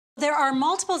There are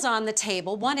multiples on the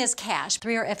table. One is cash,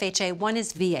 3 are FHA, 1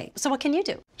 is VA. So what can you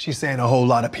do? She's saying a whole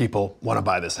lot of people want to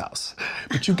buy this house.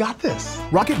 But you got this.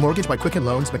 Rocket Mortgage by Quicken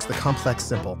Loans makes the complex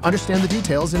simple. Understand the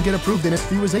details and get approved in as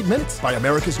few as 8 minutes by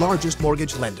America's largest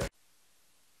mortgage lender.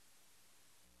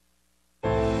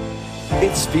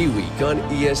 It's Bee Week on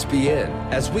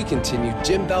ESPN as we continue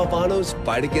Jim Valvano's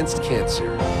fight against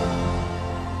cancer.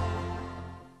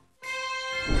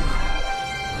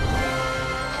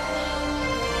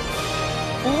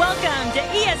 Welcome to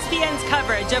ESPN's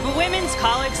coverage of women's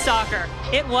college soccer.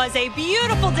 It was a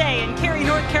beautiful day in Cary,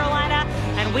 North Carolina,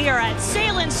 and we are at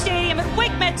Salem Stadium at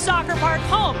WakeMed Soccer Park,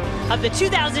 home of the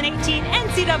 2018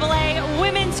 NCAA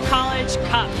Women's College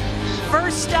Cup.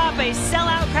 First up, a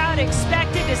sellout crowd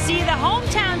expected to see the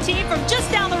hometown team from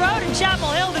just down the road in Chapel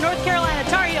Hill, the North Carolina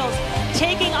Tar Heels,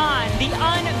 taking on the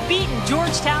unbeaten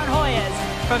Georgetown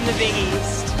Hoyas from the Big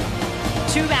East.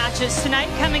 2 matches tonight.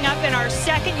 Coming up in our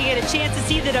second, you get a chance to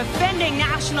see the defending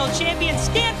national champion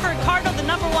Stanford Cardinal, the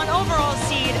 #1 overall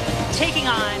seed, taking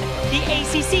on the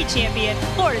ACC champion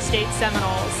Florida State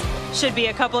Seminoles. Should be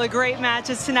a couple of great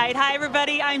matches tonight. Hi,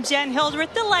 everybody. I'm Jen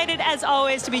Hildreth. Delighted, as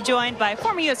always, to be joined by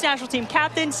former U.S. national team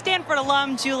captain, Stanford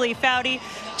alum Julie Foudy.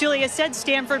 Julie has said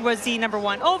Stanford was the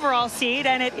 #1 overall seed,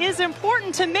 and it is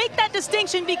important to make that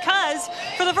distinction because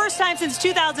for the first time since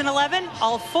 2011,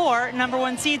 all 4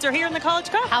 #1 seeds are here in the College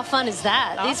Cup. How fun is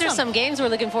that? Awesome. These are some games we're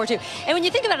looking forward to. And when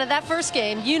you think about it, that first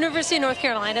game, University of North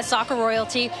Carolina, soccer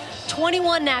royalty,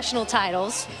 21 national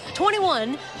titles,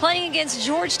 21 playing against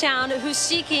Georgetown, who's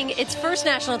seeking its first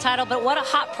national title, but what a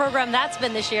hot program that's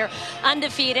been this year,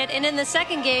 undefeated. And in the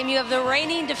second game, you have the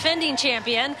reigning defending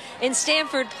champion in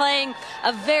Stanford playing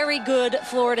a very good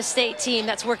Florida State team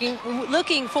that's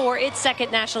looking for its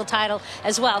second national title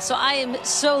as well. So I am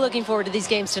so looking forward to these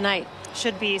games tonight.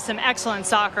 Should be some excellent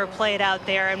soccer played out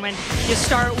there. And when you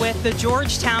start with the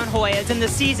Georgetown Hoyas, in the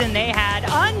season they had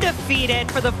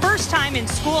undefeated for the first time in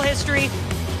school history.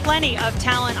 Plenty of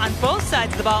talent on both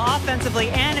sides of the ball,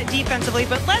 offensively and defensively.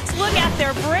 But let's look at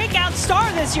their breakout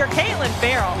star this year, Caitlin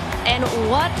Farrell. And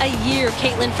what a year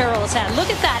Caitlin Farrell has had. Look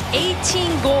at that,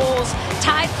 18 goals,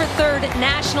 tied for 3rd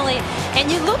nationally.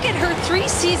 And you look at her 3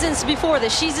 seasons before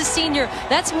this. She's a senior.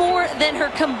 That's more than her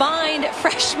combined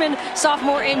freshman,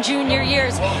 sophomore, and junior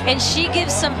years. And she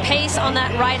gives some pace on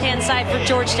that right-hand side for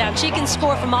Georgetown. She can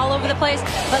score from all over the place,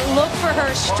 but look for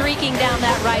her streaking down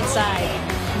that right side.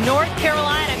 North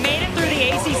Carolina made it through the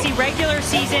ACC regular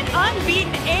season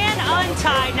unbeaten and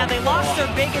untied. Now, they lost their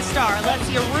biggest star,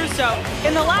 Alessia Russo,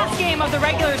 in the last game of the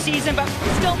regular season, but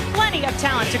still plenty of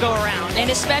talent to go around. And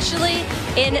especially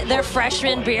in their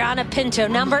freshman, Brianna Pinto,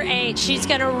 #8. She's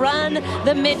going to run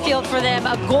the midfield for them,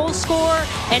 a goal scorer,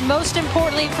 and most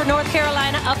importantly for North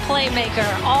Carolina, a playmaker,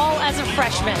 all as a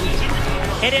freshman.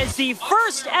 It is the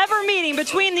first ever meeting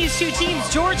between these 2 teams.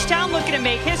 Georgetown looking to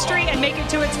make history and make it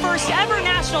to its first ever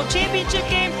national championship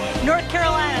game. North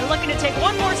Carolina looking to take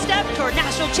one more step toward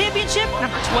national championship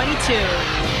 #22.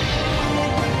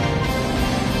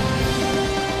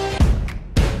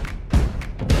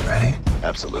 Ready?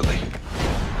 Absolutely.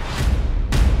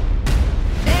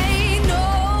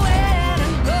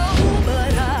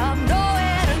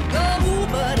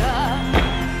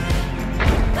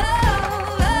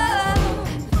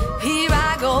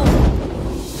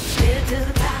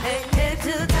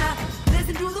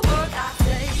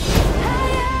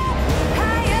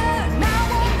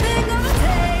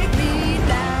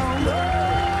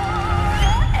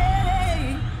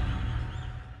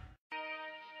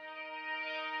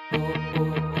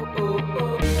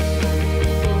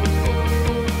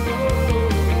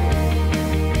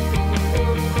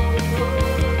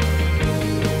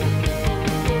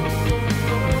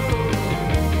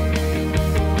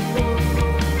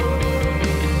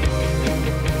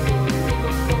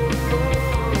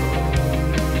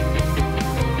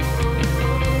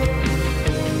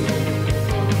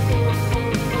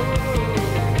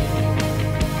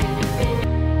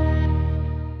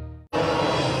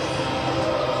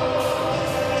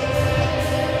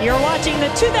 You're watching the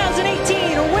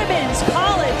 2018 Women's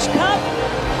College Cup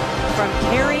from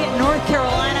Cary, North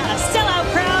Carolina. A sellout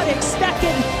crowd expected,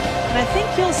 and I think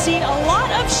you'll see a lot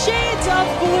of shades of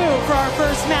blue for our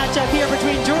first matchup here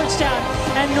between Georgetown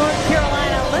and North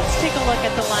Carolina. Let's take a look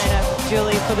at the lineup,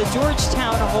 Julie, for the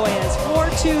Georgetown Hoyas.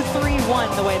 4-2-3-1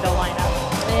 the way they'll line up.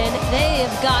 And they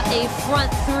have got a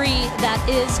front 3 that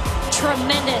is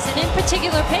tremendous. And in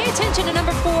particular, pay attention to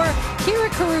 #4, Kira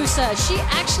Carusa. She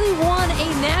actually won a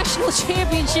national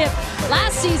championship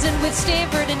last season with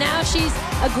Stanford, and now she's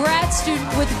a grad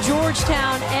student with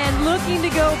Georgetown and looking to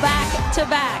go back to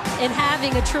back and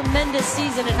having a tremendous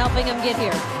season and helping them get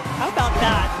here. How about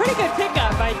that? Pretty good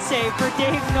pickup, I'd say, for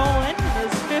Dave Nolan in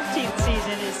his 15th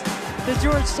season as the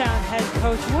Georgetown head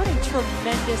coach. What a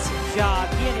tremendous job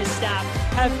he and his staff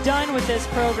have done with this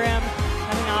program,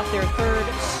 coming off their 3rd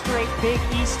straight Big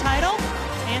East title.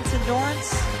 Anson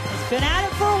Dorrance has been at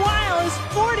it for a while, his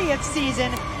 40th season.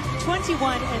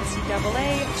 21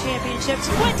 NCAA championships,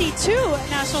 22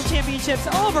 national championships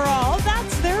overall.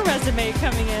 That's their resume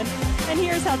coming in. And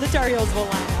here's how the Tar Heels will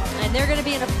line up. And they're going to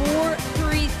be in a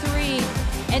 4-3-3.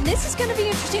 And this is going to be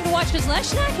interesting to watch because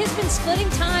Leshnak has been splitting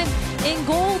time in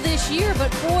goal this year.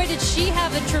 But boy, did she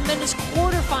have a tremendous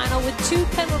quarterfinal with 2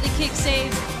 penalty kick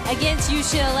saves against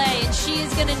UCLA. And she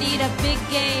is going to need a big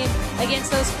game against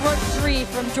those front 3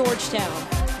 from Georgetown.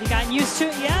 You gotten used to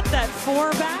it yet? That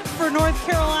 4-back for North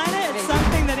Carolina? It's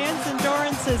something that Anson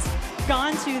Dorrance has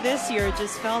gone to this year.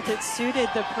 Just felt it suited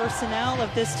the personnel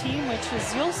of this team, which,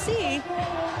 as you'll see,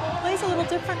 plays a little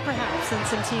different perhaps than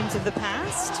some teams of the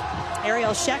past.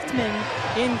 Ariel Schechtman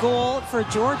in goal for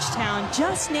Georgetown,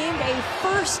 just named a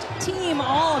first-team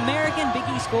All-American Big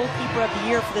East Goalkeeper of the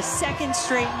Year for the 2nd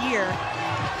straight year.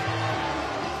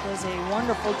 Does a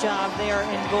wonderful job there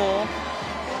in goal.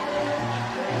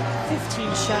 15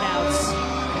 shutouts.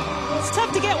 It's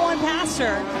tough to get one past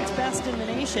her. It's best in the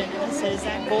nation. This is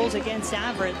that goals against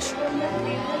average.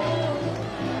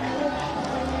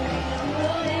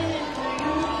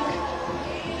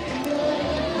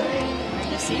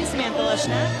 You see Samantha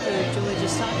Leshnak, who Julie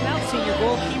just talked about, senior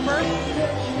goalkeeper.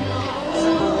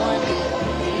 Number 1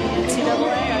 in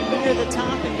NCAA, near the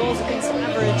top in goals against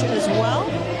average as well.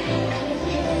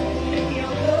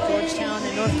 Georgetown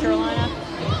and North Carolina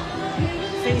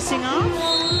facing off.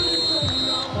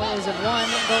 Hoyas have won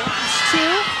the last 2.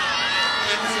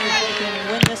 See if they can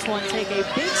win this one, take a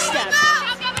big step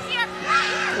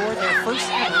toward their first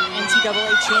ever NCAA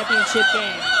championship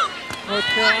game. North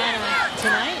Carolina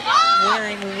tonight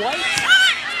wearing white.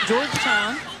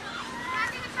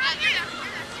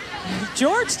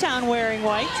 Georgetown wearing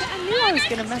white. I knew I was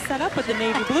going to mess that up with the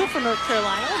navy blue for North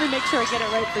Carolina. Let me make sure I get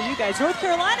it right for you guys. North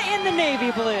Carolina in the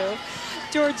navy blue.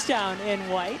 Georgetown in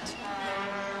white.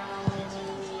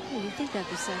 You'd think that'd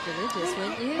be sacrilegious,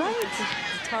 wouldn't you? Right.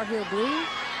 The Tar Heel blue.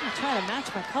 I'm trying to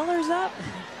match my colors up.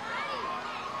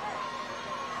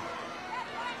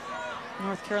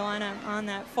 North Carolina on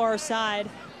that far side,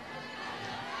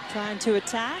 trying to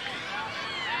attack.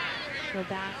 Go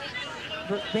back.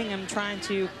 Bingham trying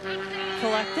to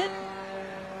collect it.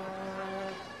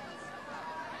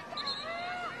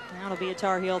 Now it'll be a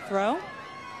Tar Heel throw.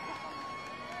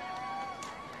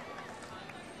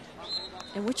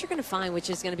 And what you're going to find, which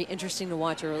is going to be interesting to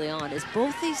watch early on, is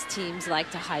both these teams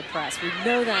like to high press. We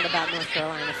know that about North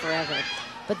Carolina forever.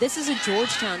 But this is a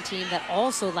Georgetown team that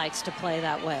also likes to play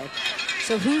that way.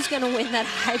 So who's going to win that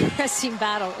high pressing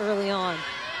battle early on?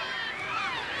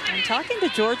 I'm talking to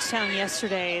Georgetown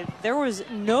yesterday. There was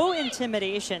no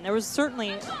intimidation. There was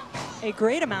certainly a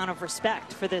great amount of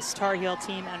respect for this Tar Heel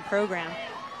team and program.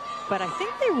 But I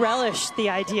think they relished the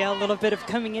idea a little bit of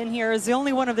coming in here as the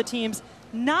only one of the teams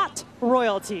not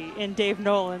royalty, in Dave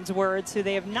Nolan's words, who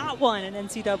they have not won an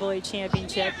NCAA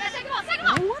championship. And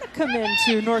they want to come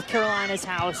into North Carolina's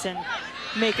house and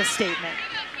make a statement.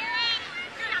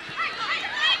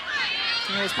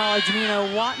 Here's Paula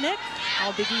Jamino-Watnick,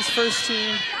 All Big East first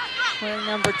team, wearing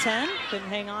number 10. Couldn't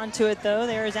hang on to it, though.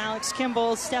 There's Alex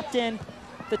Kimball, stepped in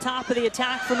the top of the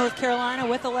attack for North Carolina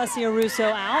with Alessia Russo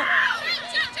out.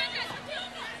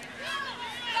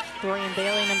 Dorian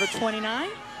Bailey, number 29.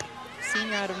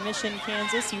 Senior out of Mission,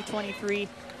 Kansas, U23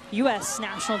 U.S.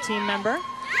 national team member.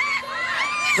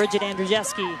 Bridget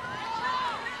Andrzejewski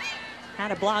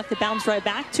had a block that bounced right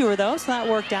back to her, though, so that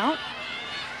worked out.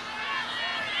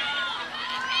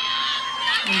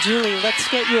 And Julie, let's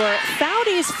get your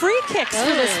Foudy's free kicks for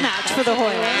this match for the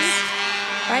Hoyas.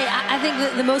 Right, I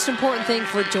think the most important thing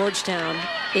for Georgetown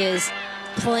is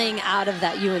playing out of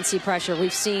that UNC pressure.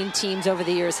 We've seen teams over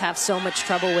the years have so much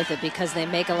trouble with it because they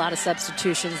make a lot of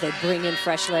substitutions. They bring in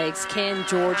fresh legs. Can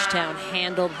Georgetown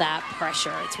handle that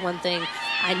pressure? It's one thing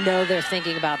I know they're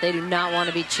thinking about. They do not want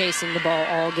to be chasing the ball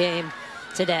all game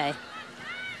today.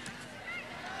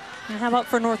 And how about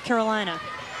for North Carolina?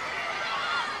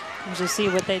 As you see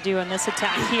what they do in this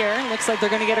attack here. Looks like they're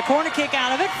going to get a corner kick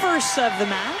out of it. First of the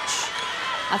match.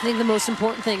 I think the most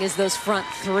important thing is those front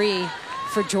 3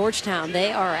 for Georgetown.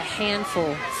 They are a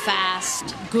handful,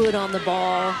 fast, good on the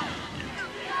ball.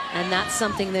 And that's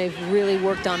something they've really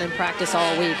worked on in practice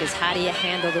all week, is how do you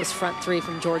handle those front 3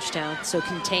 from Georgetown? So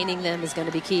containing them is going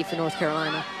to be key for North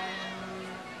Carolina.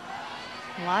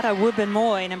 Lada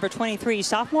Wubben-Moy, number 23,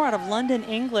 sophomore out of London,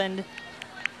 England,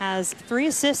 has 3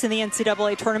 assists in the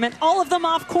NCAA tournament, all of them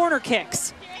off corner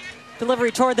kicks.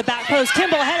 Delivery toward the back post.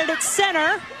 Kimball headed at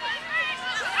center.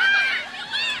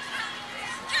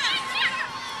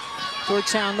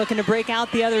 Georgetown looking to break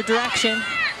out the other direction.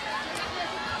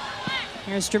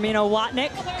 Here's Jermino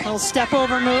Watnick. Little step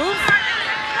over move.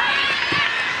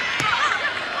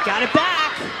 Got it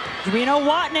back. Jermino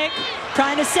Watnick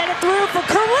trying to set it through for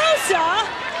Carusa.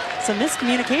 Some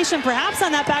miscommunication perhaps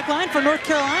on that back line for North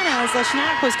Carolina as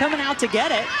Leshnak was coming out to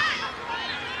get it.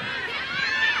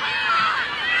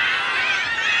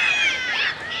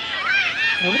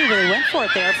 Nobody really went for it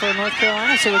there for North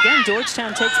Carolina. So again,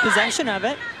 Georgetown takes possession of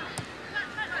it.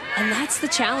 And that's the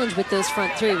challenge with those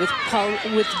front three. With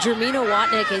Jermino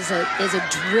Watnick is a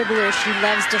dribbler. She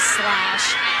loves to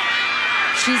slash.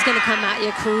 She's going to come at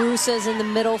you. Carusa's in the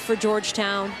middle for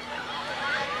Georgetown.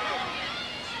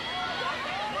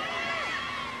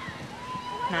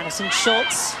 Madison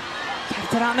Schultz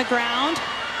kept it on the ground.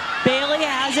 Bailey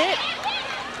has it.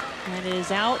 And it is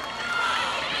out.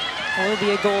 It will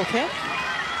be a goal kick.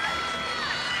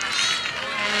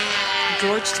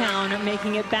 Georgetown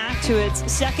making it back to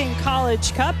its second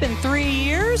College Cup in 3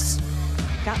 years.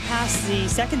 Got past the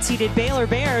second-seeded Baylor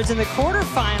Bears in the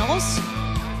quarterfinals.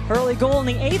 Early goal in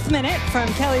the 8th minute from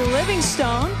Kelly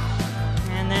Livingstone.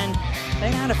 And then they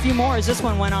had a few more as this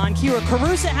one went on. Kira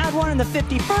Carusa had one in the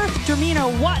 51st.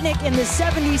 Jermino Watnick in the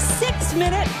 76th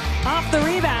minute off the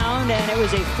rebound. And it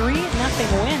was a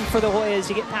 3-0 win for the Hoyas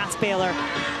to get past Baylor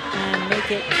and make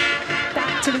it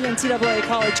back to the NCAA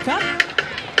College Cup.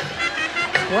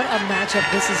 What a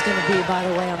matchup this is going to be, by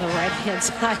the way, on the right-hand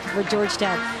side for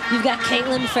Georgetown. You've got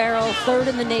Caitlin Farrell, third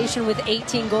in the nation with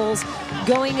 18 goals,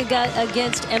 going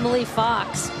against Emily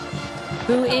Fox,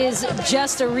 who is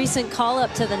just a recent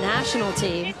call-up to the national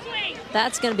team.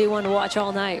 That's going to be one to watch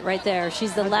all night right there.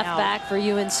 She's the left back for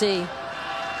UNC.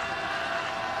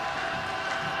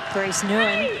 Grace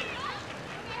Nguyen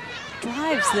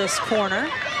drives this corner.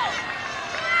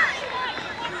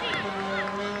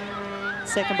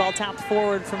 Second ball tapped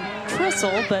forward from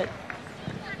Trissel, but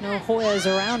no Hoyas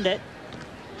around it.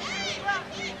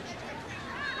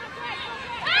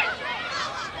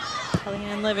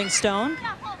 Kellyanne Livingstone.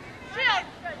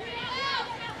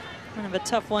 Kind of a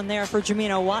tough one there for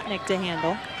Jermino Watnick to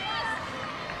handle.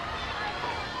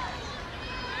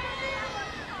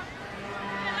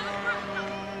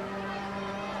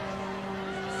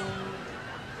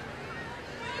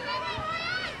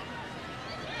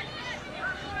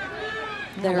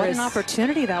 What an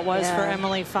opportunity that was for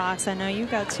Emily Fox. I know you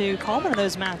got to call one of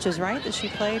those matches, right, that she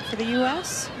played for the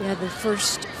U.S.? Yeah, the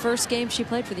first game she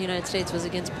played for the United States was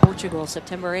against Portugal,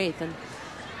 September 8th. And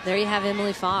there you have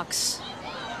Emily Fox.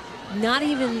 Not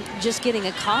even just getting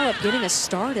a call-up, getting a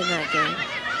start in that game.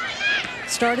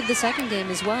 Started the second game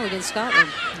as well against Scotland.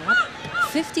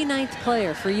 59th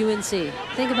player for UNC.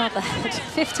 Think about that.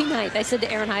 59th. I said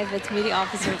to Aaron Heifetz, media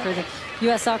officer for the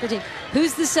U.S. soccer team,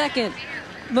 who's the second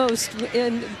most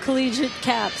in collegiate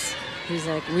caps? He's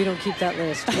like, we don't keep that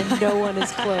list, and no one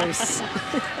is close.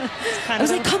 I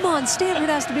was like, come on, Stanford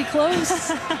has to be close.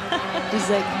 He's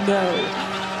like, no.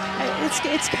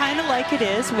 It's kind of like it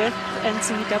is with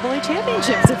NCAA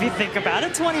championships, if you think about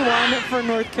it. 21 for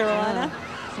North Carolina.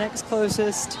 Next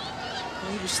closest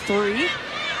is 3.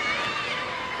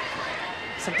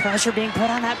 Some pressure being put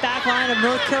on that back line of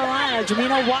North Carolina.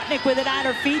 Jermino Watnick with it at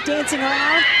her feet, dancing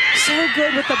around. So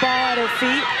good with the ball at her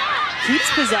feet.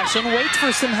 Keeps possession, waits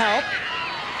for some help.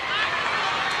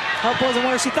 Help wasn't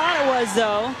where she thought it was,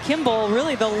 though. Kimball,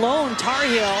 really the lone Tar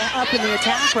Heel up in the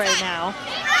attack right now.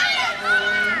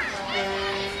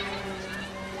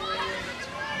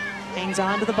 Hangs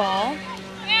on to the ball.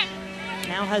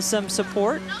 Now has some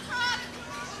support.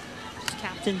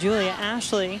 Captain Julia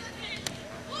Ashley,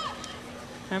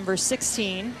 number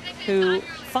 16, who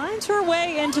finds her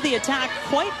way into the attack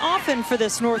quite often for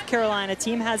this North Carolina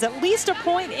team, has at least a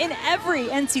point in every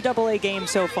NCAA game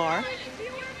so far.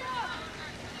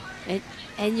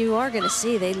 And you are going to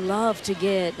see they love to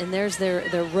get, and there's their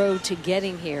road to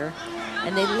getting here,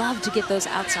 and they love to get those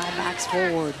outside backs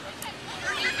forward.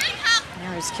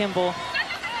 There's Kimball.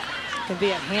 Can be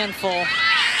a handful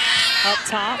up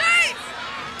top.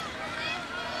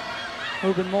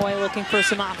 Ruben Moy looking for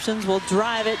some options. Will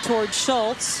drive it towards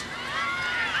Schultz.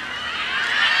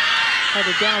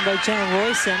 Headed down by Jenna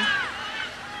Royson.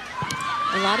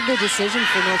 A lot of the decision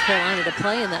for North Carolina to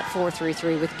play in that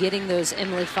 4-3-3 with getting those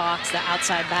Emily Fox, the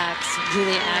outside backs,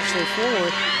 Julia Ashley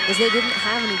forward, is they didn't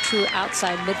have any true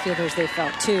outside midfielders, they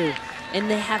felt, too. And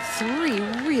they have 3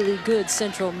 really good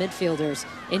central midfielders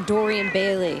in Dorian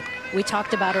Bailey. We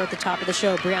talked about her at the top of the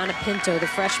show. Brianna Pinto, the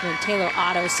freshman. Taylor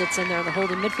Otto sits in there in the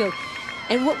holding midfield.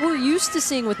 And what we're used to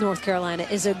seeing with North Carolina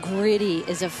is a gritty,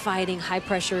 is a fighting,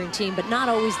 high-pressuring team, but not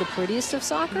always the prettiest of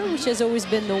soccer, which has always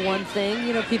been the one thing,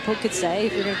 you know, people could say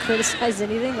if you're going to criticize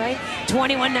anything, right?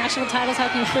 21 national titles, how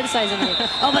can you criticize anything?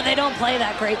 Oh, but they don't play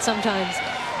that great sometimes.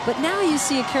 But now you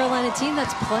see a Carolina team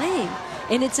that's playing,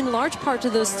 and it's in large part to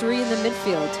those three in the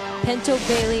midfield, Pinto,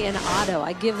 Bailey, and Otto.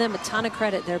 I give them a ton of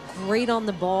credit. They're great on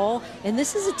the ball, and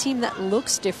this is a team that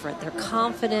looks different. They're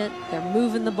confident, they're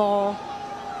moving the ball.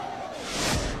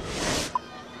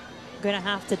 Going to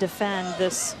have to defend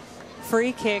this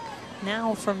free kick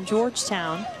now from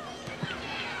Georgetown.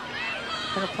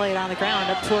 Going to play it on the ground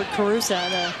up toward Carusa,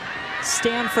 the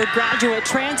Stanford graduate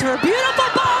transfer. Beautiful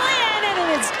ball in,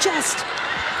 and it's just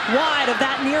wide of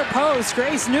that near post.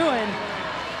 Grace Nguyen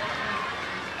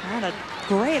had a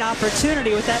great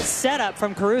opportunity with that setup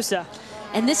from Carusa.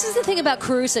 And this is the thing about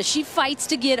Carusa. She fights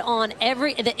to get on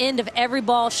the end of every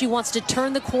ball. She wants to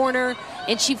turn the corner,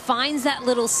 and she finds that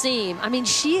little seam. I mean,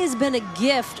 she has been a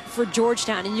gift for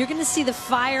Georgetown, and you're going to see the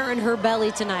fire in her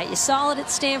belly tonight. You saw it at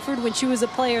Stanford when she was a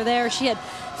player there. She had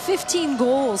 15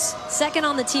 goals, second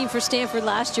on the team for Stanford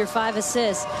last year, 5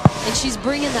 assists. And she's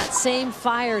bringing that same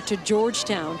fire to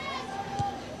Georgetown.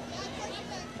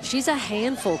 She's a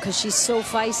handful because she's so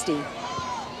feisty.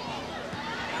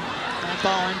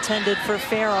 Ball intended for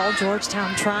Farrell.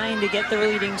 Georgetown trying to get the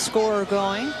leading scorer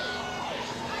going.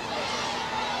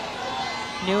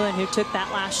 Nguyen, who took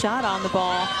that last shot on the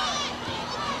ball.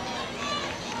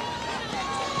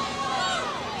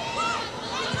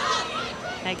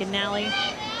 Megan Nally.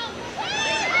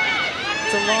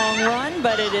 It's a long run,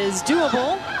 but it is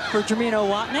doable for Jermino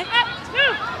Watnick.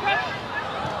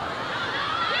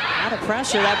 Out of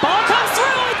pressure. That ball comes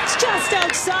through. It's just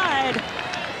outside.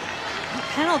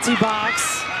 Penalty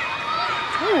box.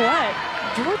 Tell you what,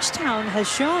 Georgetown has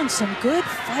shown some good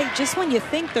fight just when you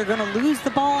think they're going to lose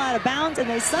the ball out of bounds, and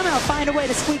they somehow find a way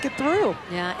to squeak it through.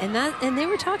 Yeah, and they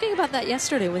were talking about that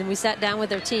yesterday when we sat down with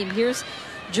their team. Here's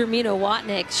Jermino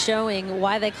Watnick showing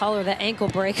why they call her the ankle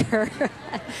breaker.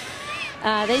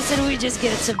 They said we just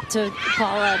get it to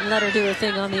Paula and let her do her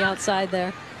thing on the outside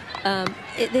there.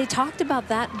 They talked about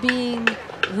that being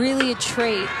really a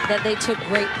trait that they took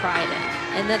great pride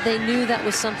in, and that they knew that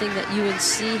was something that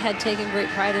UNC had taken great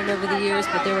pride in over the years,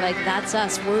 but they were like, that's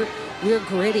us. We're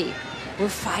gritty. We're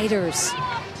fighters.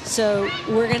 So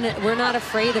we're not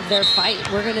afraid of their fight.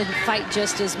 We're gonna fight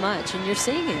just as much, and you're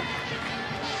seeing it.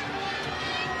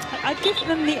 I'd give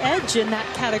them the edge in that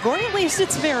category. At least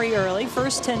it's very early.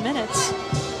 First 10 minutes.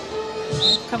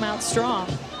 Come out strong.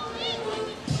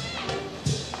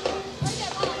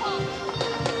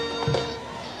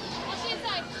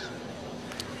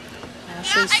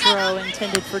 Ashley's throw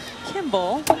intended for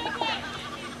Kimball.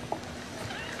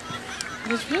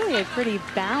 It was really a pretty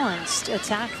balanced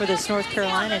attack for this North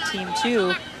Carolina team, too.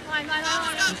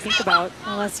 You think about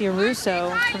Alessia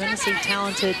Russo, tremendously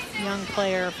talented young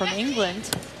player from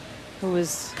England, who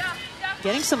was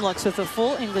getting some looks with the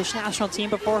full English national team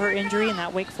before her injury in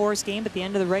that Wake Forest game at the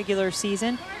end of the regular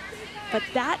season. But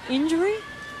that injury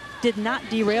did not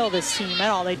derail this team at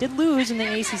all. They did lose in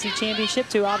the ACC championship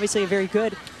to obviously a very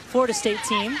good Florida State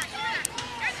team.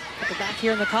 But they're back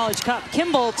here in the College Cup.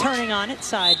 Kimball turning on it,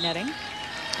 side netting.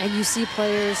 And you see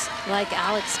players like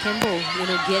Alex Kimball, you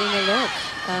know, getting a look,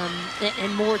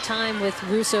 and more time with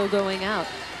Russo going out.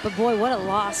 But boy, what a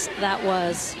loss that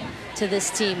was to this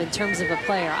team in terms of a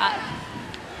player.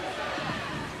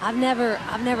 I've never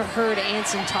heard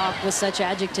Anson talk with such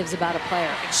adjectives about a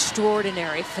player.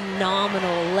 Extraordinary,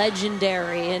 phenomenal,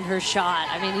 legendary in her shot.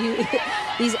 I mean,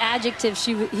 these adjectives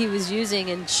he was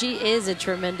using, and she is a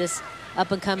tremendous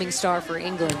up-and-coming star for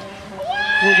England.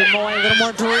 Ruben Moy, a little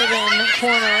more driven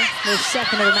corner. Their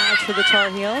second of the match for the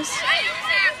Tar Heels.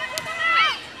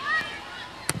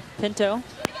 Pinto,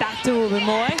 back to Ruben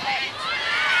Moy.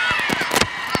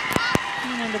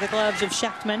 And into the gloves of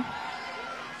Schechtman.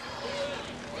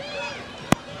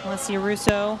 Alessia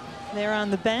Russo there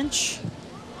on the bench.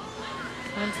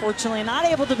 Unfortunately not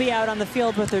able to be out on the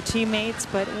field with their teammates,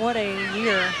 but what a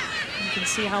year. You can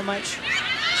see how much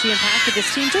she impacted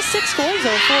this team. Just 6 goals,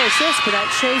 though, 4 assists, but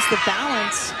that shows the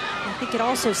balance. I think it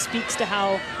also speaks to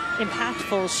how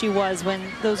impactful she was when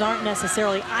those aren't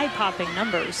necessarily eye-popping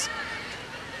numbers.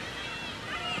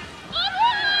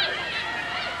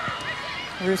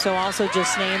 Russo also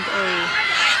just named a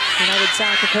United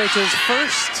Soccer Coach's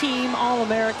first team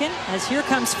All-American, as here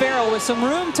comes Farrell with some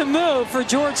room to move for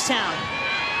Georgetown.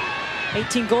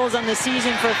 18 goals on the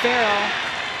season for Farrell.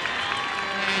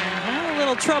 And had a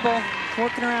little trouble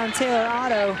working around Taylor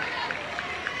Otto.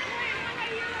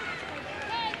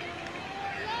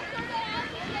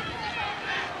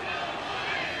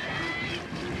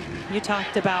 You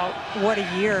talked about what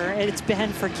a year it's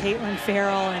been for Caitlin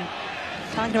Farrell, and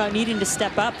talking about needing to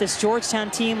step up. This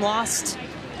Georgetown team lost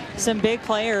some big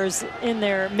players in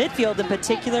their midfield in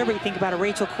particular, but you think about a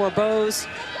Rachel Corbose,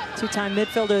 two-time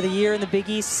midfielder of the year in the Big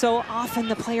East. So often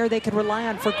the player they could rely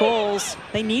on for goals.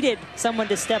 They needed someone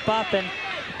to step up, and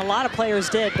a lot of players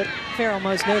did, but Farrell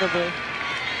most notably.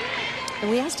 And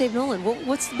we asked Dave Nolan,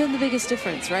 what's been the biggest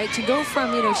difference, right? To go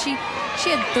from, you know, she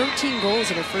had 13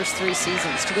 goals in her first 3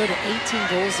 seasons, to go to 18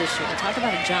 goals this year. Talk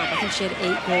about a jump. I think she had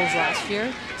 8 goals last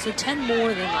year, so 10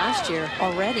 more than last year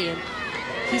already. And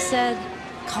he said,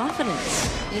 confidence.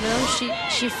 You know,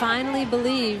 she finally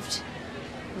believed.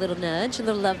 A little nudge, a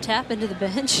little love tap into the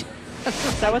bench.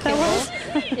 Is that what that was?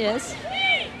 Yes.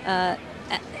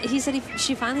 He said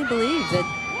she finally believed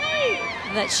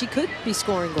that she could be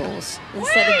scoring goals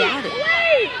instead of doubting.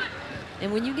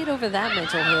 And when you get over that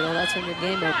mental hurdle, that's when your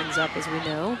game opens up, as we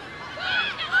know.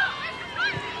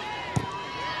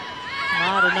 A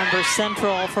lot of numbers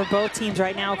central for both teams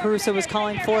right now. Caruso was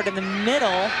calling for it in the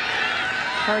middle.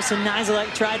 Carson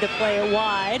Nizelek tried to play it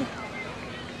wide.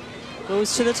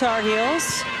 Goes to the Tar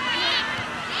Heels.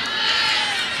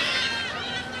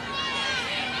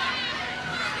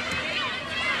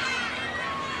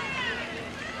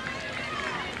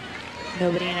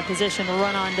 Nobody in a position to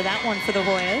run onto that one for the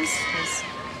Hoyas.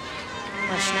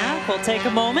 Leshnak will take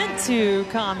a moment to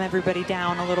calm everybody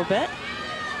down a little bit.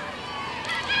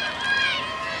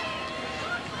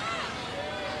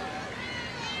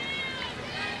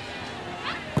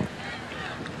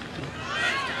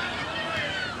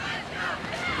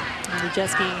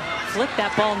 Jeski flicked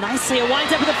that ball nicely. It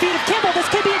winds up at the feet of Kimball.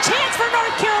 This could be a chance for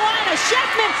North Carolina.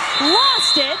 Sheckman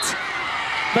lost it,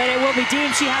 but it will be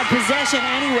deemed she had possession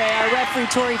anyway. Our referee,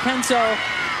 Tori Penso,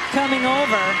 coming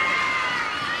over.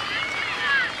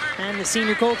 And the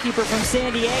senior goalkeeper from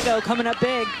San Diego coming up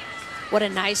big. What a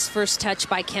nice first touch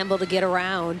by Kimball to get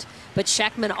around, but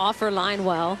Sheckman off her line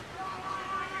well.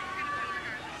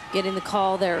 Getting the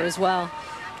call there as well.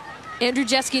 Andrew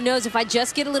Jeski knows if I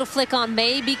just get a little flick on,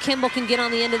 maybe Kimball can get on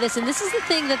the end of this. And this is the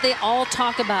thing that they all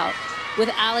talk about with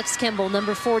Alex Kimball,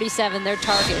 number 47, their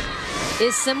target,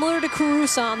 is similar to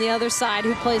Caruso on the other side,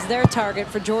 who plays their target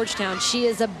for Georgetown. She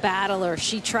is a battler.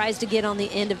 She tries to get on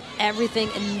the end of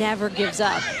everything and never gives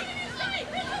up.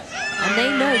 And they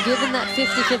know, given that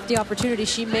 50-50 opportunity,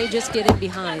 she may just get in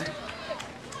behind.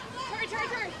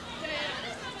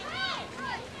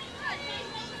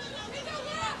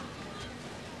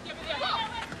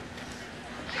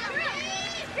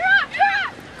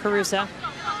 Caruso.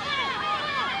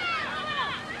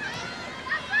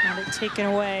 Got it taken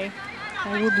away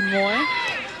by Rubenmoy.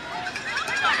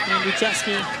 Andrew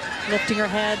Jeski lifting her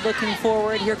head, looking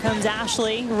forward. Here comes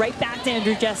Ashley, right back to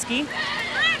Andrew Jeski.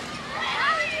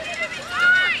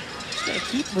 She's gonna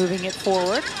keep moving it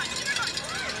forward.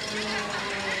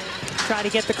 Try to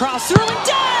get the cross through, and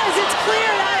does! It's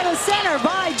cleared out of the center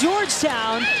by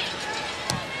Georgetown.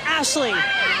 Ashley.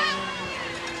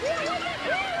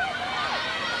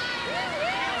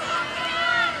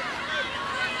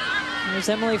 There's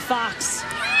Emily Fox.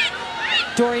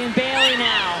 Dorian Bailey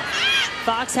now.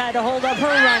 Fox had to hold up her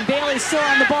run. Bailey still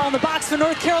on the ball in the box for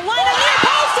North Carolina. Near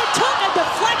post, it took a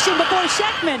deflection before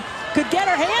Sheckman could get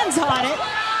her hands on it.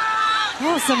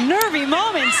 Oh, some nervy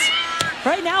moments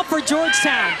right now for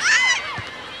Georgetown.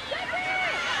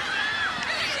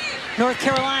 North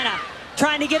Carolina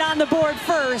trying to get on the board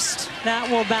first. That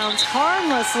will bounce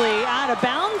harmlessly out of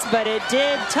bounds, but it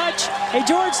did touch a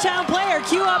Georgetown player.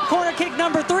 Cue up corner kick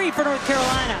number 3 for North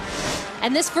Carolina.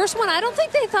 And this first one, I don't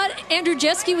think they thought Andrew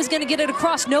Jeski was going to get it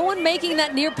across. No one making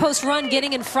that near post run,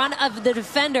 getting in front of the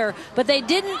defender, but they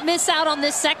didn't miss out on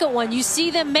this second one. You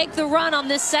see them make the run on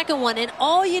this second one, and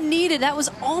all you needed, that was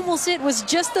almost it, was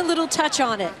just a little touch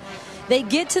on it. They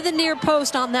get to the near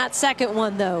post on that second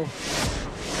one, though.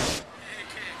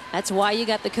 That's why you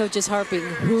got the coaches harping.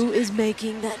 Who is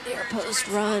making that near post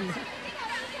run?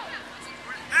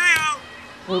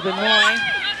 Rubenmoy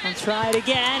will try it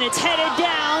again. It's headed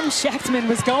down. Sheckman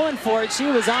was going for it. She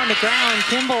was on the ground.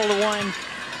 Kimball, the one,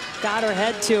 got her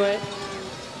head to it.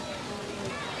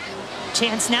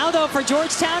 Chance now, though, for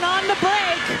Georgetown on the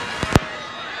break.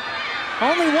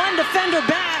 Only one defender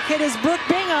back. It is Brooke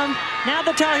Bingham. Now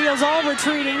the Tar Heels all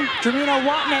retreating. Jermina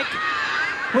Watnick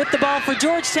with the ball for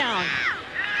Georgetown.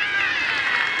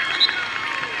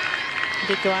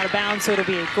 Did go out of bounds, so it'll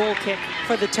be a goal kick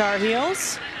for the Tar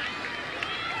Heels.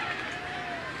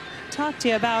 Talk to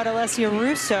you about Alessia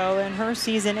Russo and her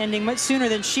season ending much sooner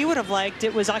than she would have liked.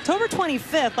 It was October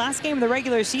 25th, last game of the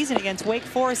regular season against Wake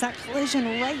Forest. That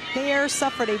collision right there,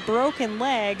 suffered a broken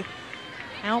leg,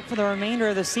 out for the remainder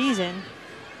of the season.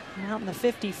 And out in the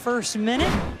 51st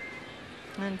minute.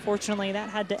 Unfortunately, that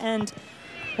had to end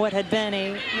what had been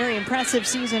a very impressive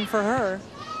season for her.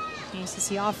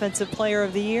 ACC Offensive Player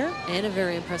of the Year. And a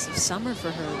very impressive summer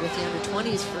for her with the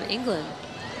under-20s for England.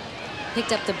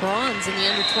 Picked up the bronze in the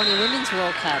under-20 Women's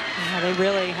World Cup. Yeah, they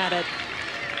really had a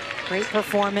great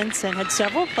performance and had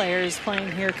several players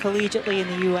playing here collegiately in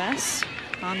the U.S.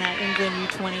 on that England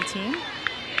U20 team.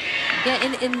 Yeah,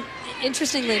 and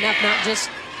interestingly enough, not just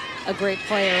a great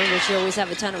player, which you always have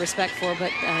a ton of respect for,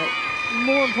 but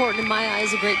more important in my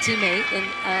eyes, a great teammate. And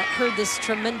heard this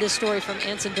tremendous story from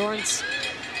Anson Dorrance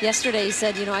yesterday. He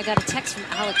said, you know, I got a text from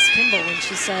Alex Kimball, and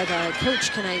she said,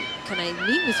 Coach, can I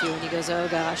meet with you? And he goes, oh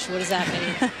gosh, what does that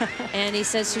mean? And he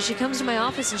says, so she comes to my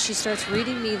office and she starts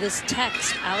reading me this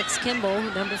text Alex Kimball,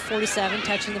 number 47,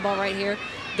 touching the ball right here,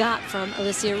 got from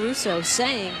Alicia Russo,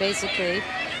 saying basically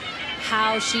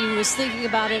how she was thinking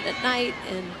about it at night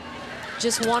and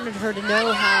just wanted her to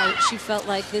know how she felt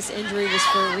like this injury was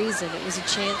for a reason. It was a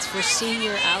chance for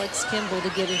senior Alex Kimball to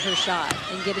get her shot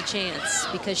and get a chance,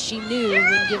 because she knew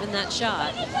when given that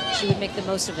shot, she would make the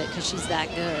most of it because she's that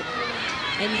good.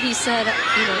 And he said,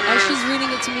 you know, as she's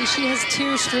reading it to me, she has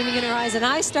tears streaming in her eyes, and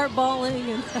I start bawling.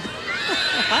 And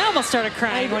I almost started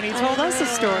crying when he told us the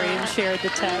story and shared the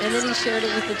text. And then he shared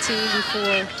it with the team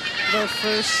before their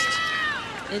first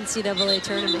NCAA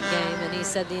tournament game, and he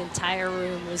said the entire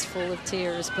room was full of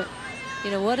tears. But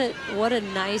you know, what a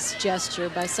nice gesture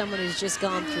by someone who's just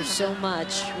gone through so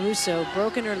much. Russo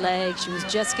broken her leg. She was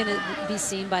just going to be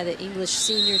seen by the English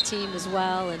senior team as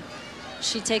well, and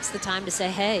she takes the time to say,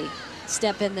 hey,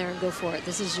 step in there and go for it.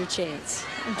 This is your chance.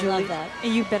 I love that.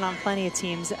 And you've been on plenty of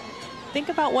teams. Think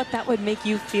about what that would make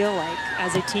you feel like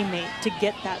as a teammate to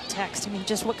get that text. I mean,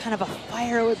 just what kind of a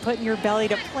fire it would put in your belly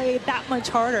to play that much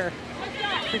harder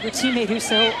for your teammate who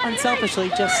so unselfishly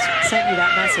just sent you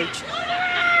that message.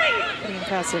 Pretty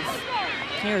impressive.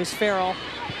 Here's Farrell.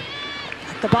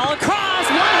 Got the ball across.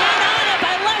 One hand on it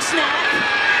by Leshnak.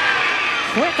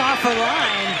 Quick off her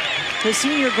line. The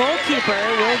senior goalkeeper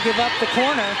will give up the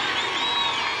corner.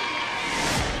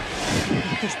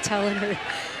 He's telling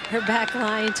her back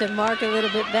line to mark a little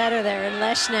bit better there, and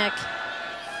Leshnak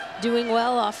doing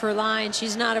well off her line.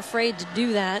 She's not afraid to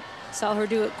do that. Saw her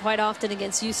do it quite often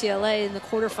against UCLA in the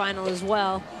quarterfinal as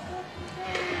well.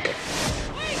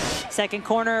 Second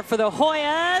corner for the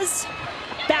Hoyas.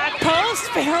 Back post.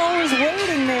 Farrell was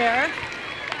waiting there.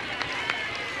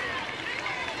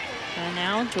 And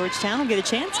now Georgetown will get a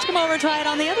chance to come over and try it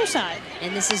on the other side.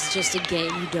 And this is just a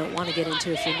game you don't want to get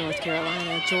into if you're North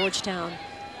Carolina. Georgetown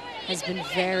has been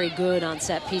very good on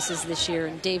set pieces this year,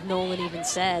 and Dave Nolan even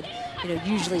said, you know,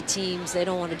 usually teams, they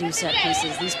don't want to do set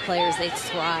pieces. These players, they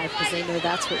thrive because they know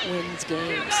that's what wins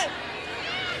games.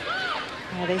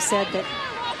 Yeah, they said that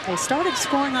they started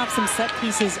scoring off some set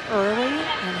pieces early,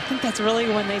 and I think that's really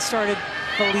when they started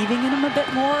believing in them a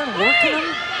bit more and working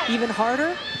them even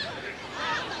harder.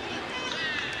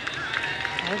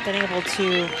 Haven't been able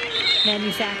to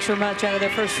manufacture much out of their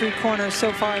first three corners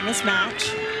so far in this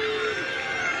match.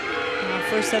 Now,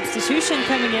 first substitution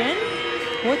coming in.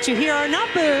 What you hear are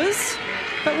not boos,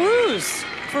 but woos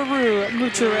for Rue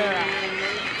Mucherera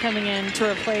coming in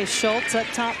to replace Schultz up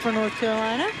top for North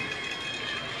Carolina.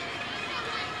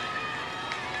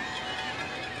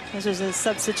 This was a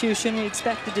substitution we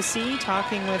expected to see,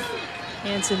 talking with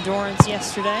Anson Dorrance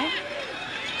yesterday.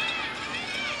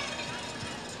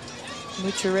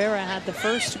 Mucherera had the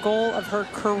first goal of her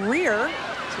career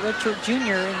as a redshirt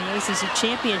junior in the ACC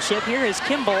Championship. Here is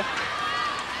Kimball.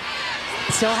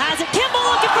 Still has it. Kimball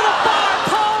looking for the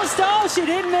far post. Oh, she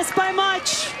didn't miss by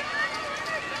much.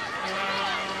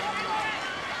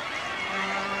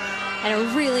 And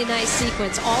a really nice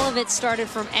sequence. All of it started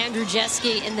from Andrew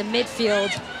Jeske in the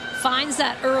midfield. Finds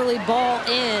that early ball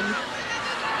in.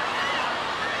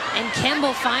 And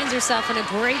Kimball finds herself in a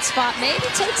great spot. Maybe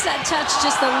takes that touch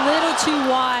just a little too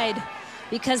wide,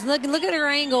 because look at her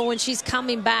angle when she's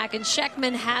coming back, and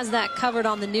Scheckman has that covered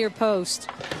on the near post.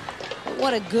 But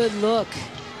what a good look.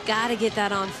 Got to get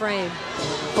that on frame.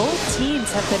 Both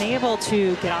teams have been able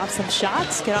to get off some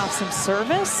shots, get off some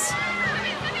service.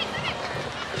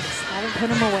 Just haven't put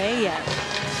them away yet.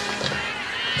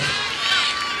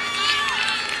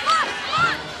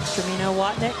 Stramino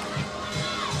Watnick.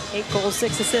 8 goals,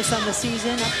 6 assists on the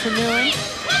season, up to Newland.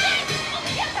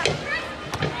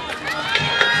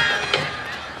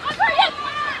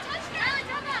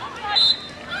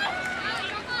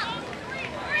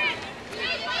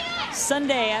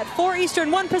 Sunday at 4 Eastern,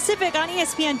 1 Pacific on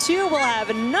ESPN2, we'll have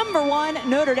 #1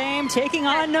 Notre Dame taking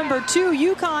on #2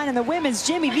 UConn in the Women's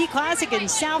Jimmy V Classic in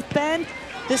South Bend.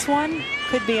 This one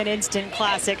could be an instant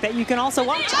classic that you can also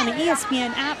watch on the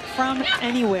ESPN app from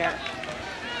anywhere.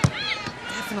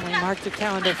 Definitely mark your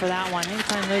calendar for that one.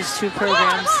 Anytime those two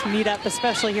programs meet up,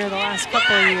 especially here the last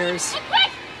couple of years.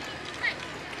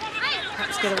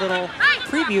 Perhaps get a little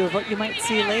preview of what you might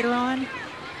see later on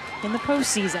in the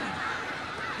postseason.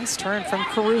 Nice turn from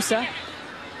Carusa.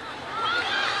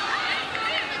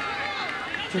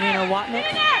 Janina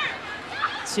Watnick.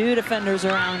 Two defenders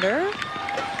around her.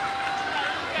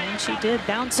 And she did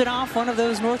bounce it off one of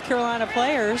those North Carolina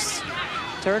players.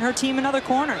 Turn her team another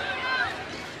corner.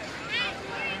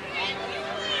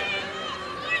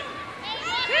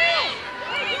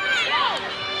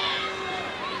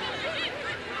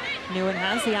 Newen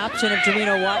has the option of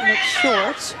Janina Watnick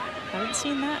short. Haven't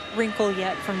seen that wrinkle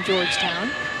yet from Georgetown.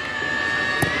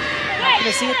 Not going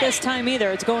to see it this time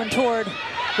either. It's going toward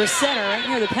the center, right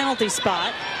near the penalty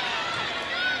spot.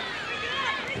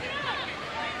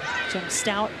 Jem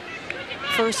Stout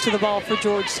first to the ball for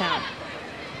Georgetown.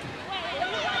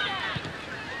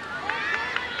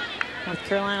 North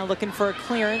Carolina looking for a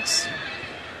clearance.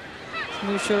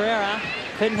 Mucharera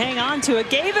couldn't hang on to it,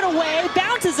 gave it away,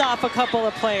 bounces off a couple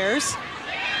of players.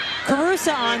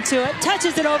 Carusa onto it,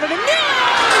 touches it over to Newen.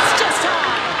 It's just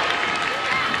high.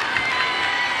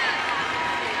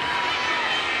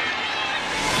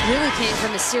 Really came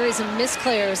from a series of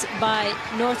misclears by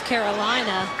North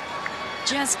Carolina.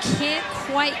 Just can't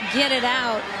quite get it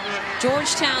out.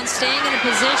 Georgetown staying in a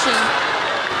position.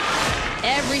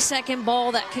 Every second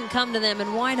ball that can come to them,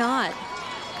 and why not?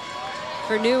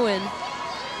 For Newen,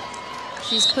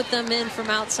 she's put them in from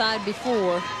outside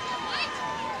before.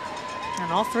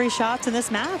 And all three shots in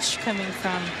this match coming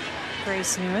from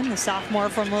Grace Newen, the sophomore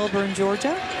from Lilburn,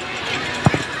 Georgia.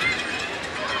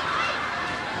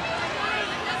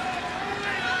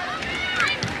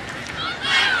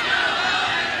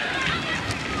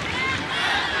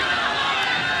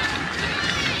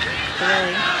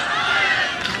 Bailey,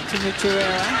 out to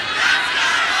Mucharera.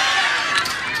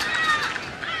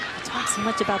 We talk so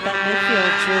much about that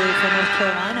midfield, Julie, for North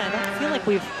Carolina. I don't feel like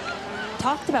we've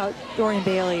talked about Dorian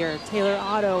Bailey or Taylor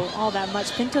Otto all that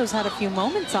much. Pinto's had a few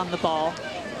moments on the ball.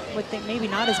 Would think maybe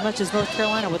not as much as North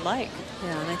Carolina would like.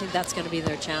 Yeah, and I think that's going to be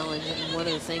their challenge. And one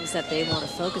of the things that they want to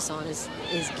focus on is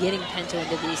getting Pinto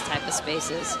into these type of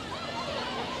spaces.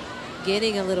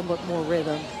 Getting a little bit more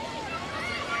rhythm.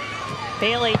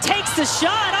 Bailey takes the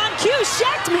shot on cue.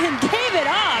 Schechtman gave it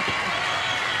up.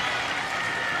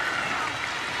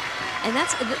 And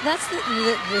that's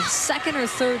the second or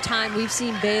third time we've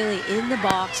seen Bailey in the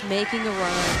box making a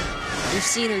run. We've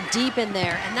seen her deep in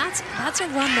there, and that's a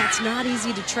run that's not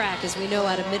easy to track, as we know,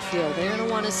 out of midfield. They're going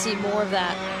to want to see more of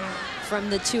that from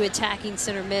the two attacking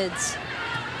center mids.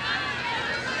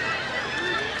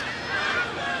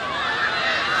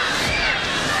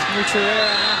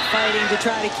 Mucharera fighting to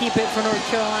try to keep it for North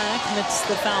Carolina, commits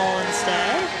the foul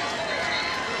instead.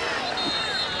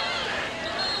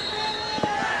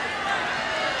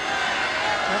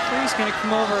 Referee's going to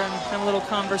come over and have a little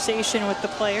conversation with the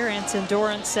player. Anson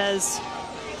Dorrance says,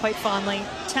 quite fondly,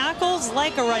 tackles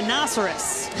like a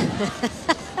rhinoceros.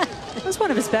 That was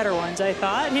one of his better ones, I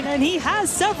thought. And he has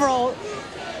several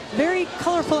very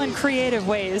colorful and creative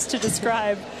ways to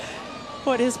describe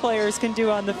what his players can do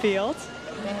on the field.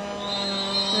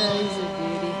 Oh, he's a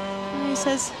beauty. And he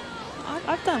says,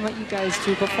 I've done what you guys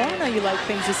do before. I know you like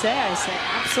things to say. I say,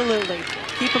 absolutely.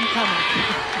 Keep them coming.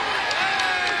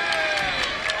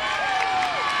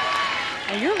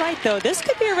 And you're right, though. This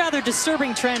could be a rather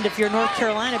disturbing trend if you're North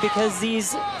Carolina, because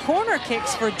these corner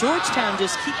kicks for Georgetown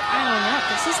just keep piling up.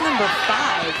 This is number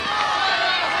 5.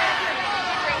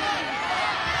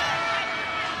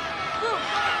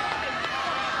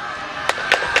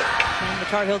 And the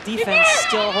Tar Heel defense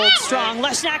still holds strong.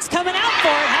 Leshnak's coming out for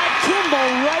it. Had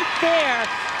Kimball right there,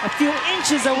 a few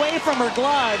inches away from her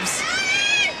gloves.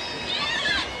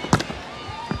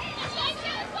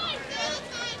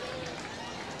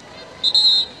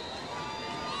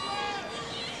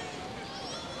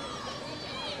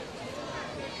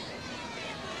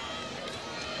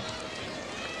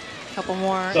 Couple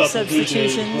more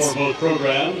substitutions for both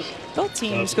programs. Both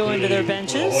teams go into their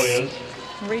benches.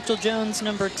 Rachel Jones,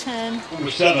 number 10. Number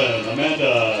 7,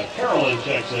 Amanda Carolyn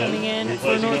checks in. Coming in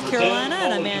for North Carolina,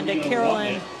 and Amanda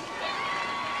Carolyn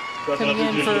coming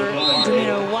in for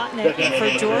Janina Watnick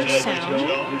for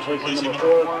Georgetown. Replacing number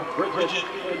 4, Bridget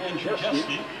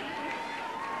Andrzejewski.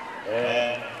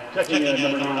 And checking in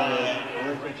number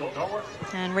 9, Rachel Dorwart.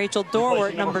 And Rachel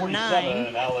Dorwart, number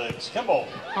 9. Alex Kimball.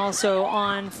 Also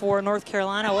on for North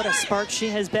Carolina. What a spark she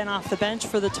has been off the bench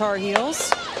for the Tar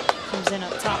Heels. Comes in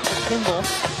up top for Kimball.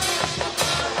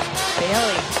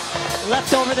 Bailey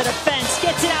left over the defense,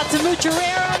 gets it out to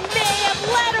Mucharera. May have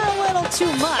led her a little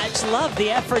too much. Love the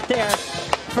effort there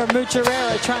from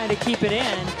Mucharera trying to keep it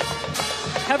in.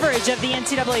 Coverage of the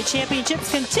NCAA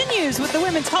championships continues with the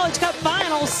Women's College Cup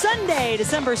Final Sunday,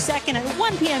 December 2nd at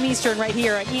 1 p.m. Eastern right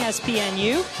here at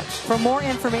ESPNU. For more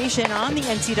information on the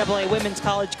NCAA Women's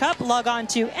College Cup, log on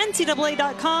to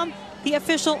ncaa.com, the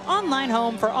official online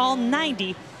home for all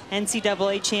 90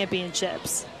 NCAA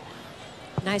championships.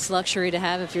 Nice luxury to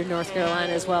have if you're North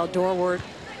Carolina as well. Dorwart,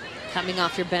 coming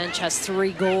off your bench, has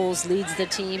 3 goals, leads the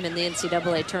team in the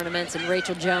NCAA tournaments, and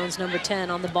Rachel Jones, number 10,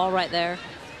 on the ball right there.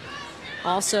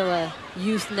 Also a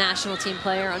youth national team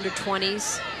player, under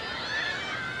 20s.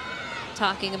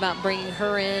 Talking about bringing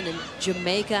her in, and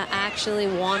Jamaica actually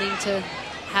wanting to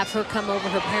have her come over.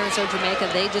 Her parents are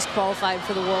Jamaica. They just qualified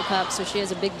for the World Cup, so she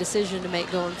has a big decision to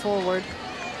make going forward.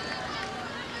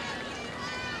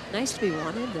 Nice to be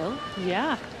wanted, though.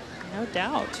 Yeah, no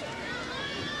doubt.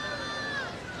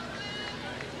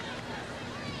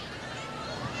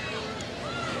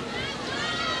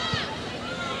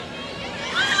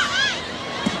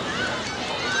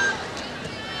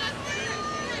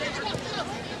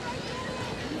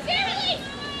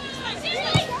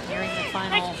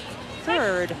 Final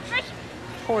third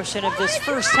portion of this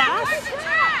first half.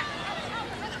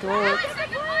 Dorwart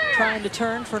trying to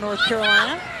turn for North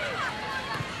Carolina.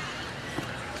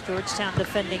 Georgetown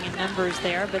defending in numbers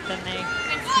there, but then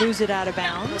they lose it out of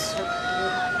bounds.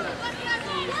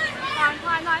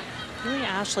 Julia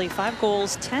Ashley, 5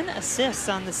 goals, 10 assists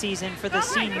on the season for the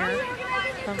senior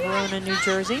from Verona, New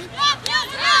Jersey.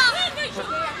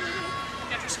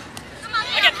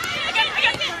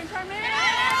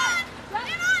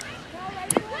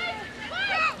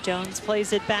 Jones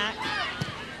plays it back.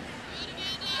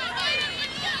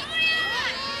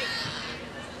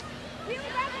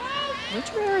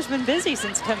 Mucharera's been busy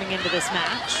since coming into this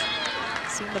match.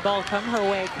 Seen the ball come her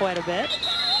way quite a bit.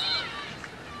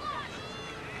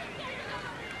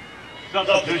 Make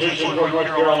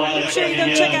sure you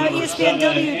go check out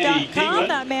ESPNW.com.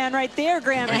 That man right there,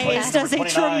 Graham Hayes, does a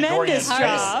tremendous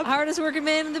job. Hardest working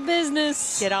man in the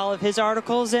business. Get all of his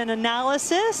articles and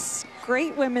analysis.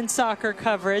 Great women's soccer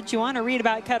coverage. You want to read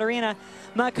about Katarina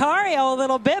Macario a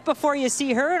little bit before you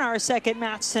see her in our second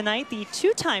match tonight. The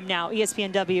 2-time now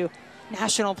ESPNW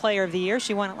National Player of the Year.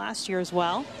 She won it last year as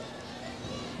well.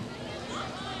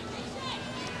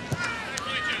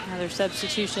 Another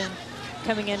substitution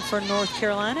coming in for North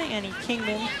Carolina. Annie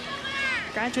Kingman,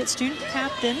 graduate student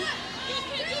captain,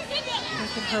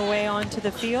 making her way onto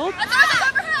the field.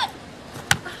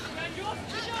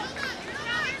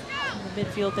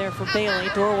 Midfield there for Bailey.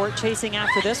 Dorwart chasing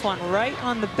after this one, right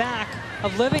on the back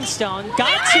of Livingstone.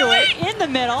 Got to it in the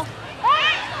middle.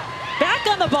 Back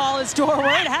on the ball is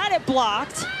Dorwart, had it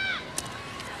blocked.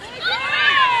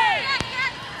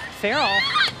 Farrell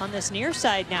on this near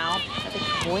side now, I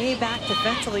think way back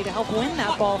defensively to help win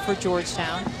that ball for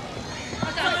Georgetown.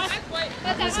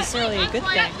 Not necessarily a good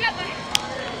thing.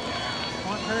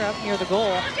 Want her up near the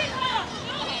goal.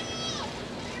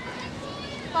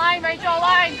 Line, Rachel,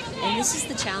 line. And this is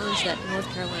the challenge that North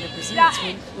Carolina presents.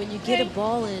 When you get a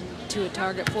ball in to a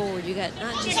target forward, you got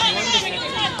not just one defender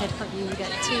that hit on you, you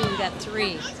got 2, you got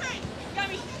 3.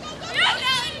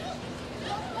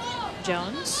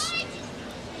 Jones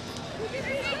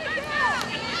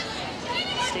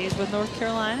stays with North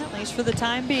Carolina, at least for the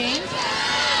time being.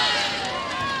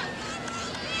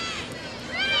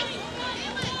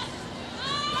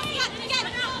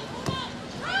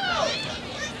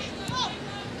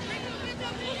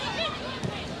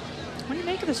 What do you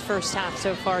make of this first half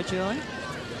so far, Julie?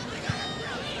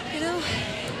 You know,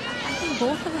 I think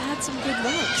both have had some good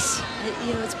looks.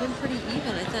 You know, it's been pretty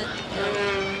even. I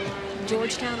thought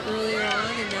Georgetown earlier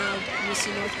on, and now you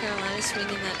see North Carolina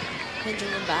swinging that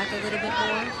pendulum back a little bit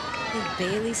more. I think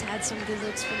Bailey's had some good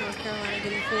looks for North Carolina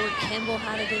getting forward. Campbell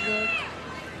had a good look.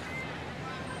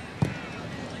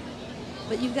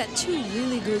 But you've got 2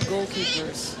 really good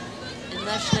goalkeepers in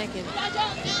Leshnek and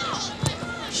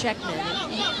Sheckman.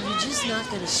 You're just not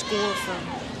going to score from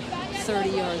 30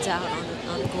 yards out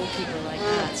on a goalkeeper like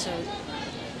that. So, and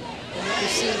what we're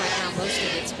seeing right now, most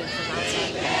of it's been from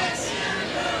outside the box.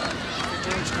 For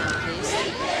Georgetown, at least.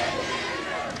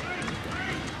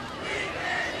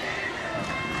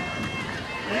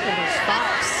 Look at this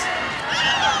Fox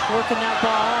working that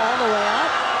ball all the way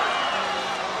up.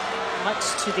 Much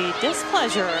to the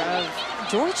displeasure of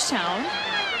Georgetown.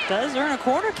 Does earn a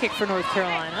corner kick for North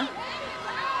Carolina.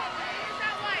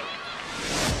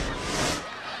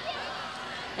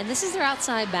 And this is their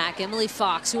outside back, Emily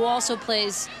Fox, who also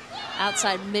plays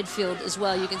outside midfield as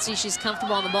well. You can see she's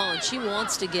comfortable on the ball, and she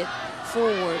wants to get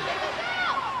forward.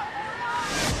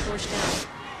 Georgetown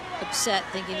upset,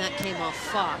 thinking that came off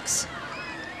Fox.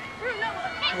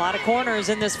 A lot of corners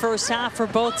in this first half for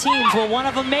both teams. Will one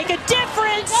of them make a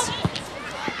difference?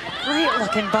 Great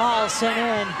looking ball sent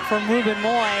in from Ruben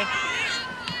Moy.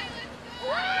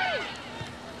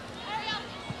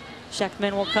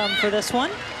 Sheckman will come for this one.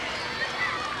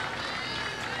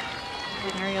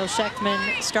 Ariel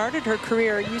Sheckman started her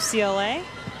career at UCLA,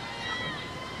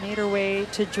 made her way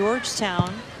to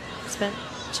Georgetown, spent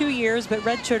 2 years but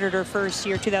redshirted her first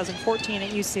year, 2014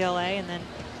 at UCLA, and then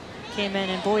came in,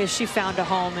 and boy, has she found a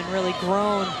home and really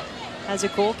grown as a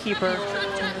goalkeeper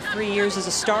in the 3 years as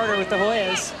a starter with the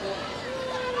Hoyas.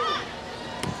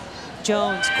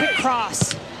 Jones, quick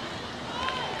cross.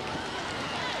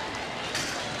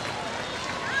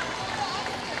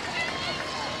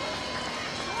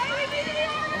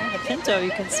 And the Pinto,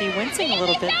 you can see wincing a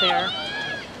little bit there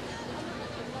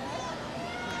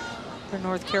for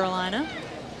North Carolina.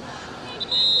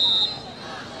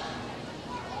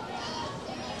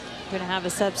 Going to have a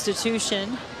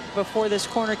substitution before this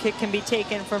corner kick can be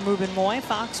taken from Ruben Moy.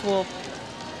 Fox will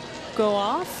go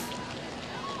off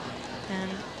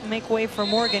and make way for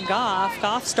Morgan Goff.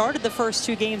 Goff started the first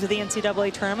 2 games of the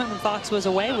NCAA tournament when Fox was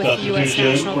away with the U.S.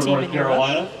 national team in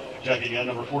Europe. Checking in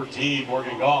number 14,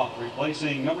 Morgan Goff,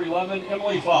 replacing number 11,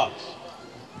 Emily Fox.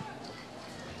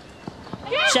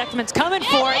 Sheckman's coming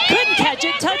for it, couldn't catch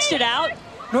it, touched it out.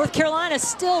 North Carolina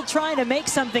still trying to make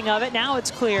something of it. Now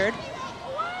it's cleared.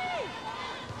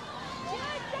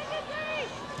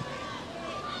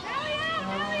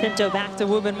 Pinto back to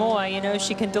Ruben Moy. You know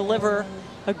she can deliver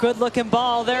a good-looking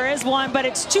ball. There is one, but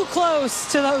it's too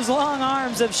close to those long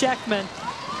arms of Sheckman.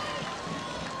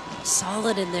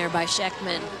 Solid in there by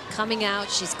Sheckman. Coming out,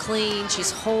 she's clean,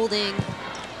 she's holding.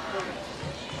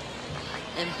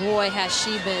 And boy, has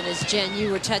she been, as Jen,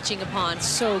 you were touching upon,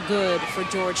 so good for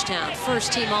Georgetown.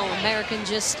 First team All-American,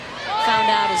 just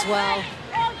found out as well.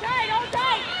 Hold tight, hold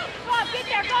tight. Go up, get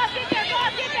there, go up, get there, go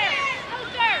up, get there.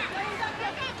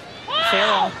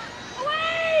 Farrell,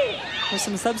 with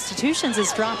some substitutions,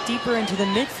 has dropped deeper into the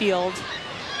midfield.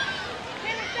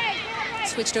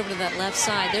 Switched over to that left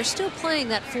side. They're still playing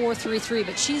that 4-3-3,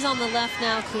 but she's on the left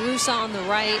now, Carusa on the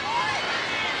right.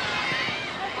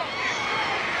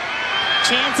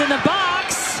 Chance in the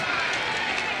box.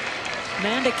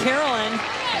 Amanda Carolyn.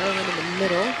 Carolyn in the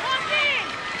middle.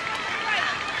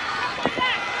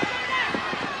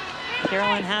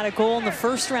 Carolyn had a goal in the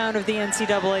first round of the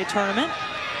NCAA tournament.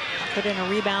 Put in a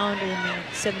rebound in the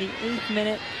 78th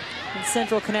minute in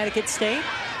Central Connecticut State.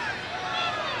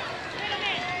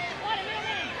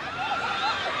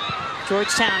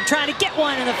 Georgetown trying to get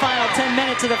one in the final 10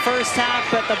 minutes of the first half,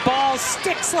 but the ball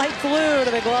sticks like glue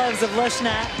to the gloves of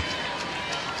Lishnak.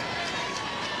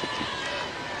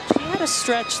 She had a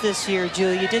stretch this year,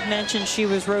 Julie. You did mention she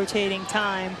was rotating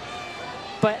time,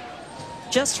 but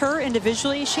just her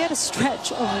individually, she had a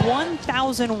stretch of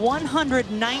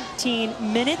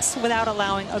 1,119 minutes without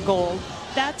allowing a goal.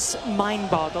 That's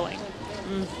mind-boggling.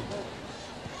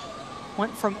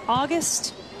 Went from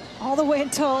August all the way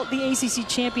until the ACC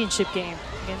championship game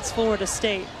against Florida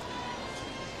State.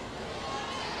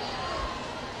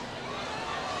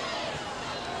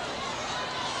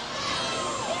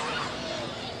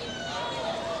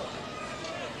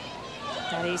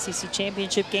 That ACC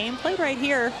championship game played right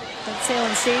here at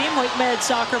Salem Stadium, Wake Med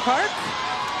Soccer Park.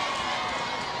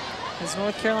 As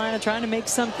North Carolina trying to make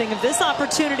something of this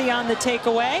opportunity on the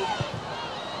takeaway.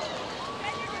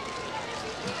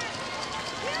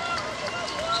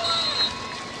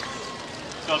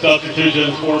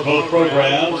 Substitutions for both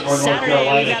programs. For North Saturday,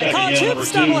 Carolina, we got a college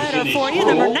hoops doubleheader for you.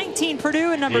 Number 19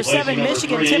 Purdue and number 7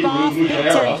 Michigan tip off. Big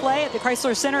Ten play at the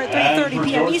Chrysler Center at 3:30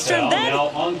 p.m. Eastern. Then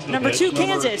number 2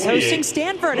 Kansas hosting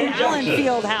Stanford at Allen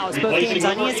Fieldhouse. Both games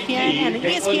on ESPN and the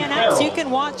ESPN app, so you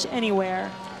can watch anywhere.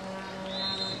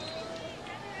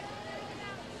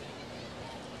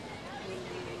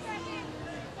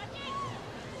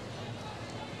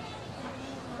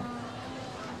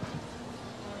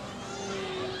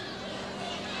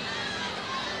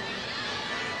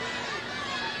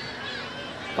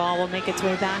 Ball will make its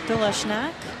way back to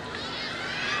Lishnak.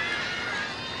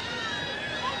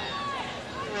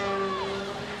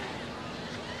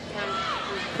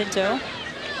 Pinto.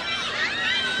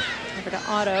 Over to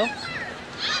Otto.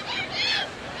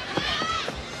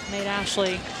 Made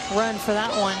Ashley run for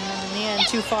that one, and in the end,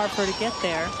 too far for her to get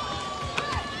there.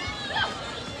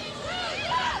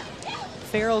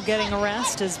 Farrell getting a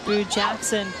rest as Boo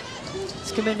Jackson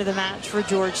has come into the match for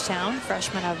Georgetown.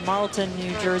 Freshman of Marlton,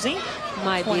 New Jersey.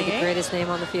 Might be the greatest name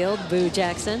on the field, Boo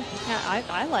Jackson. Yeah,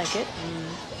 I like it.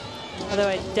 Although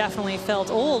I definitely felt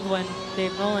old when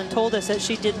Dave Nolan told us that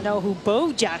she didn't know who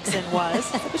Bo Jackson was.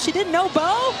 But she didn't know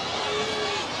Bo?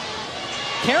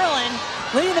 Carolyn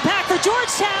leading the pack for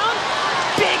Georgetown.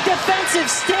 Big defensive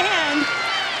stand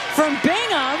from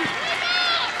Bingham.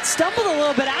 Stumbled a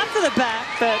little bit after the back,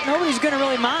 but nobody's going to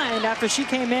really mind after she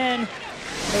came in.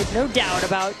 Made no doubt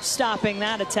about stopping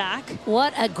that attack.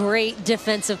 What a great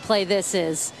defensive play this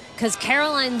is, because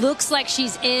Caroline looks like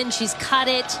she's in, she's cut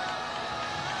it.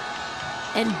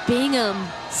 And Bingham,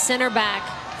 center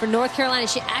back for North Carolina,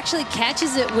 she actually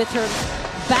catches it with her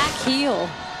back heel,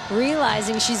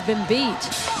 realizing she's been beat.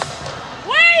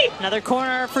 Wait! Another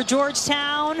corner for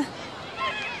Georgetown.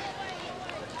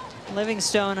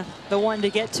 Livingstone, the one to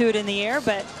get to it in the air,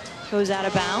 but goes out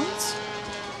of bounds.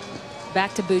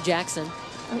 Back to Boo Jackson.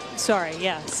 Sorry,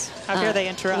 yes. How dare they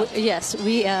interrupt? Yes,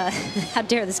 we, how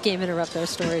dare this game interrupt our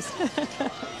stories.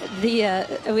 We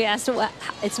asked him,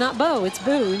 it's not Bo, it's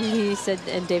Boo. And he said,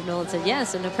 and Dave Nolan said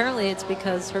yes. And apparently it's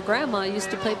because her grandma used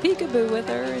to play peekaboo with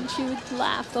her and she would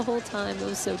laugh the whole time. It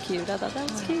was so cute. I thought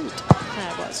that was cute.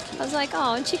 That was cute. I was like,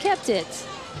 oh, and she kept it.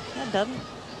 That doesn't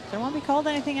want to be called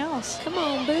anything else. Come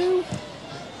on, Boo.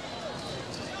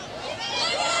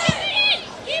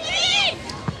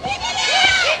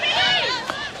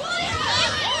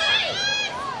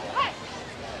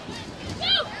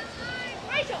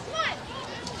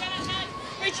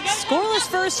 Scoreless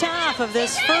first half of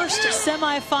this first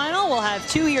semifinal. We'll have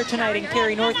two here tonight in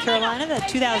Cary, North Carolina, the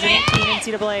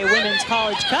 2018 NCAA Women's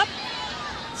College Cup.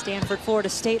 Stanford, Florida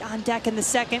State on deck in the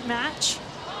second match.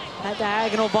 That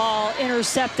diagonal ball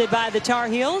intercepted by the Tar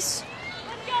Heels.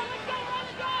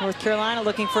 North Carolina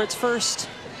looking for its first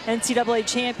NCAA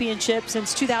championship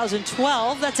since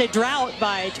 2012. That's a drought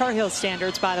by Tar Heel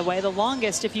standards, by the way. The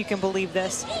longest, if you can believe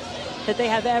this, that they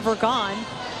have ever gone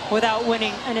without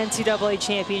winning an NCAA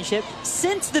championship.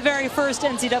 Since the very first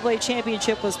NCAA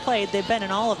championship was played, they've been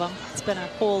in all of them. It's been a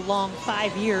whole long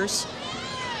 5 years.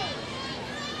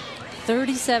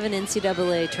 37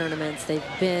 NCAA tournaments they've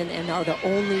been, and are the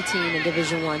only team in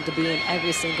Division I to be in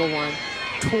every single one.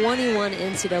 21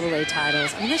 NCAA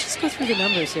titles. I mean, let's just go through the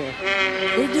numbers here.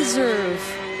 They deserve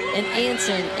an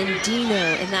Anson and Dino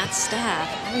and that staff.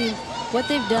 I mean, what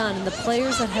they've done and the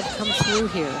players that have come through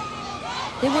here.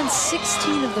 They won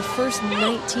 16 of the first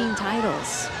 19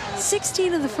 titles.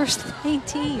 16 of the first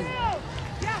 19.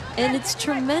 And it's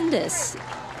tremendous.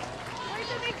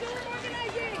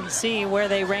 You can see where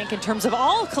they rank in terms of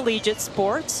all collegiate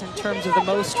sports, in terms of the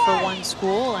most for one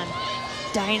school and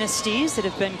dynasties that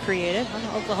have been created.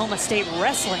 Oklahoma State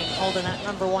wrestling holding that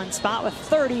 #1 spot with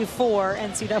 34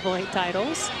 NCAA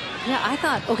titles. Yeah, I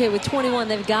thought, okay, with 21,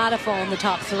 they've got to fall in the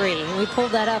top 3. And we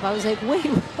pulled that up. I was like, wait,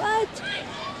 what?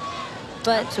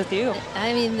 But that's with you.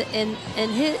 I mean, and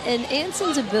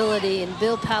Anson's ability, and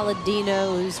Bill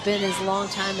Palladino, who's been his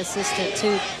longtime assistant,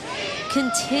 to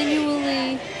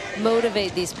continually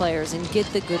motivate these players and get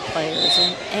the good players,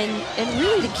 and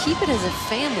really to keep it as a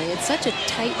family. It's such a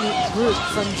tight-knit group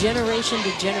from generation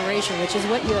to generation, which is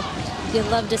what you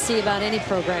love to see about any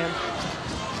program.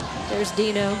 There's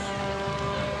Dino,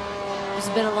 who's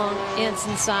been along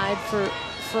Anson's side for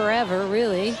forever,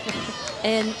 really,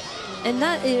 and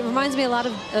that, it reminds me a lot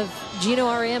of Gino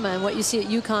Ariema and what you see at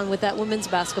UConn with that women's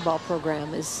basketball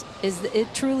program.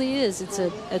 It truly is. It's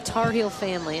a Tar Heel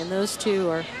family, and those two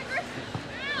are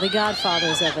the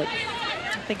godfathers of it.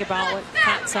 Think about what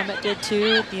Pat Summit did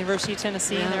too at the University of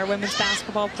Tennessee in their women's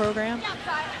basketball program.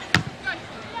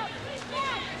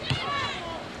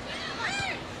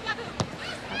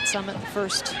 Pat Summit, the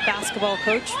first basketball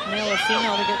coach, male or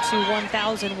female, to get to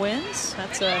 1,000 wins.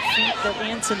 That's a feat that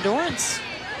Anson Dorrance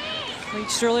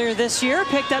reached earlier this year,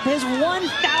 picked up his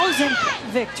 1,000th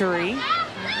victory.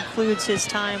 That includes his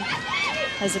time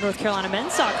as the North Carolina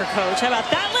men's soccer coach. How about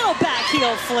that little back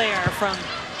heel flare from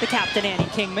the captain, Annie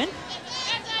Kingman?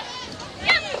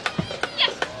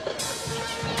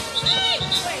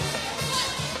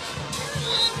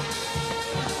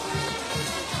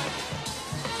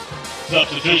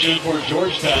 Substitution for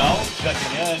Georgetown.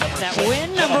 Checking in. That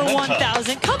win, number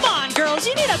 1,000. Come on, girls.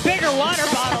 You need a bigger water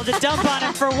bottle to dump on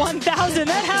him for 1,000.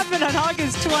 That happened on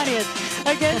August 20th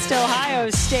against Ohio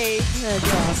State.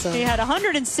 That's awesome. He had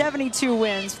 172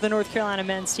 wins for the North Carolina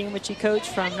men's team, which he coached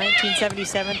from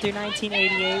 1977 through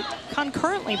 1988.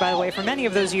 Concurrently, by the way, for many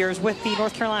of those years with the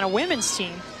North Carolina women's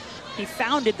team. He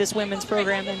founded this women's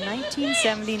program in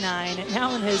 1979, and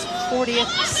now in his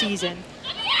 40th season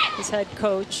as head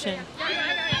coach, and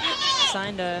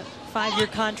signed a 5-year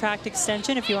contract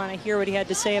extension. If you want to hear what he had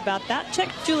to say about that, check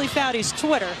Julie Foudy's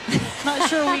Twitter. Not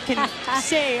sure we can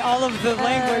say all of the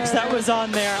language that was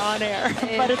on there on air,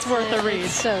 but it's worth a read.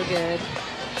 It's so good.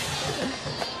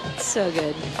 So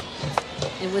good.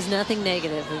 It was nothing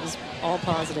negative. It was all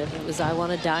positive. It was, I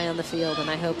want to die on the field, and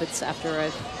I hope it's after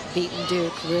I've beaten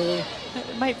Duke really.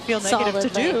 It might feel negative to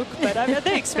Duke, but I mean,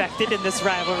 they expected in this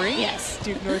rivalry. Yes.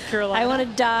 Duke, North Carolina. I want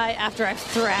to die after I've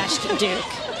thrashed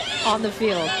Duke on the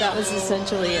field. That was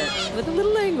essentially it. With a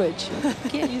little language.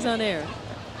 Can't use on air.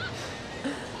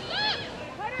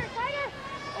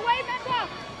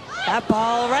 That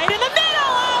ball right in the middle.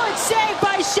 Oh, it's saved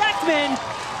by Sheckman.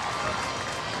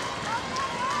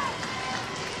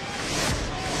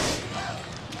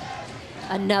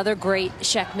 Another great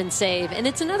Sheckman save. And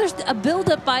it's a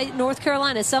buildup by North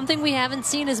Carolina, something we haven't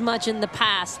seen as much in the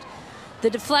past. The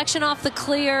deflection off the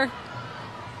clear,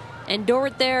 and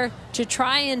Dort there to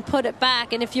try and put it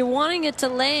back. And if you're wanting it to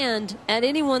land at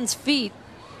anyone's feet,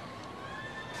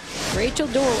 Rachel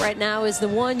Dort right now is the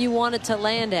one you want it to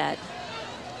land at.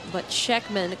 But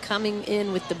Sheckman coming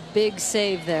in with the big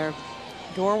save there.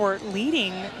 Dorwart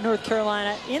leading North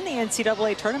Carolina in the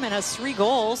NCAA tournament, has 3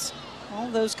 goals. All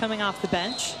those coming off the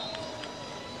bench.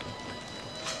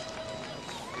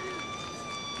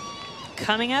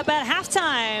 Coming up at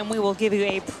halftime, we will give you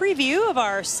a preview of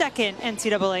our second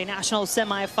NCAA national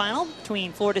semifinal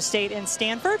between Florida State and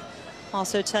Stanford.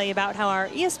 Also tell you about how our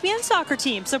ESPN soccer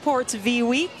team supports V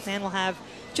Week, and we'll have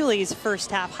Julie's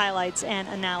first half highlights and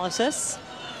analysis.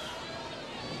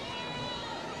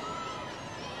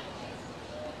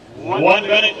 1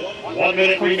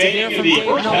 minute remaining in the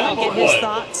first half get of his play.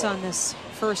 thoughts on this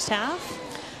first half.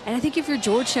 And I think if you're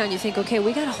Georgetown, you think, okay,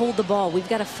 we got to hold the ball. We've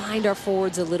got to find our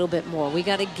forwards a little bit more. We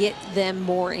got to get them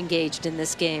more engaged in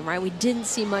this game, right? We didn't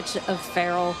see much of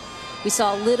Farrell. We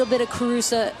saw a little bit of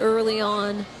Carusa early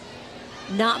on.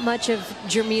 Not much of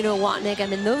Jermino Watnick. I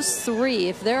mean, those 3,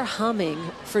 if they're humming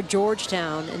for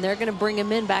Georgetown and they're going to bring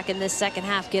them in back in this second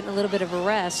half, getting a little bit of a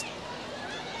rest,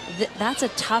 that's a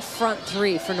tough front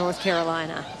 3 for North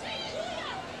Carolina.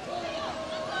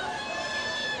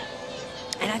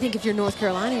 And I think if you're North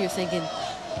Carolina, you're thinking,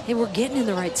 hey, we're getting in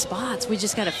the right spots. We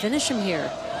just got to finish them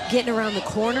here. Getting around the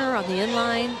corner on the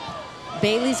inline.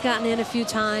 Bailey's gotten in a few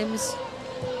times.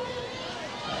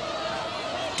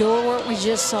 Dorwart we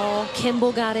just saw.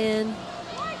 Kimball got in.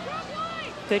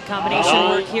 Good combination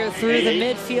work here through the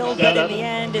midfield, but in the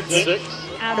end, it's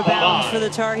out of bounds for the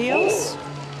Tar Heels.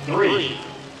 3,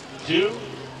 2,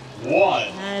 1.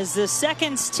 As the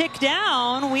seconds tick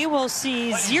down, we will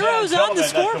see zeros on the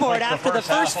scoreboard after the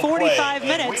first 45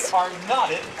 minutes. We are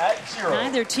knotted at 0.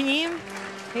 Neither team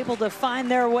able to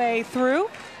find their way through.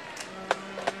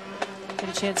 Get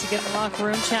a chance to get in the locker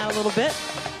room, chat a little bit.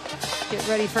 Get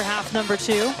ready for half number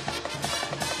 2.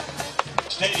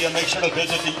 Stadium, make sure to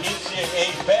visit the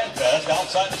NCAA Fan Fest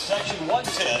outside of Section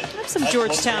 110. Have some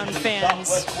Georgetown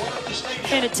fans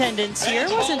in attendance here.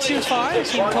 Wasn't too far. The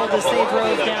team told us they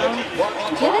drove down.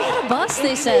 Yeah, they had a bus,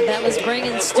 they said, that was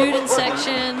bringing student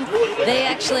section. They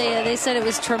actually, they said it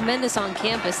was tremendous on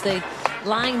campus. They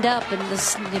lined up, and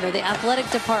the athletic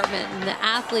department and the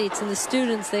athletes and the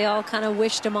students, they all kind of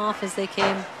wished them off as they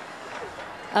came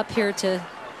up here to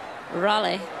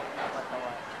Raleigh.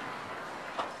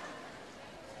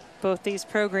 Both these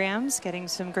programs getting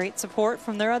some great support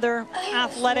from their other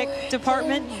athletic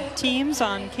department teams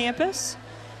on campus.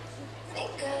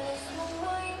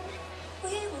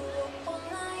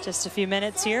 Just a few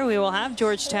minutes here, we will have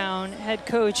Georgetown head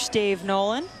coach Dave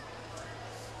Nolan.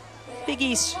 Big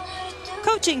East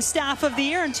coaching staff of the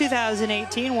year in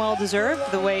 2018, well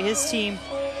deserved, the way his team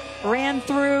ran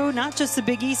through not just the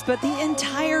Big East, but the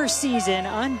entire season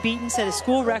unbeaten, set a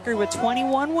school record with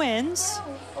 21 wins.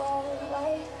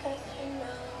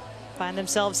 Find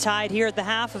themselves tied here at the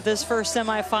half of this first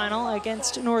semifinal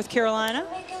against North Carolina.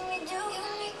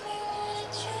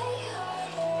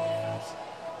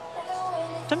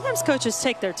 Sometimes coaches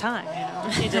take their time,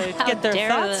 need to get their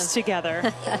thoughts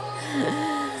together.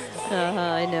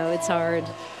 I know, it's hard.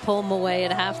 Pull them away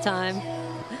at halftime.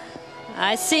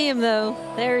 I see him, though.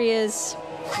 There he is.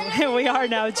 We are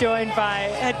now joined by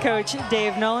head coach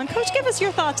Dave Nolan. Coach, give us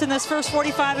your thoughts in this first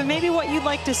 45 and maybe what you'd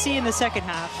like to see in the second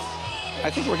half. I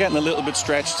think we're getting a little bit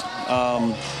stretched.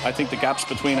 I think the gaps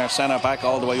between our centre back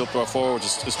all the way up to our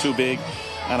forwards is too big.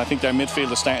 And I think their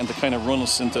midfield is starting to kind of run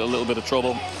us into a little bit of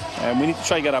trouble. We need to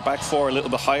try to get our back four a little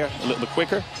bit higher, a little bit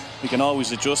quicker. We can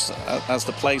always adjust as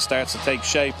the play starts to take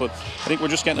shape, but I think we're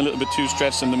just getting a little bit too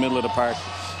stretched in the middle of the park.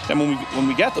 Then when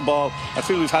we get the ball, I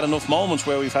feel we've had enough moments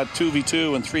where we've had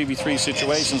 2v2 and 3v3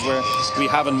 situations where we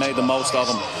haven't made the most of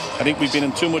them. I think we've been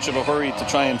in too much of a hurry to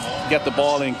try and get the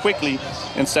ball in quickly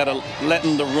instead of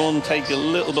letting the run take a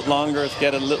little bit longer to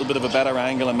get a little bit of a better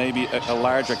angle and maybe a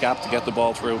larger gap to get the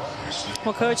ball through.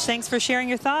 Well, Coach, thanks for sharing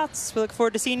your thoughts. We look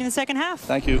forward to seeing you in the second half.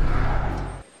 Thank you.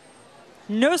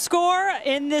 No score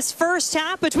in this first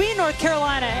half between North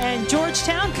Carolina and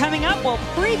Georgetown. Coming up, we'll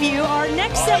preview our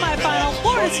next semifinal.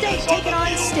 Florida State taking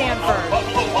on Stanford.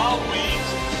 Buffalo Wild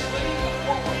Wings winning the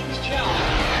 4 Wings Challenge.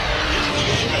 It's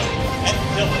Diego and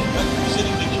Dylan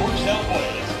representing the Georgetown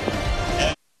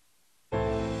Hoyas.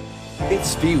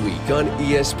 It's Bee Week on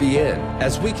ESPN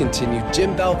as we continue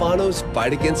Jim Valvano's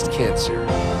fight against cancer.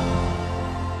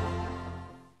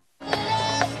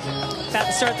 About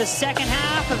to start the second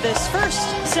half of this first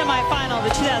semifinal of the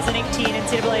 2018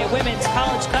 NCAA Women's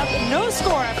College Cup. No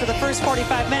score after the first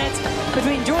 45 minutes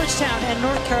between Georgetown and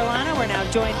North Carolina. We're now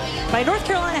joined by North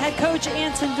Carolina head coach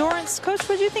Anson Dorrance. Coach,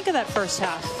 what did you think of that first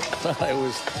half?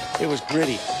 It was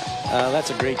gritty. That's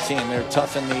a great team. They're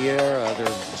tough in the air.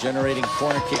 They're generating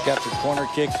corner kick after corner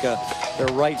kick. Their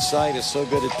right side is so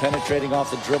good at penetrating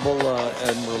off the dribble,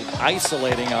 and we're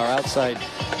isolating our outside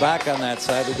back on that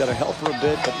side. We've got to help her a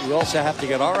bit, but we also have to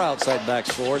get our outside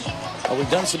backs forward. We've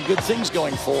done some good things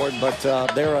going forward, but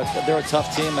they're a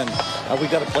tough team, and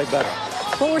we've got to play better.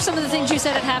 What were some of the things you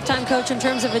said at halftime, Coach, in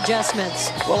terms of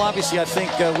adjustments? Well, obviously, I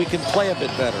think we can play a bit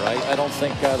better. I don't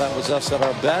think that was us at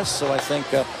our best, so I think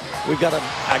we've got to,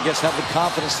 I guess, have the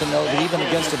confidence to know that even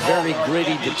against a very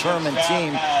gritty, determined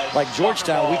team like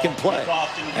Georgetown, we can play.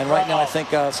 And right now, I think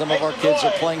some of our kids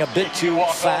are playing a bit too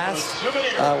fast.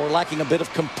 We're lacking a bit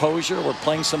of composure. We're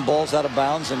playing some balls out of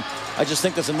bounds, and I just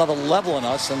think there's another level in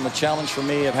us, and the challenge for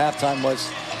me at halftime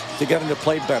was to get them to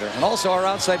play better. And also, our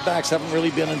outside backs haven't really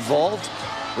been involved.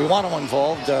 We want them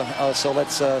involved, so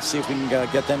let's see if we can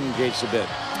get them engaged a bit.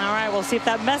 All right, we'll see if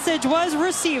that message was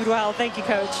received well. Thank you,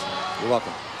 Coach. You're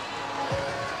welcome.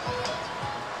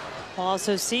 We'll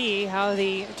also see how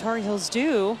the Tar Heels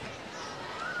do.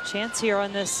 Chance here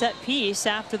on this set piece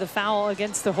after the foul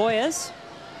against the Hoyas.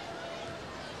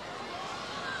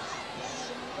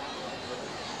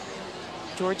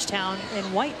 Georgetown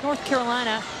in white, North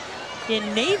Carolina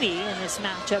in navy in this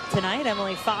matchup tonight.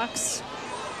 Emily Fox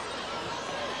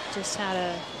just had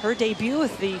her debut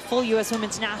with the full U.S.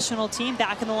 Women's National Team,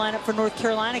 back in the lineup for North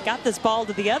Carolina. Got this ball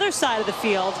to the other side of the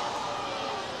field.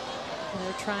 And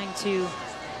they're trying to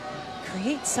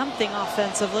create something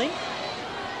offensively.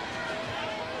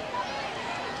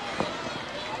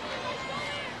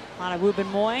 On a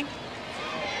Wubin Moy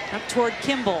up toward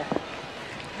Kimball.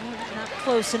 Not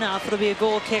close enough. It'll be a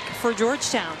goal kick for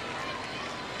Georgetown.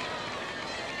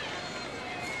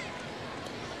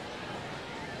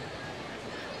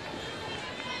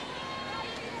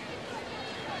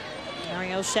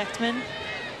 Ariel Schechtman,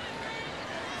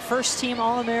 first team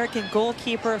All-American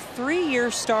goalkeeper,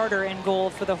 3-year starter in goal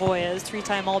for the Hoyas,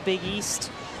 3-time All-Big East,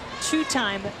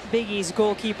 2-time Big East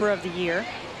goalkeeper of the year.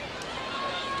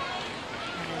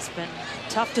 And it's been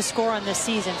tough to score on this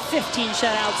season. 15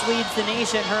 shutouts, leads the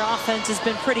nation. Her offense has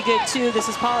been pretty good too. This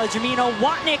is Paula Jamino.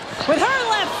 Watnick with her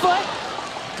left foot,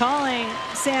 calling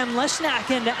Sam Leshnak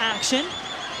into action.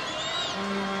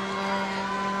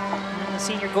 And the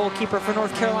senior goalkeeper for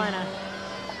North Carolina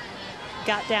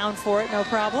got down for it, no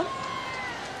problem.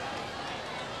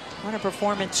 What a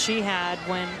performance she had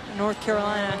when North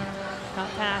Carolina got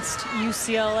past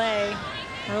UCLA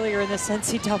earlier in this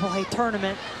NCAA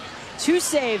tournament. 2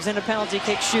 saves and a penalty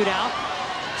kick shootout.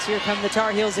 So here come the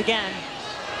Tar Heels again.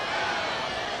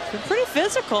 It's been pretty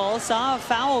physical. Saw a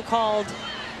foul called.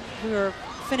 We were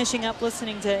finishing up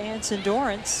listening to Anson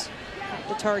Dorrance at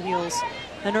the Tar Heels.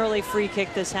 An early free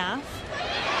kick this half.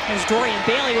 There's Dorian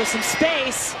Bailey with some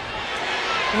space.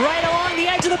 Right along the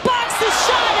edge of the box, the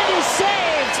shot, and is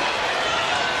saved.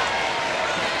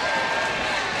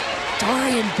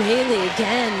 Dorian Bailey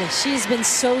again. She's been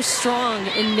so strong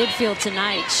in midfield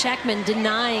tonight. Schechtman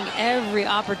denying every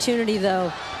opportunity,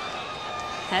 though.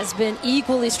 Has been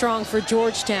equally strong for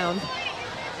Georgetown.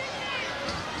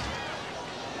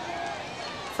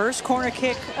 First corner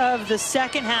kick of the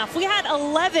second half. We had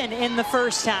 11 in the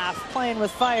first half, playing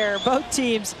with fire. Both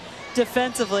teams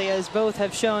defensively, as both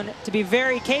have shown to be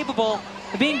very capable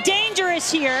of being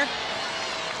dangerous here.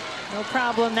 No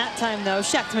problem that time, though.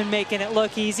 Schechtman making it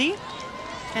look easy.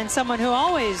 And someone who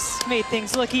always made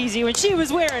things look easy when she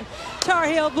was wearing Tar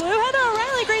Heel blue. Heather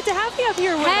O'Reilly, great to have you up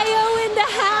here with us. Hey-o in the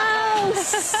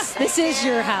house. This is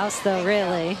your house, though,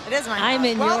 really. It is my house. I'm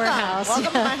in your house.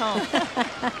 Welcome to my home.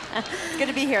 It's good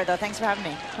to be here, though. Thanks for having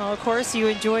me. Well, of course, you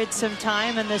enjoyed some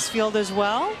time in this field as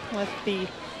well with the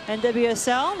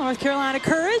NWSL, North Carolina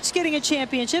Courage, getting a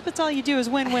championship. It's all you do is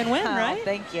win, win, win, right?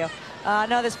 Thank you.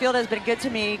 No, this field has been good to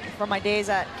me from my days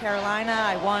at Carolina.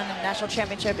 I won a national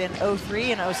championship in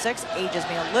 03 and 06. Ages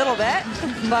me a little bit,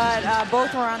 but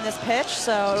both were on this pitch,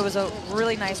 so it was a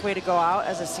really nice way to go out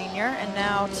as a senior. And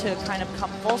now to kind of come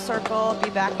full circle, be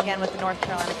back again with the North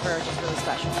Carolina Courage is really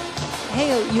special.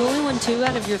 Hey, you only won 2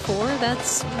 out of your 4?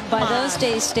 That's by those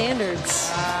days' standards.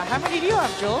 How many do you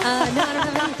have, Jules? No, I don't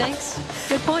have any, thanks.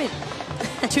 Good point.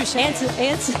 Anson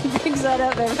brings that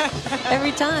up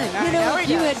every time. You know, if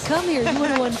you had come here, you would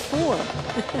have won 4.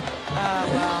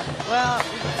 Well,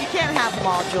 you can't have them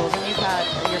all, Jules, and you've had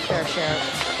your fair share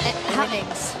of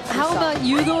innings. How about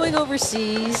you going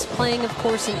overseas, playing, of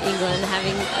course, in England,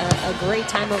 having a great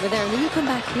time over there, and then you come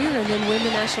back here and then win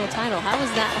the national title? How has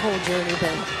that whole journey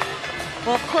been?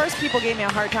 Well, of course, people gave me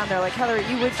a hard time. They're like, Heather,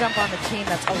 you would jump on the team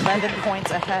that's 11 points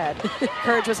ahead.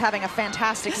 Courage was having a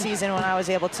fantastic season when I was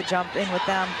able to jump in with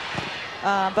them.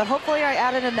 But hopefully I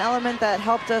added an element that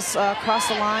helped us cross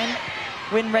the line,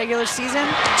 win regular season.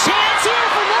 Chance here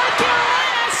for North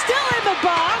Carolina, still in the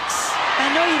box. I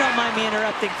know you don't mind me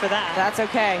interrupting for that. That's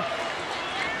okay.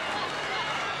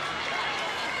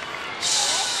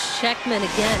 Checkman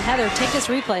again. Heather, take this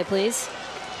replay, please.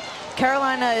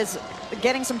 Carolina is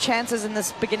getting some chances in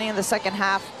this beginning of the second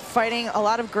half, fighting a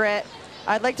lot of grit.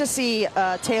 I'd like to see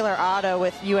Taylor Otto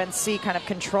with UNC kind of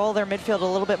control their midfield a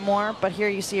little bit more, but here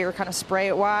you see her kind of spray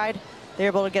it wide. They're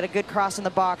able to get a good cross in the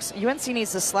box. UNC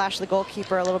needs to slash the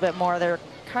goalkeeper a little bit more. They're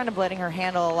kind of letting her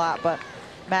handle a lot, but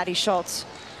Maddie Schultz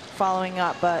following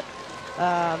up. But,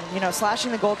 you know,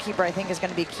 slashing the goalkeeper, I think, is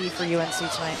going to be key for UNC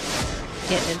tonight.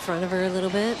 Getting in front of her a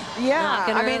little bit. Yeah,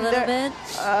 knocking her I mean, a little bit.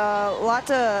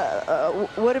 Lotta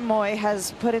Woodenmoy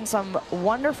has put in some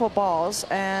wonderful balls,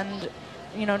 and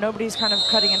you know nobody's kind of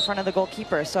cutting in front of the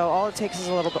goalkeeper. So all it takes is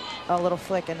a little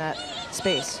flick in that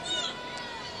space.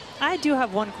 I do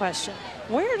have one question.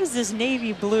 Where does this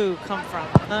navy blue come from?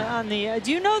 Do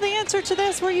you know the answer to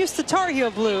this? We're used to Tar Heel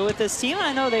blue with this team.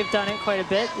 I know they've done it quite a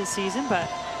bit this season, but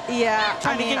yeah,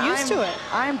 trying to get used to it.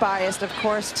 I'm biased, of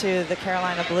course, to the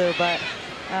Carolina blue, but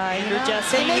you know,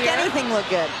 just they make anything look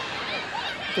good.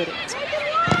 Good answer.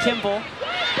 Kimball,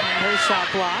 her shot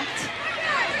blocked.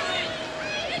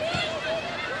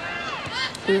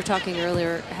 We were talking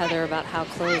earlier, Heather, about how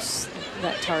close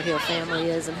that Tar Heel family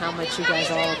is and how much you guys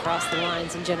all across the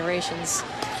lines and generations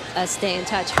stay in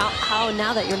touch. How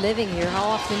now that you're living here, how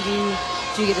often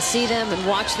do you get to see them and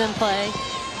watch them play?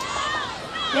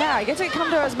 Yeah, I get to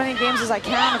come to as many games as I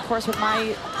can. Of course, with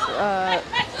my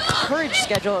Courage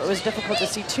schedule, it was difficult to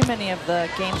see too many of the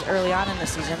games early on in the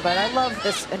season. But I love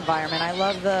this environment. I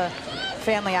love the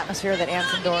family atmosphere that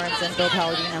Anson Dorrance and Bill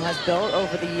Palladino has built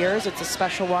over the years. It's a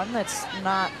special one that's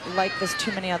not like this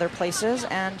too many other places.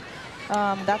 And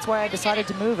that's why I decided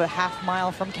to move a half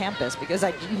mile from campus, because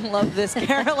I didn't love this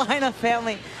Carolina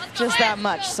family just that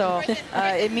much. So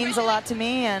it means a lot to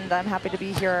me, and I'm happy to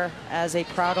be here as a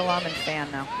proud alum and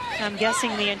fan now. I'm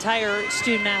guessing the entire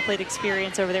student-athlete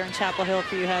experience over there in Chapel Hill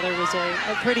for you, Heather, was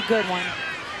a pretty good one.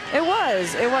 It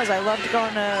was. I loved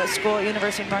going to school at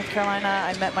University of North Carolina.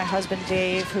 I met my husband,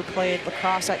 Dave, who played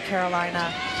lacrosse at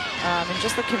Carolina. And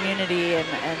just the community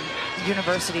and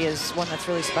university is one that's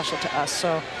really special to us.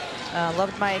 So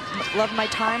loved my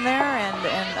time there,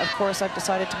 and of course I've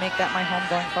decided to make that my home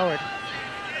going forward.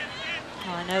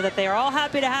 Well, I know that they are all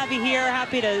happy to have you here,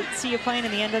 happy to see you playing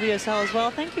in the NWSL as well.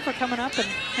 Thank you for coming up and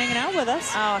hanging out with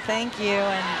us. Oh, thank you,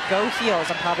 and go Heels.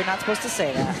 I'm probably not supposed to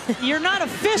say that. You're not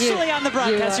officially on the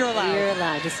broadcast. You're allowed. You're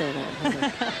allowed to say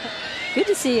that. Good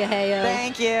to see you, Heyo.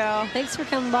 Thank you. Thanks for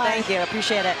coming by. Thank you.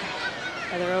 Appreciate it.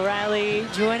 Heather O'Reilly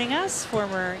joining us,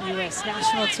 former U.S.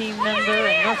 national team member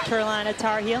and North Carolina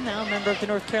Tar Heel, now a member of the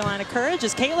North Carolina Courage,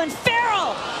 as Caitlin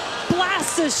Farrell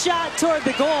blasts a shot toward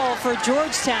the goal for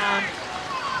Georgetown.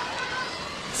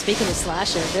 Speaking of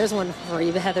slashing, there's one for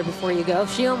you, Heather, before you go.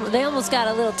 They almost got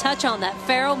a little touch on that.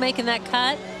 Farrell making that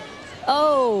cut.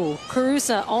 Oh,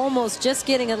 Carusa almost just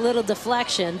getting a little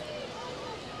deflection.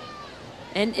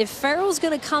 And if Farrell's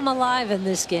going to come alive in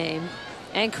this game,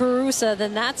 and Carusa,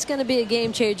 then that's going to be a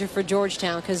game changer for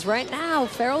Georgetown, because right now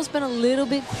Farrell's been a little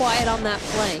bit quiet on that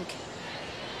flank.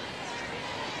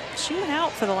 She went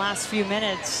out for the last few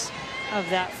minutes of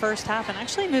that first half and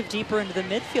actually moved deeper into the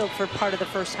midfield for part of the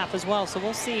first half as well. So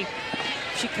we'll see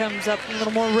if she comes up a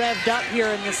little more revved up here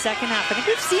in the second half. I think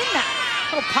we've seen that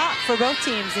little pop for both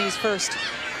teams these first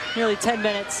nearly 10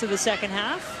 minutes of the second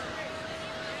half.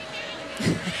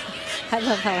 I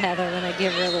love how Heather, when I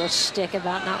give her a little shtick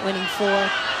about not winning 4,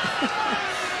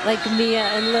 like Mia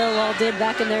and Lil all did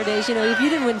back in their days. You know, if you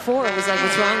didn't win 4, it was like,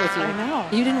 what's wrong with you? I know.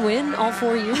 You didn't win all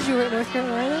 4 years you were at North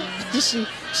Carolina?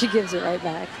 She gives it right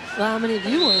back. Well, how many of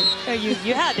you won? Oh,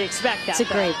 you had to expect that. It's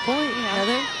a great point, you know.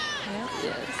 Heather.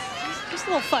 Yes. Just a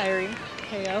little fiery,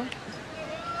 KO.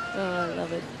 Oh, I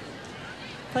love it.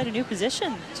 Played a new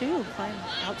position, too. Playing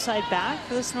outside back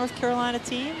for this North Carolina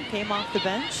team. Came off the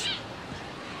bench.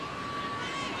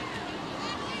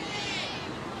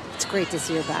 It's great to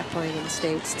see her back playing in the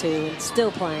States, too, and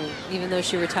still playing, even though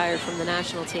she retired from the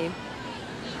national team.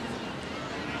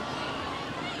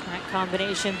 That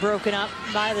combination broken up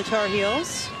by the Tar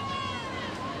Heels.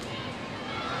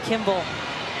 Kimball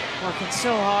working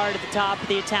so hard at the top of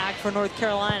the attack for North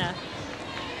Carolina.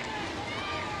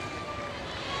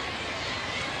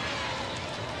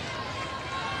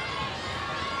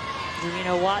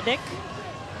 Watnick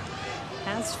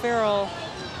has Farrell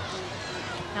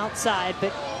outside,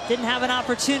 but didn't have an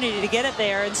opportunity to get it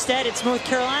there. Instead, it's North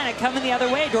Carolina coming the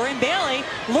other way. Dorian Bailey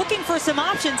looking for some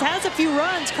options, has a few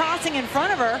runs, crossing in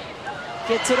front of her.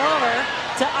 Gets it over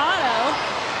to Otto.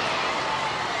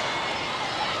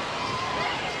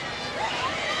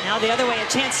 Now the other way, a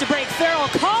chance to break. Farrell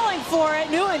calling for it.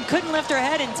 Nguyen couldn't lift her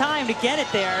head in time to get it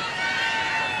there.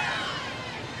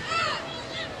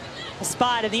 A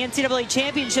spot in the NCAA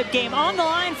championship game on the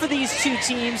line for these two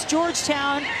teams.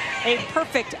 Georgetown, a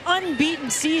perfect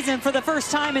unbeaten season for the first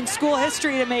time in school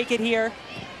history to make it here.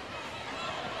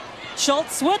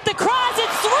 Schultz with the cross,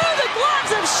 it's through the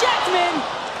gloves of Schechtman.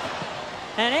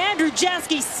 And Andrew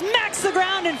Jeske smacks the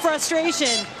ground in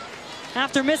frustration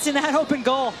after missing that open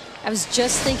goal. I was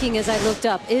just thinking as I looked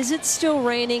up, is it still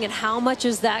raining, and how much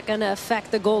is that going to affect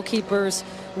the goalkeepers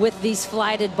with these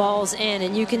flighted balls in?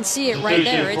 And you can see it right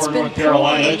there. It's been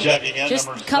pouring. Just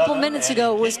a couple minutes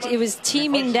ago, it was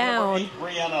teeming down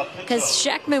because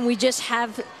Schechtman we just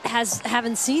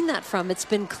haven't seen that from. It's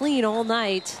been clean all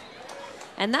night,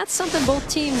 and that's something both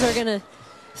teams are going to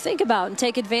think about and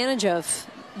take advantage of.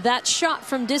 That shot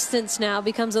from distance now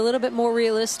becomes a little bit more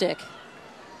realistic.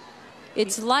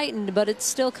 It's lightened, but it's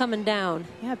still coming down.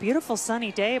 Yeah, beautiful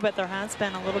sunny day, but there has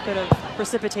been a little bit of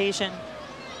precipitation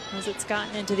as it's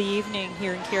gotten into the evening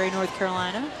here in Cary, North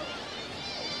Carolina.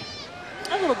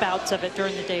 A little bouts of it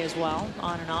during the day as well,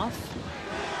 on and off.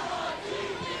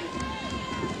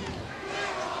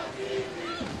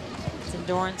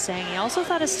 Dorrance saying he also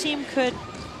thought his team could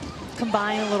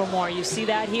combine a little more. You see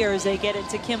that here as they get it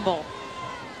to Kimball.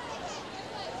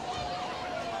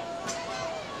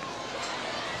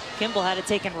 Kimball had it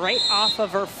taken right off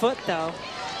of her foot, though.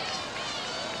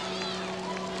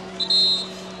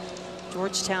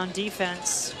 Georgetown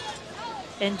defense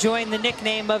enjoying the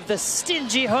nickname of the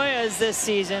stingy Hoyas this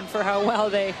season for how well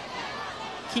they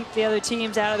keep the other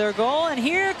teams out of their goal. And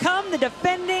here come the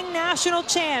defending national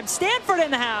champs, Stanford in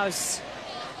the house,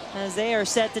 as they are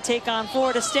set to take on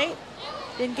Florida State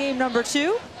in game number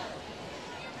 2.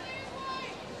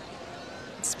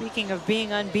 Speaking of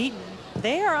being unbeaten,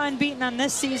 they are unbeaten on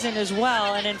this season as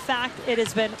well. And in fact, it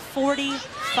has been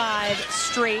 45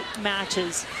 straight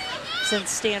matches since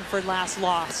Stanford last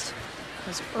lost. It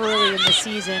was early in the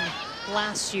season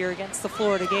last year against the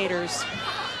Florida Gators.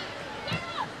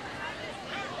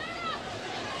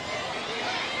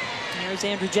 There's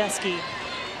Andrew Jeske.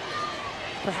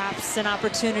 Perhaps an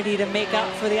opportunity to make up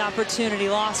for the opportunity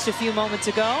lost a few moments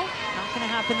ago. Not going to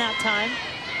happen that time.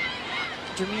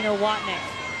 Jermino Watnick.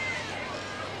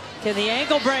 Can the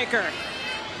ankle breaker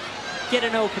get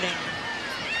an opening?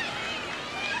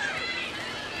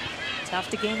 Tough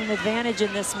to gain an advantage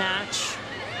in this match.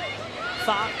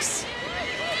 Fox.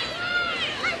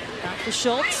 Back to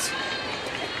Schultz.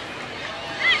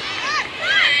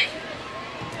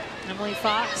 Emily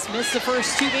Fox missed the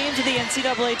first 2 games of the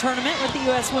NCAA tournament with the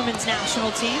U.S. women's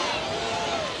national team.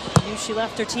 Knew she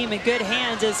left her team in good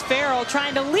hands as Farrell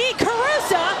trying to lead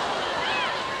Carusa.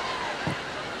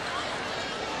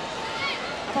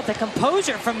 How about the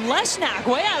composure from Leshnak,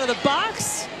 way out of the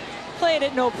box. Played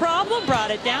it no problem,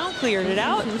 brought it down, cleared it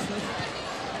out.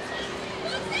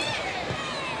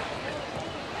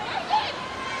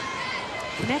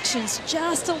 Connection's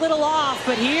just a little off,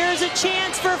 but here's a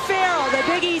chance for Farrell, the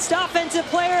Big East Offensive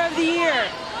Player of the Year.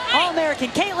 All-American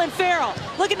Caitlin Farrell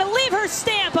looking to leave her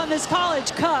stamp on this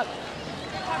College Cup.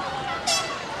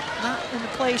 Not in the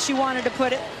place she wanted to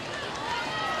put it.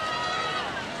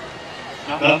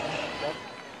 No.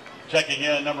 Checking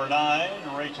in number 9,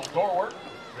 Rachel Dorwart.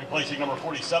 Replacing number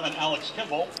 47, Alex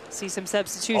Kimball. See some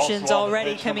substitutions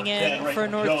already coming in for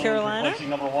North Carolina. Replacing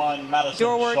number 1, Madison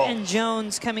Dorwart Schultz. and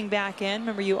Jones coming back in.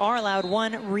 Remember, you are allowed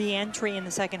 1 re-entry in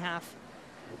the second half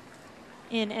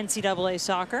in NCAA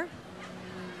soccer.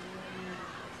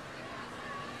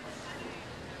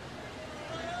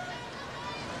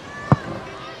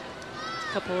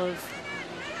 A couple of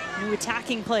new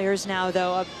attacking players now,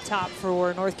 though, up top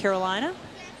for North Carolina.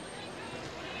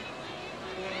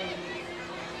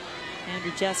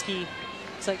 Andrew Jeske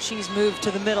Looks like she's moved to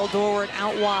the middle, Dorwart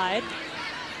out wide.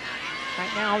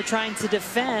 Right now trying to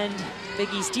defend.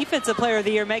 Big East Defensive Player of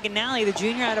the Year, Megan Nally, the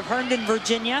junior out of Herndon,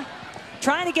 Virginia.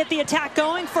 Trying to get the attack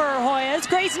going for Hoyas.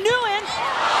 Grace Nguyen.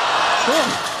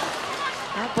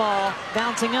 That ball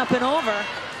bouncing up and over.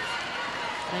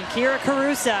 And Kira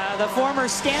Carusa, the former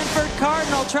Stanford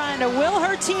Cardinal, trying to will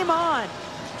her team on.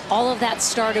 All of that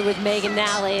started with Megan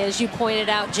Nally, as you pointed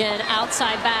out, Jen,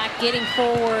 outside back, getting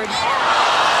forward.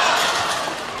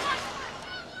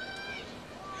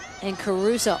 And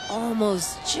Carusa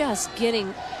almost just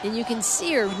getting, and you can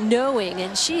see her knowing,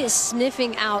 and she is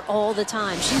sniffing out all the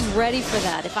time. She's ready for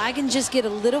that. If I can just get a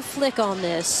little flick on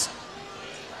this.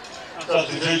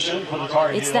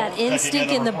 It's that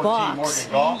instinct in the box.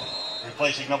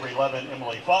 Replacing number 11,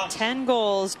 Emily Fox. 10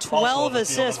 goals, 12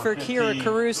 assists for Kira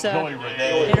Carusa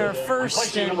in her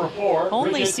first and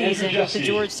only season with the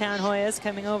Georgetown Hoyas,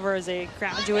 coming over as a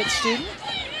graduate student.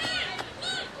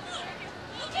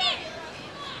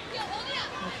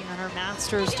 Working on her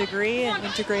master's degree in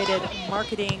integrated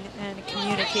marketing and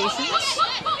communications.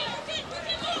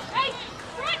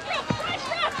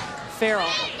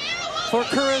 Farrell for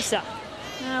Carusa.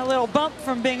 A little bump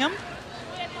from Bingham.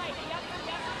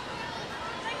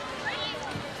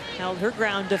 Held her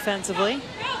ground defensively.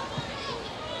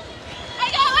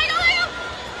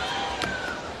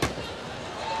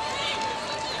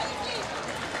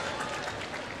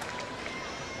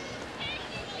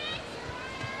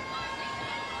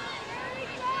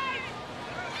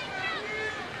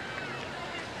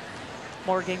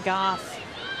 Morgan Goff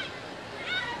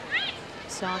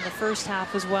saw in the first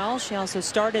half as well. She also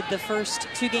started the first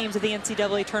 2 games of the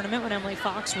NCAA tournament when Emily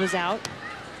Fox was out.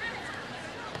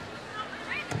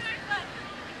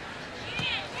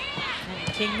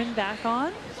 Kingman back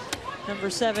on. Number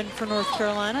 7 for North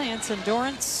Carolina, Anson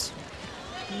Dorrance.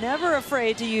 Never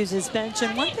afraid to use his bench.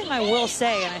 And one thing I will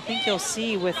say, and I think you'll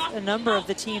see with a number of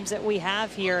the teams that we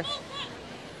have here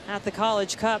at the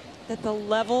College Cup, that the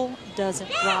level doesn't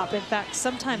drop. In fact,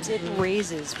 sometimes it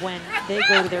raises when they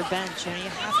go to their bench. You know, you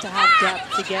have to have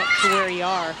depth to get to where you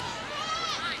are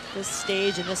this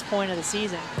stage and this point of the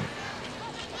season.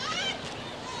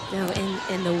 No,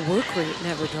 and the work rate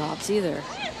never drops either.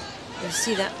 You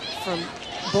see that from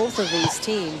both of these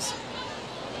teams.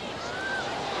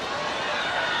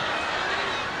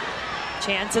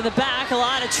 Chance in the back, a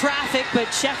lot of traffic, but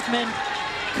Schechtman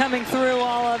coming through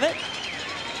all of it.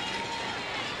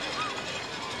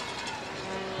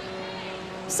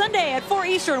 Sunday at 4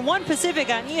 Eastern, 1 Pacific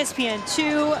on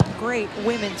ESPN2. Great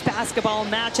women's basketball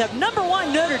matchup. Number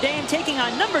 1 Notre Dame taking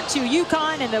on number 2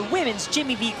 UConn in the Women's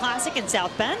Jimmy V Classic in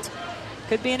South Bend.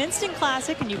 Could be an instant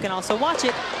classic, and you can also watch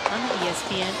it on the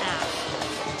ESPN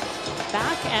app.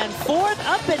 Back and forth,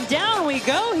 up and down we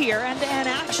go here. End-to-end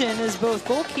action as both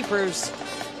goalkeepers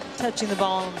touching the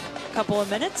ball in a couple of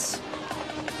minutes.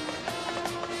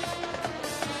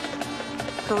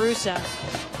 Carusa.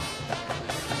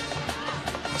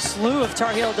 Slew of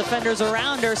Tar Heel defenders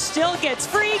around her, still gets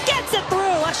free, gets it through.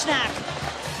 Leshnak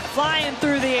flying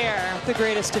through the air with the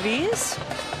greatest of ease.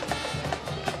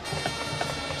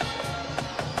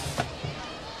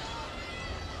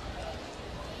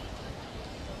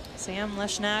 Sam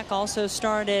Leshnak also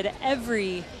started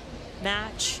every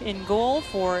match in goal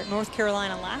for North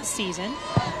Carolina last season.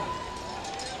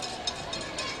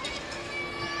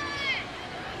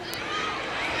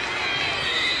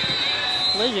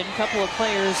 Collision, a couple of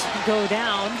players go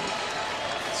down.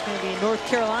 It's going to be a North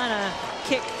Carolina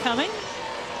kick coming.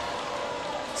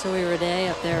 Zoe Rade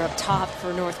up there up top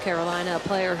for North Carolina, a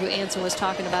player who Anson was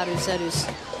talking about, who said who's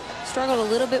struggled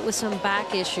a little bit with some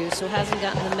back issues, so hasn't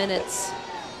gotten the minutes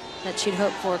that she'd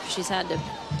hoped for because she's had to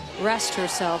rest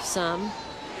herself some.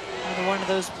 Another one of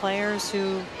those players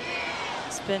who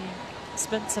has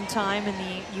spent some time in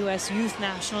the U.S. Youth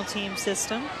National Team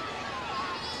system.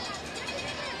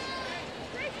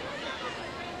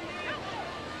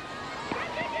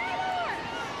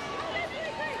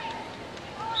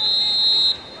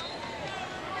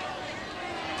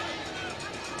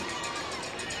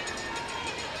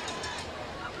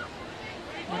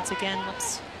 Once again,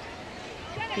 looks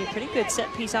be a pretty good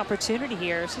set piece opportunity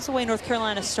here. This is the way North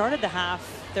Carolina started the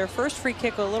half. Their first free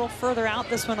kick a little further out,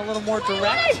 this one a little more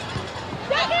direct.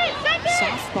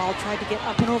 Softball tried to get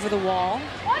up and over the wall.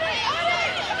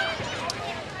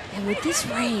 And with this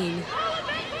rain,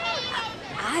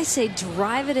 I say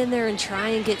drive it in there and try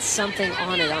and get something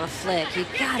on it on a flick. You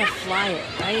gotta fly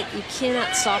it, right? You cannot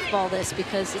softball this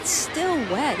because it's still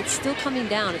wet. It's still coming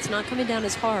down. It's not coming down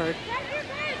as hard.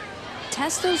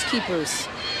 Test those keepers.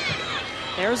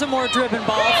 There's a more driven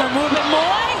ball from Movement Moy.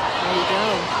 There you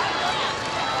go.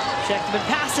 Schechtman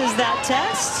passes that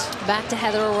test. Back to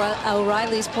Heather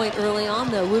O'Reilly's point early on,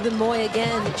 though. Wubben Moy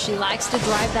again. She likes to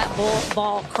drive that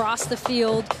ball across the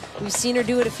field. We've seen her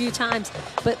do it a few times.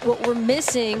 But what we're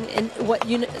missing, and what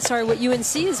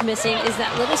UNC is missing, is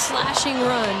that little slashing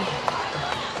run.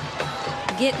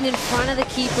 Getting in front of the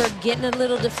keeper, getting a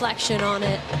little deflection on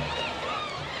it.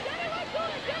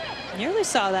 Nearly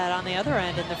saw that on the other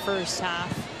end in the first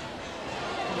half.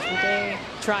 As the day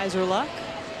tries her luck.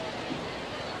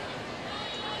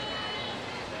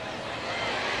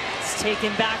 It's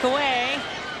taken back away.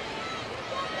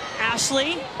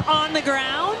 Ashley on the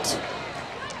ground.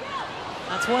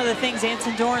 That's one of the things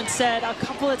Anson Dorrance said a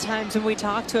couple of times when we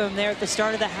talked to him there at the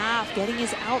start of the half, getting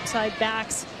his outside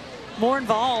backs more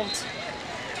involved.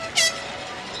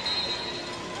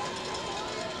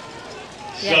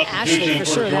 Yeah, Ashley for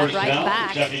sure, that right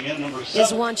back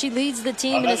is one. She leads the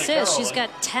team in assists. She's got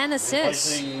 10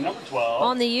 assists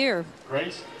on the year.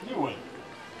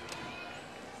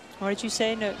 What did you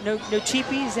say? No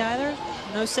cheapies either?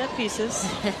 No set pieces.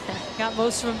 Got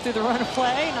most of them through the run of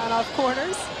play, not off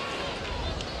corners.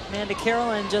 Amanda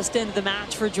Carolyn just into the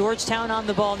match for Georgetown on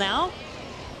the ball now.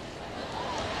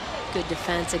 Good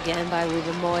defense again by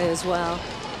Wubben Moy as well.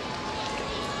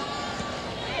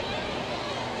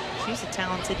 She's a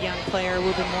talented young player.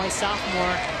 Wubben Moy,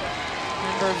 sophomore,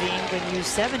 member of the England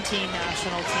U17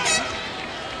 national team.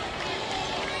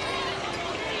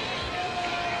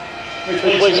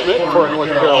 Replacement for North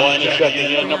Carolina,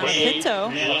 checking in number 8. Pinto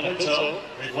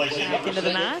back into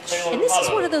the match. And this is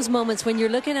one of those moments when you're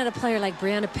looking at a player like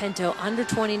Brianna Pinto, under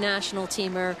 20 national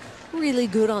teamer, really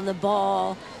good on the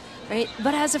ball, right?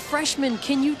 But as a freshman,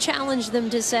 can you challenge them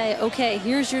to say, okay,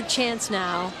 here's your chance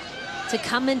now to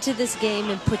come into this game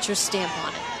and put your stamp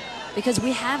on it? Because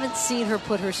we haven't seen her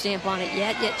put her stamp on it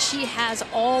yet she has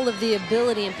all of the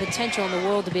ability and potential in the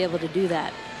world to be able to do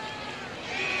that.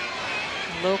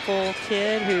 Local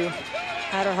kid who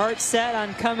had her heart set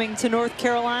on coming to North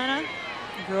Carolina.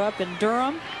 Grew up in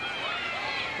Durham.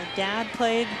 Her dad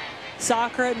played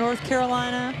soccer at North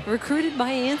Carolina. Recruited by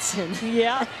Anson.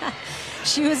 Yeah.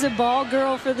 She was a ball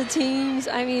girl for the teams.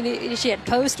 I mean, she had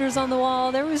posters on the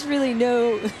wall. There was really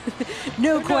no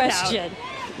question.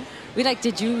 We like,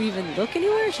 did you even look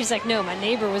anywhere? She's like, no, my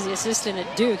neighbor was the assistant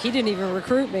at Duke. He didn't even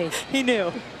recruit me. He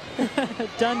knew.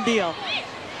 Done deal.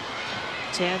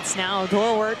 Chance now,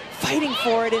 Dorwart fighting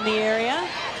for it in the area.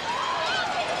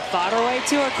 Fought her way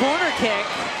to a corner kick.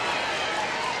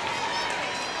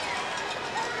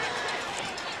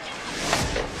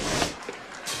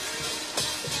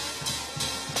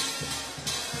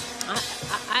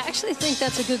 I actually think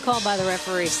that's a good call by the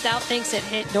referee. Stout thinks it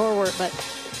hit Dorwart, but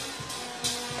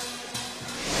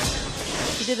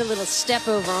she did a little step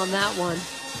over on that one.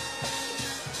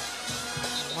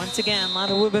 Once again, a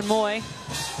lot of Wubben Moy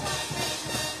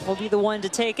will be the one to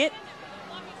take it.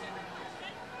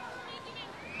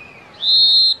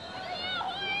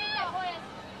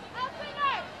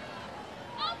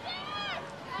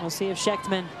 We'll see if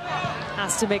Schechtman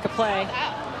has to make a play.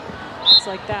 Looks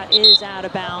like that is out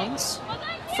of bounds.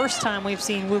 First time we've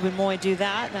seen Wubben Moy do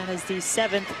that. That is the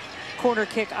 7th corner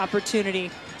kick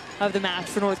opportunity of the match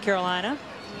for North Carolina.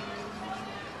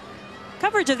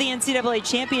 Coverage of the NCAA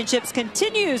championships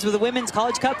continues with the Women's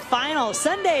College Cup final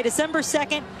Sunday, December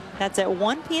 2nd. That's at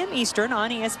 1 p.m. Eastern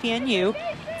on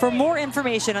ESPNU. For more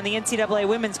information on the NCAA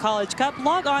Women's College Cup,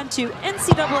 log on to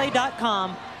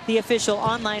ncaa.com, the official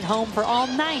online home for all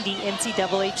 90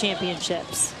 NCAA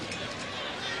championships.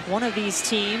 One of these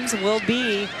teams will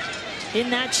be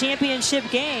in that championship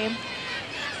game.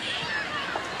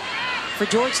 For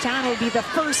Georgetown, it will be the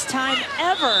first time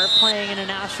ever playing in a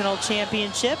national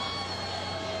championship.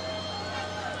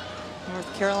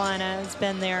 North Carolina has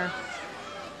been there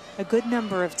a good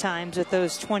number of times with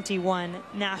those 21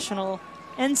 national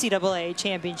NCAA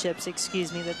championships,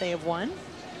 that they have won.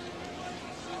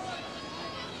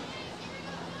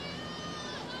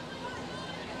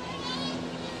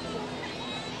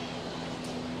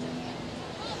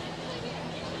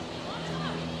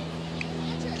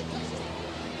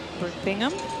 Brooke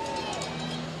Bingham,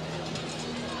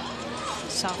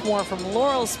 sophomore from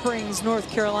Laurel Springs, North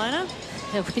Carolina.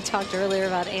 We talked earlier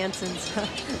about Anson's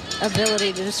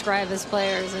ability to describe his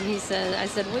players, and he said, I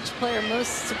said, which player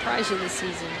most surprised you this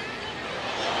season?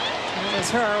 It was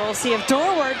her. We'll see if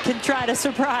Dorwart can try to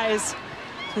surprise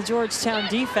the Georgetown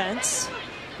defense.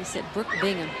 He said Brooke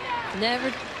Bingham.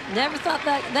 Never thought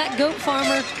that goat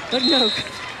farmer, but no.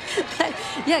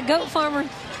 Yeah, goat farmer.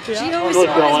 Yeah. She always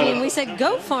surprised me, and we said,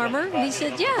 goat farmer? And he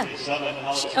said, yeah.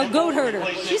 A goat herder.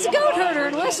 She's a goat herder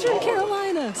in Western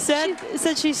Carolina. Said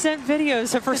she sent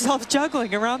videos of herself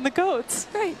juggling around the goats.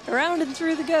 Right, around and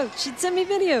through the goats. She'd send me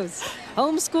videos.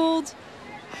 Homeschooled.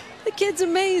 The kid's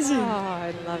amazing. Oh,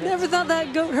 I love it. Never thought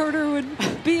that goat herder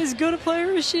would be as good a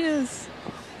player as she is.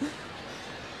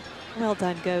 Well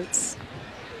done, goats.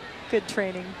 Good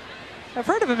training. I've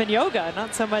heard of him in yoga,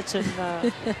 not so much in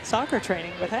soccer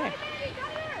training, but hey.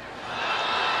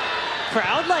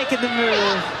 Crowd liking the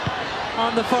move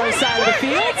on the far side of the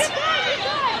field.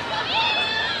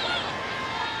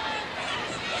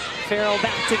 Farrell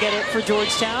back to get it for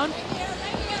Georgetown.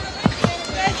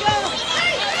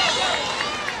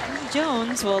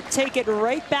 Jones will take it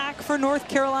right back for North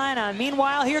Carolina.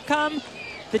 Meanwhile, here come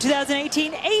the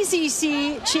 2018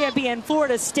 ACC champion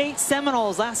Florida State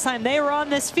Seminoles. Last time they were on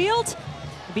this field,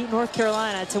 beat North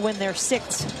Carolina to win their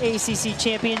 6th ACC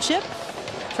championship.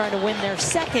 Trying to win their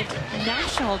 2nd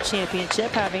national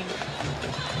championship, having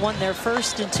won their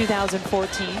 1st in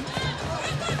 2014.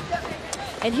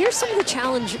 And here's some of the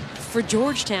challenge for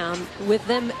Georgetown with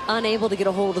them unable to get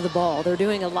a hold of the ball. They're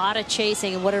doing a lot of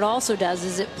chasing, and what it also does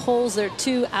is it pulls their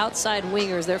 2 outside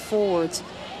wingers, their forwards,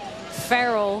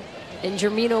 Farrell and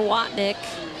Jermino Watnick,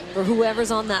 or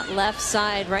whoever's on that left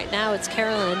side. Right now it's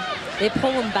Carolyn. They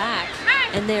pull them back,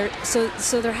 and they're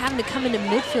having to come into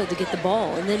midfield to get the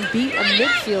ball and then beat a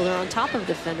midfielder on top of a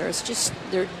defender. It's just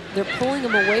they're pulling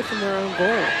them away from their own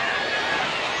goal.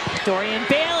 Dorian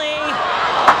Bailey,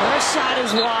 her shot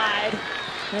is wide.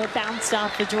 It bounced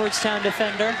off the Georgetown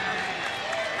defender.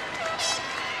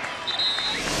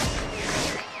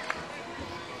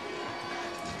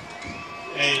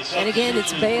 And again,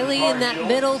 it's Bailey in that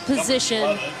middle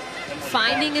position,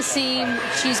 finding a seam.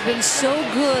 She's been so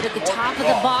good at the top of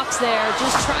the box there,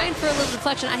 just trying for a little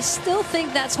deflection. I still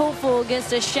think that's hopeful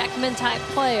against a Sheckman-type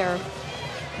player.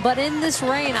 But in this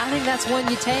rain, I think that's one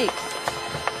you take.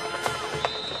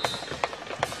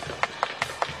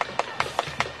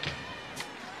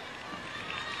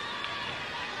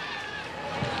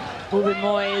 Ruben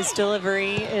Moy's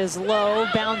delivery is low,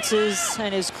 bounces,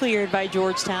 and is cleared by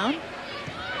Georgetown.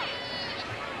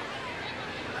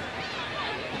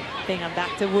 Bingham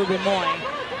back to Ruben Moy.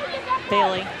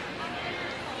 Bailey.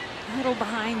 A little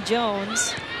behind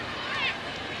Jones.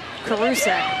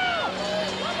 Carusa.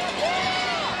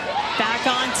 Back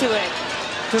onto it.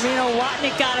 Jermino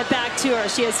Watnick got it back to her.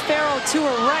 She has Farrell to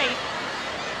her right.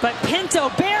 But Pinto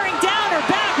bearing down her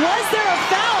back. Was there a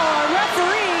foul? Our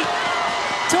referee,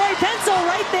 Tori Pencil,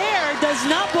 right there, does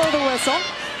not blow the whistle.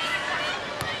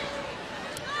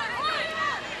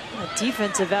 A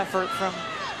defensive effort from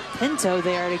Pinto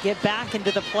there to get back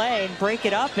into the play and break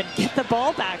it up and get the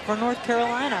ball back for North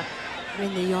Carolina. I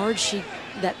mean, the yard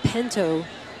that Pinto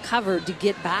covered to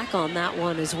get back on that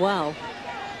one as well.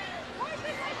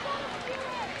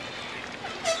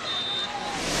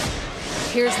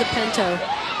 Here's the Pinto.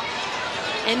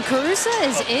 And Carusa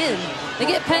is in. Look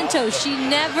at Pinto. She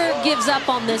never gives up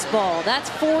on this ball. That's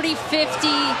 40, 50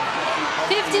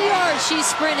 yards she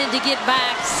sprinted to get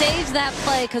back. Saves that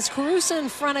play because Carusa in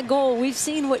front of goal, we've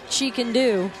seen what she can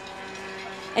do.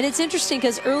 And it's interesting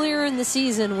because earlier in the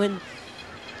season when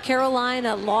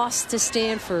Carolina lost to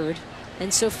Stanford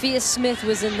and Sophia Smith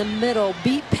was in the middle,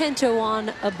 beat Pinto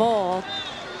on a ball,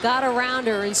 got around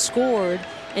her and scored.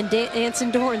 And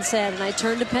Anson Dorn said, and I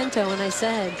turned to Pinto and I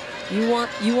said, you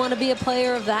want to be a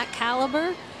player of that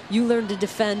caliber? You learn to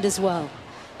defend as well.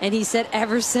 And he said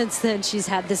ever since then she's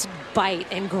had this bite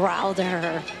and growl to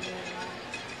her.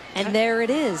 And there it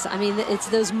is. I mean, it's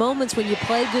those moments when you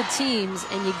play good teams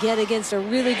and you get against a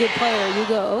really good player, you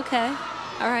go, okay,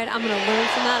 all right, I'm going to learn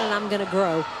from that and I'm going to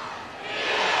grow.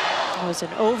 It was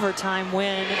an overtime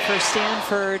win for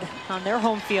Stanford on their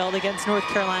home field against North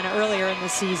Carolina earlier in the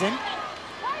season.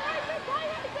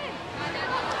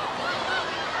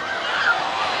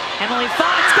 Emily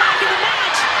Fox back in the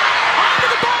match. Onto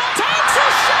the ball, takes a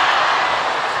shot.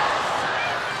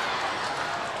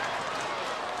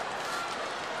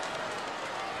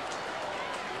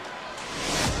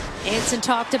 Anson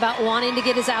talked about wanting to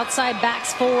get his outside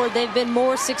backs forward. They've been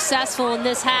more successful in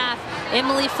this half.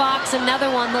 Emily Fox, another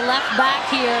one, the left back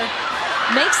here,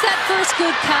 makes that first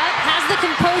good cut, has the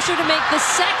composure to make the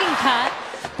second cut,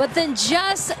 but then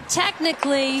just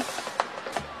technically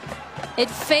it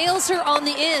fails her on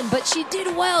the end, but she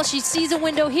did well. She sees a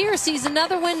window here, sees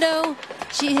another window.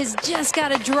 She has just got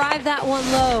to drive that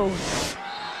one low.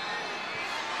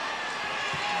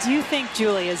 Do you think,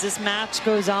 Julie, as this match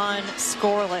goes on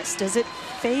scoreless, does it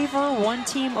favor one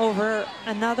team over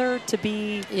another to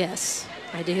be? Yes,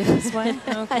 I do. This one?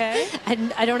 Okay.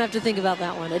 I don't have to think about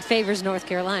that one. It favors North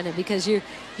Carolina because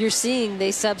you're seeing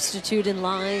they substitute in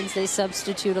lines. They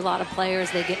substitute a lot of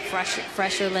players. They get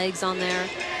fresher legs on there.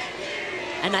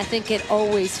 And I think it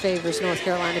always favors North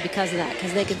Carolina because of that,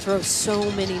 because they can throw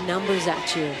so many numbers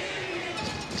at you.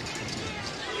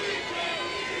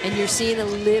 And you're seeing a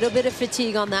little bit of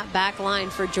fatigue on that back line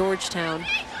for Georgetown.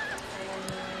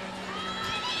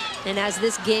 And as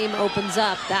this game opens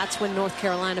up, that's when North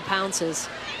Carolina pounces.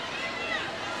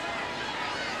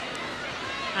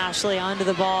 Ashley onto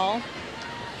the ball.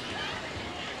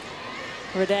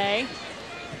 Rade.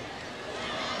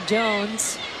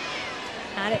 Jones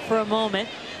had it for a moment.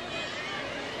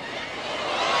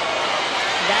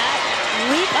 That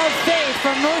leap of faith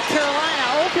from North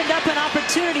Carolina opened up an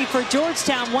opportunity for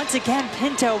Georgetown. Once again,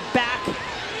 Pinto back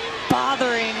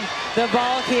bothering the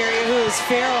ball carrier, who was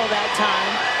Farrell that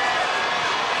time.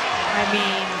 I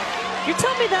mean, you're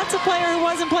telling me that's a player who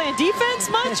wasn't playing defense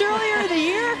much earlier in the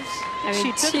year? I mean,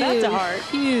 she took that to heart.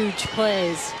 Huge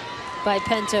plays by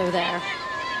Pinto there.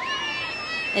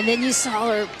 And then you saw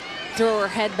her throw her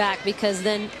head back, because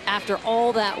then after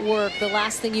all that work, the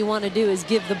last thing you want to do is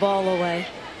give the ball away.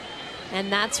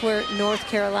 And that's where North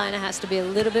Carolina has to be a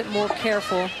little bit more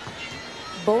careful,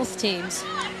 both teams.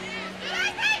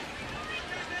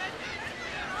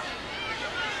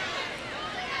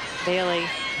 Bailey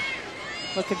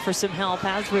looking for some help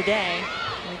as Rade.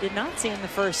 We did not see in the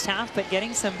first half, but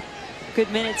getting some good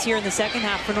minutes here in the second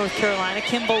half for North Carolina.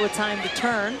 Kimball with time to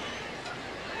turn.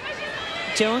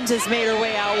 Jones has made her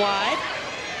way out wide.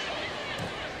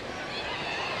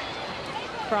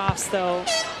 Cross, though,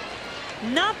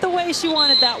 not the way she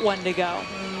wanted that one to go.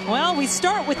 Well, we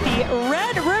start with the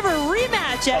Red River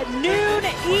rematch at noon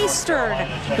Eastern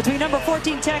between number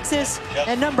 14 Texas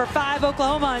and number 5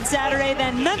 Oklahoma on Saturday.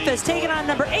 Then Memphis taking on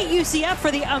number 8 UCF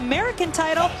for the American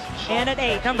title. And at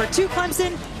 8, number 2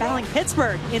 Clemson battling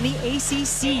Pittsburgh in the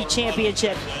ACC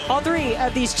championship. All 3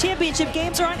 of these championship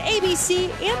games are on ABC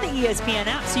and the ESPN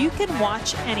app, so you can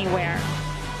watch anywhere.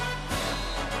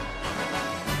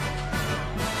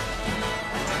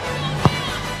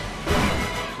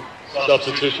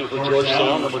 Substitution for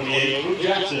Georgetown, number 28.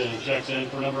 Jackson checks in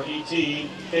for number 18,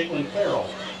 Caitlin Farrell.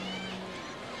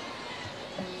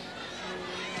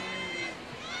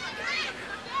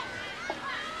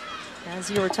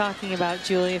 As you were talking about,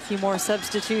 Julie, a few more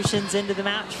substitutions into the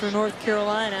match for North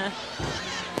Carolina.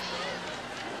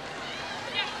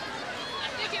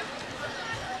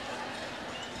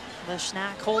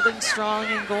 Leshnak holding strong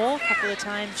in goal. A couple of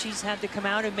times she's had to come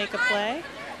out and make a play.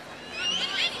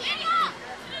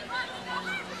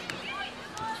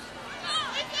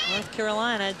 North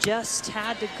Carolina just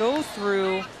had to go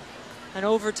through an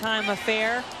overtime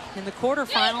affair in the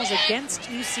quarterfinals against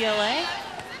UCLA.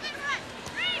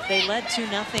 They led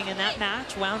 2-0 in that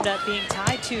match, wound up being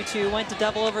tied 2-2, went to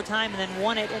double overtime, and then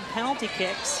won it in penalty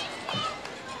kicks.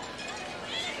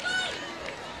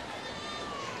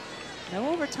 No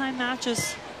overtime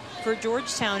matches for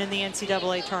Georgetown in the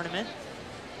NCAA tournament.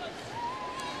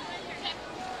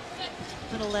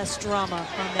 A little less drama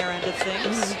on their end of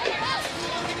things.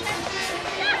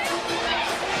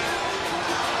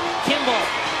 Kimball,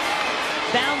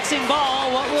 bouncing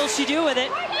ball. What will she do with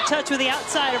it? Touch with the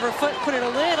outside of her foot, put it a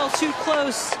little too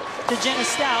close to Jenna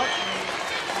Stout.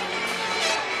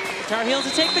 Tar Heels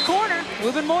to take the corner.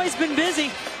 Ruben Moy's been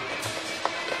busy.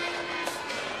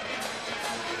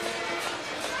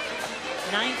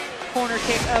 Ninth corner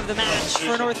kick of the match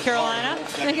for North Carolina.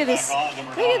 Look at this.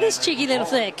 Look at this cheeky little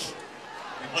flick.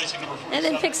 And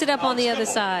then picks it up on the other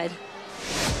side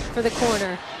for the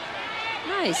corner.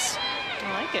 Nice.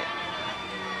 I like it.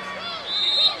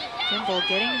 Kimball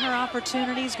getting her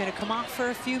opportunities, going to come off for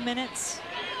a few minutes.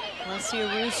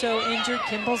 Alessia Russo injured.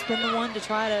 Kimball's been the one to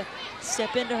try to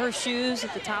step into her shoes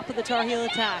at the top of the Tar Heel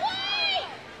attack.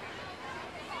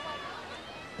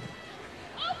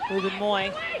 Ruben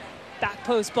Moy, back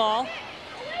post ball.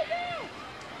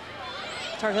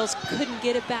 Tar Heels couldn't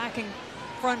get it back in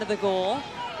front of the goal.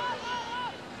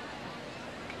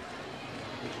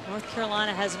 North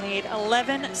Carolina has made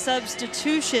 11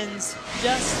 substitutions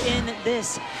just in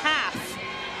this half.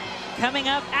 Coming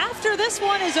up after this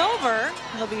one is over,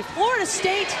 it'll be Florida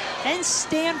State and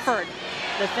Stanford.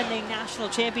 Defending national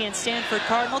champion Stanford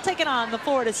Cardinal taking on the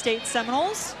Florida State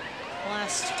Seminoles. The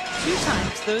last 2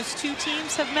 times those 2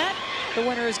 teams have met, the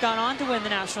winner has gone on to win the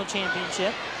national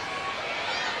championship.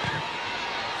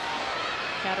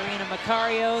 Katarina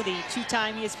Macario, the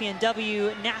 2-time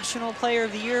ESPNW National Player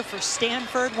of the Year for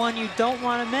Stanford, one you don't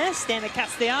want to miss. Dana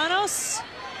Castellanos,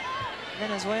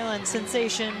 Venezuelan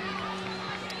sensation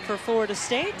for Florida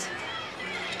State.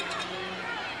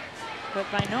 But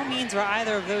by no means are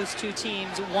either of those 2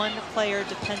 teams one-player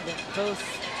dependent. Both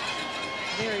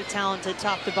very talented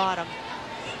top to bottom.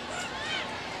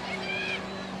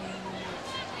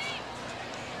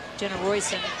 Jenna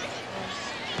Royson,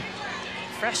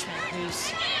 freshman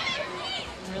who's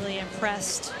really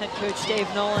impressed head coach Dave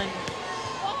Nolan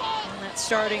in that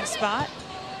starting spot.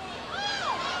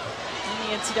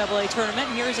 the NCAA tournament.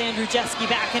 Here's Andrzejewski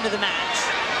back into the match.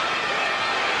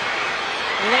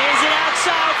 Lays it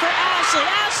outside for Ashley.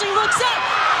 Ashley looks up.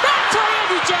 Back to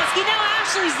Andrzejewski. Now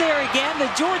Ashley's there again. The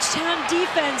Georgetown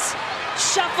defense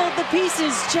shuffled the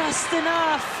pieces just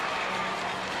enough.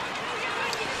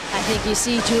 I think you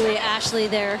see Julia Ashley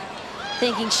there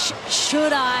thinking,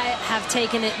 should I have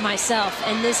taken it myself?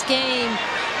 And this game,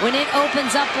 when it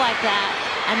opens up like that,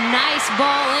 a nice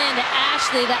ball in to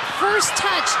Ashley. That first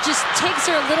touch just takes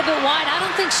her a little bit wide. I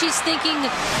don't think she's thinking,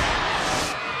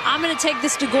 I'm going to take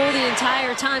this to goal the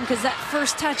entire time, because that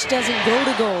first touch doesn't go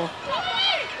to goal.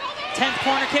 10th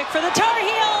corner kick for the Tar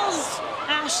Heels.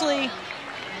 Ashley,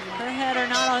 her header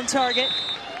not on target.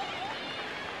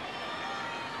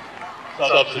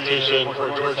 Substitution for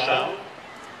Georgetown.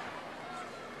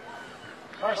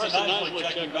 Carson Ashley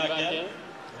checking back in.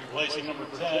 Replacing number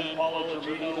 10, Paulo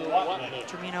Termino-Watnick.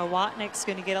 Termino-Watnick's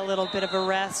going to get a little bit of a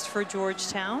rest for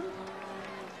Georgetown.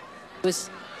 Was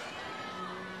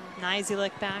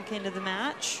Nizilik back into the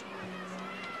match.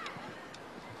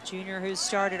 Junior who's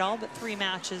started all but 3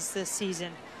 matches this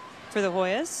season for the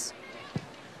Hoyas.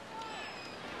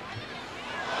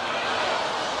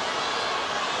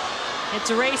 It's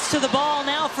a race to the ball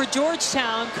now for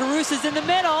Georgetown. Carusa's in the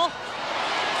middle.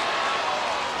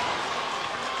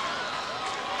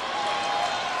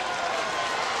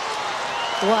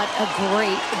 What a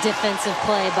great defensive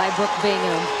play by Brooke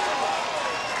Bingham.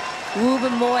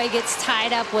 Ruben Moy gets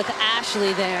tied up with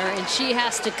Ashley there, and she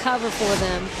has to cover for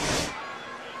them.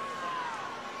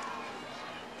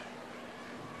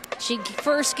 She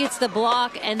first gets the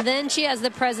block, and then she has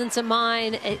the presence of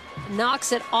mind. It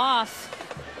knocks it off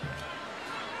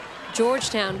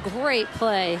Georgetown. Great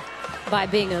play by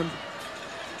Bingham.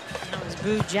 That was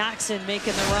Boo Jackson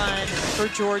making the run for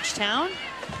Georgetown.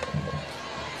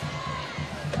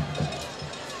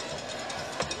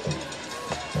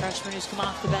 Freshman who's come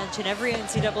off the bench in every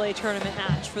NCAA tournament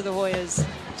match for the Hoyas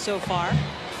so far.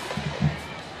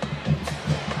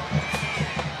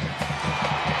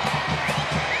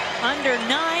 Under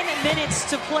 9 minutes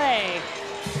to play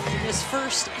in this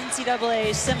first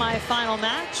NCAA semifinal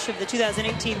match of the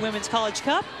 2018 Women's College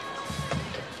Cup.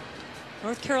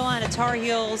 North Carolina Tar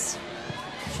Heels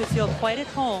should feel quite at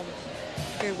home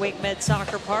here at WakeMed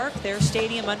Soccer Park. Their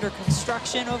stadium under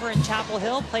construction over in Chapel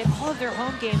Hill. Played all of their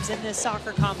home games in this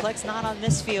soccer complex, not on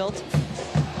this field,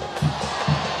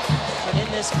 but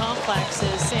in this complex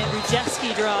as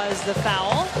Andrzejewski draws the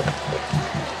foul.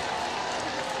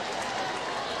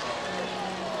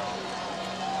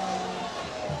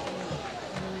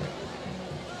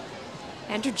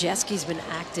 Andrzejewski's been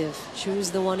active. She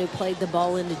was the one who played the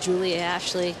ball into Julia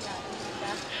Ashley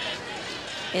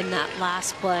in that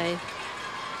last play.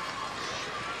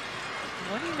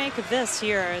 What do you make of this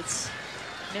here? It's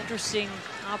an interesting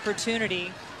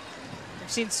opportunity. We've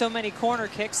seen so many corner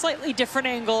kicks. Slightly different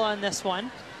angle on this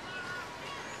one.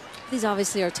 These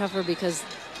obviously are tougher because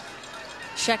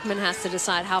Sheckman has to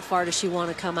decide how far does she want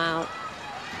to come out.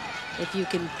 If you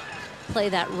can play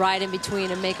that right in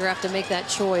between and make her have to make that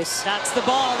choice. That's the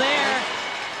ball there.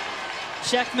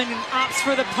 Sheckman opts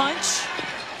for the punch.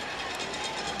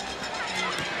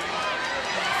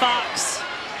 Fox.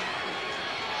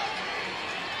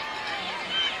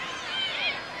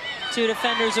 2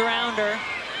 defenders around her.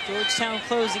 Georgetown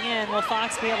closing in. Will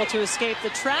Fox be able to escape the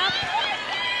trap?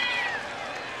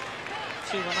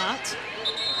 She will not.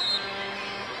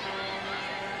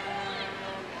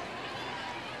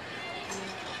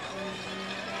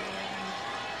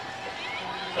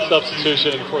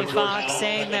 Substitution for Fox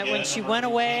saying that when she went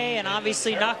away, and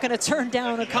obviously not going to turn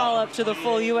down a call-up to the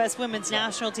full U.S. women's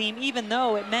national team, even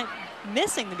though it meant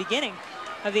missing the beginning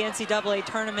of the NCAA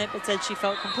tournament, but said she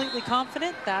felt completely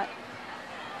confident that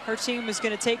her team was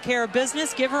going to take care of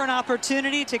business, give her an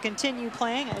opportunity to continue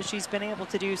playing as she's been able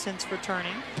to do since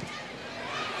returning.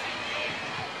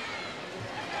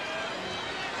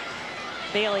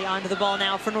 Bailey onto the ball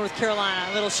now for North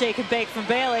Carolina. A little shake and bake from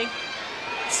Bailey.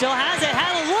 Still has it,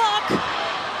 had a look.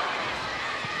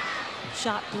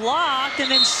 Shot blocked, and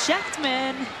then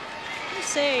Shechtman, I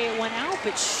say it went out,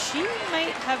 but she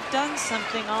might have done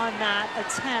something on that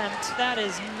attempt. That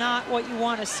is not what you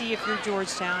want to see if you're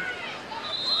Georgetown.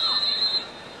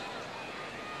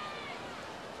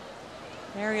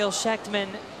 Mariel Shechtman,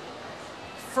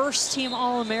 first team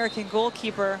All-American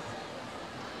goalkeeper.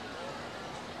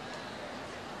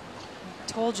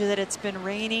 Told you that it's been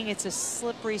raining. It's a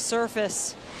slippery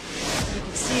surface. You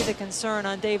can see the concern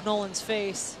on Dave Nolan's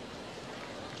face.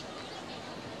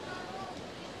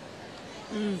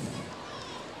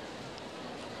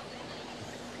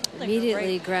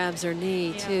 Immediately grabs her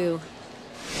knee, too.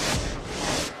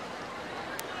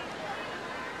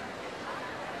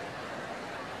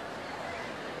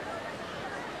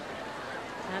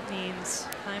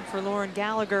 Time for Lauren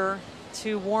Gallagher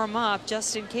to warm up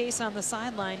just in case on the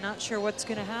sideline. Not sure what's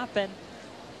going to happen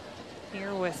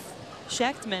here with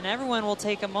Schechtman. Everyone will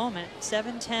take a moment.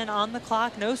 7:10 on the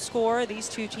clock, no score. These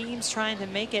two teams trying to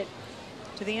make it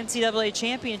to the NCAA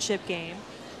championship game.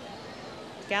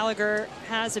 Gallagher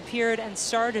has appeared and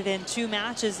started in 2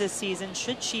 matches this season,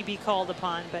 should she be called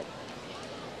upon, but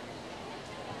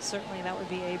certainly that would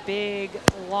be a big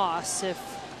loss if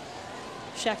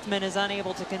Schechtman is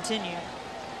unable to continue.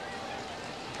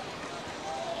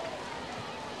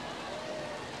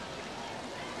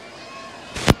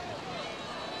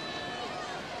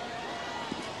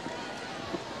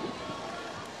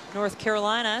 North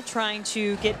Carolina trying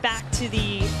to get back to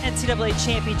the NCAA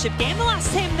championship game. The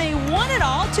last time they won it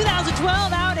all,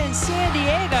 2012 out in San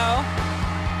Diego.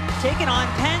 Taking on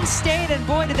Penn State, and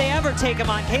boy, did they ever take them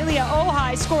on. Kalia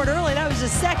Ojai scored early. That was the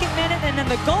 2nd minute, and then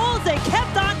the goals, they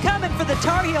kept on coming for the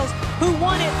Tar Heels, who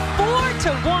won it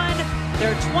 4-1,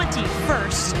 their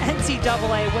 21st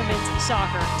NCAA women's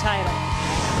soccer title.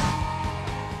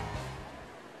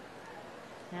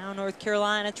 Now North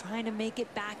Carolina trying to make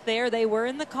it back there. They were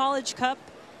in the College Cup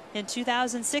in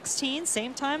 2016,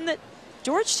 same time that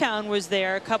Georgetown was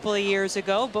there a couple of years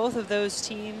ago. Both of those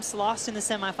teams lost in the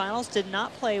semifinals, did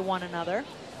not play one another.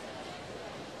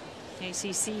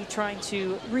 ACC trying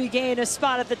to regain a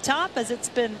spot at the top as it's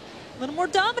been a little more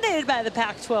dominated by the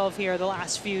Pac-12 here the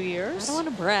last few years. I don't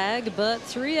want to brag, but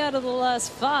 3 out of the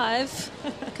last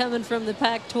 5 coming from the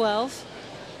Pac-12.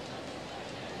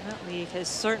 That league has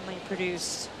certainly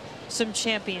produced some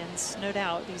champions, no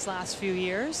doubt, these last few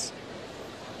years.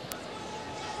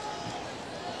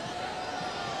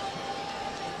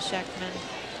 Schechtman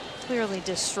clearly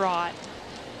distraught.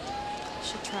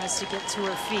 She tries to get to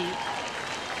her feet.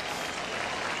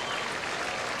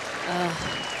 And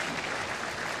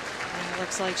it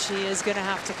looks like she is going to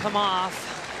have to come off.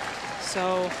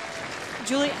 So,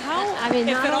 Julie, how, I mean,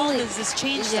 if not at all, only, does this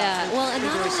change yeah, that? well, and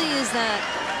not only is that,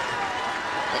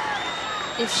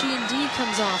 if she indeed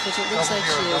comes off, which it looks like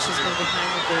she is, she's going behind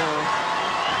the goal.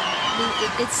 I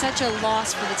mean, it's such a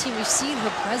loss for the team. We've seen her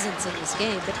presence in this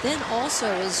game, but then also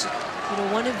as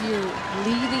one of your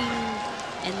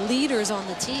leaders on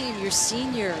the team, your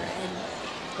senior, and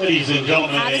ladies and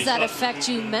gentlemen, how does that affect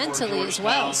you mentally as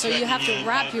well? So you have to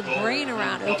wrap your brain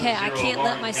around, okay, I can't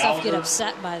let myself get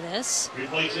upset by this.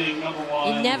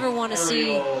 You never want to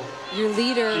see your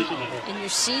leader and your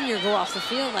senior go off the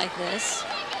field like this.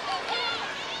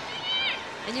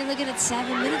 And you're looking at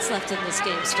 7 minutes left in this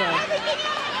game still.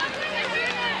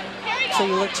 So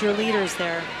you look to your leaders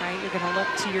there, right? You're going to look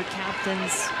to your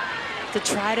captains to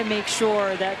try to make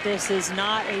sure that this is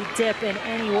not a dip in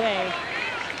any way.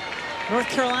 North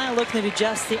Carolina looking to do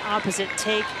just the opposite,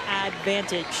 take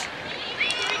advantage.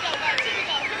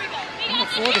 And the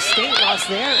Florida State lost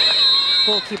their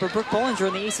goalkeeper, Brooke Bollinger,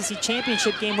 in the ACC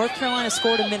championship game. North Carolina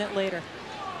scored a minute later.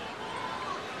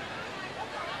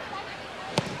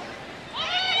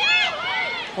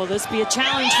 Will this be a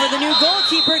challenge for the new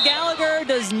goalkeeper? Gallagher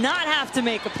does not have to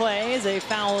make a play as a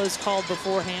foul is called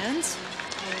beforehand.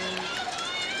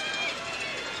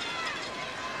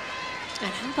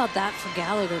 And how about that for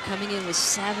Gallagher coming in with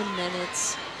 7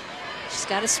 minutes? She's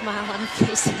got a smile on her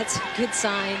face. That's a good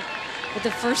sign. But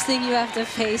the first thing you have to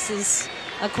face is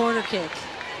a corner kick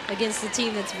against the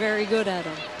team that's very good at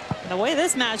them. The way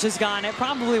this match has gone, it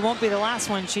probably won't be the last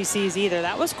one she sees either.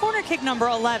 That was corner kick number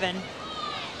 11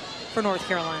 for North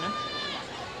Carolina.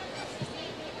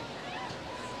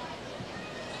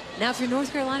 Now, if you're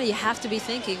North Carolina, you have to be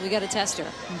thinking, we got to test her,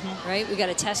 right? We got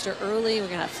to test her early. We're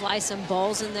going to fly some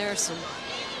balls in there, some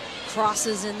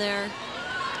crosses in there.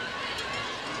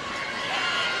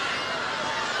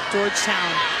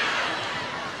 Georgetown.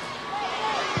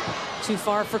 Too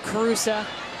far for Carusa.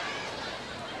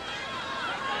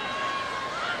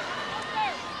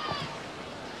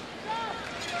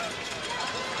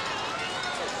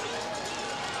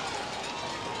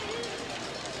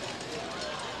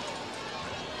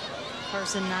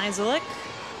 Carson Nizilik.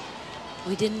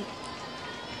 We didn't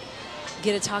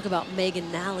get to talk about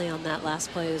Megan Nally on that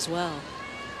last play as well.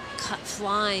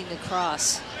 Flying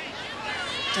across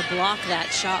to block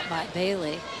that shot by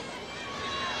Bailey.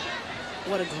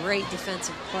 What a great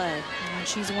defensive play. And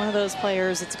she's one of those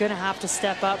players that's going to have to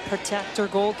step up, protect her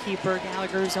goalkeeper.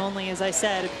 Gallagher's only, as I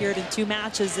said, appeared in 2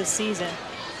 matches this season.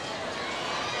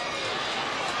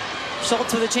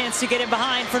 Schultz with a chance to get it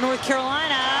behind for North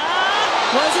Carolina.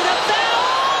 Was it a foul?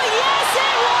 Yes,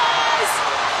 it was!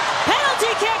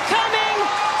 Penalty kick coming!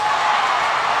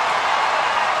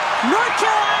 North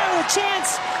Carolina with a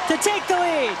chance to take the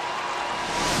lead.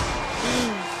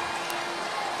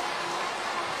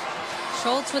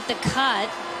 Schultz with the cut.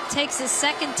 takes a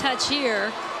second touch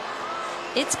here.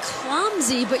 It's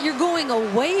clumsy, but you're going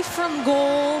away from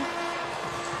goal.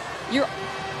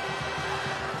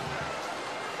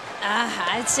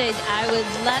 I'd say I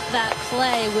would let that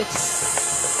play with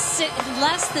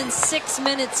less than 6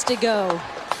 minutes to go,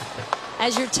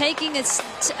 as you're taking a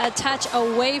touch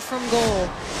away from goal.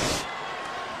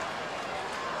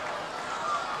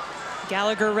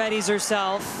 Gallagher readies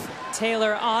herself.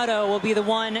 Taylor Otto will be the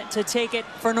one to take it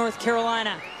for North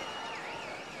Carolina.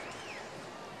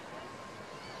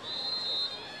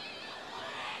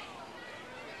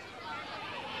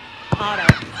 Otto.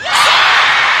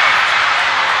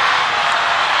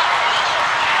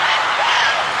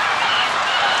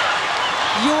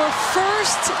 Your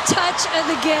first touch of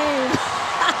the game.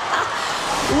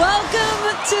 Welcome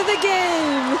to the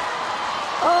game.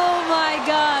 Oh my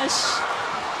gosh.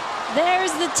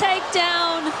 There's the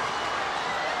takedown.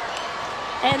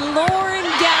 And Lauren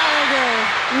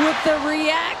Gallagher with the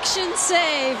reaction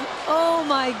save. Oh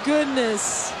my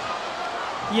goodness.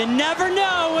 You never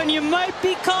know when you might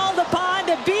be called upon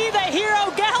to be the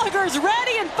hero. Gallagher's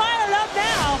ready and fired up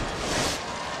now.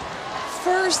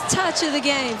 First touch of the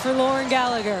game for Lauren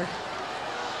Gallagher.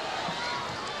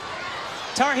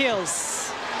 Tar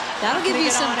Heels. That'll give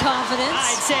you some confidence.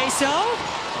 I'd say so.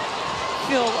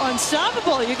 Feel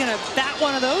unstoppable. You're going to bat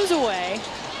one of those away.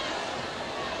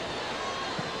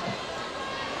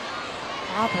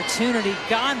 Opportunity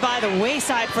gone by the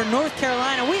wayside for North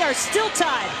Carolina. We are still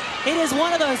tied. It is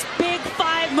one of those big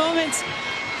 5 moments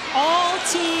all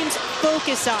teams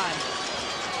focus on.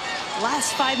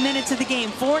 Last 5 minutes of the game,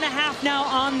 4.5 now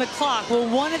on the clock. Will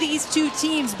one of these two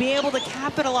teams be able to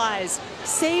capitalize,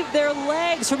 save their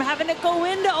legs from having to go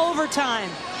into overtime,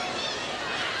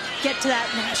 get to that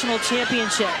national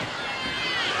championship?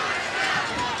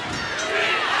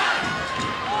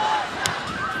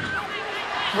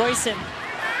 Royson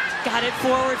got it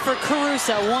forward for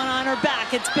Carusa. One on her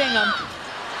back. It's Bingham.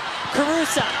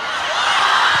 Carusa.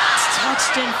 It's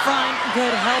touched in front.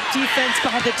 Good help defense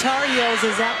by the Tar Heels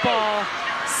as that ball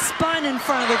spun in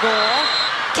front of the goal.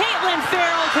 Caitlin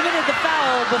Farrell committed the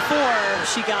foul before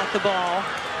she got the ball.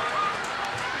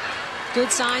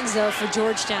 Good signs, though, for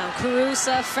Georgetown.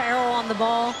 Carusa, Farrell on the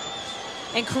ball.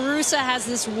 And Carusa has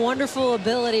this wonderful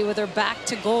ability with her back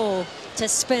to goal to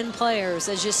spin players,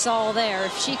 as you saw there.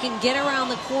 If she can get around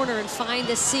the corner and find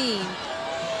a seam,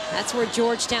 that's where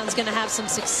Georgetown's going to have some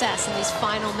success in these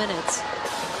final minutes.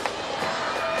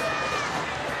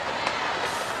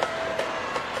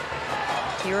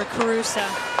 Kira Carusa,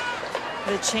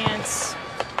 the chance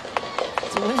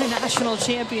to win a national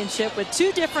championship with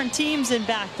 2 different teams in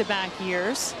back-to-back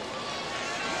years.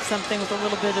 Something with a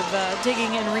little bit of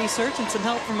digging and research and some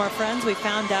help from our friends. We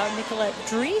found out Nicolette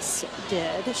Dries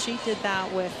did. She did that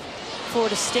with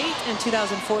Florida State in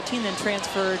 2014, then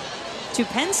transferred to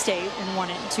Penn State and won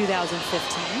it in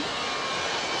 2015.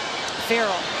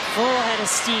 Farrell, full head of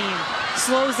steam,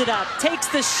 slows it up, takes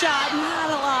the shot, not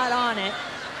a lot on it.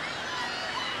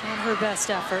 Not her best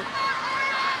effort.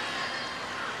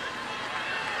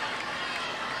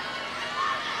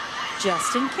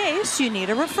 Just in case you need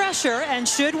a refresher, and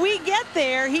should we get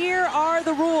there, here are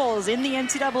the rules. In the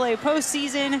NCAA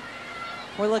postseason,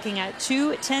 we're looking at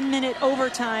 2 10-minute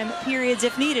overtime periods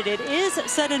if needed. It is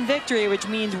sudden victory, which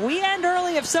means we end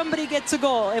early if somebody gets a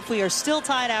goal. If we are still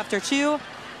tied after 2,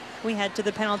 we head to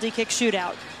the penalty kick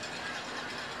shootout.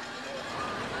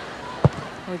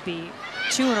 It would be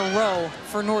 2 in a row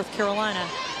for North Carolina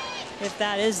if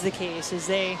that is the case, as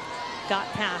they got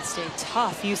past a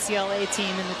tough UCLA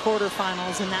team in the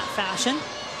quarterfinals in that fashion.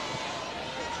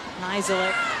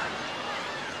 Nizilik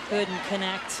couldn't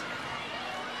connect.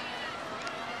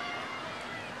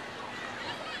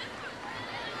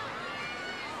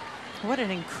 What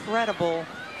an incredible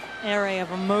array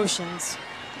of emotions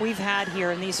we've had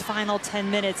here in these final 10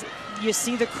 minutes. You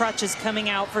see the crutches coming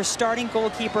out for starting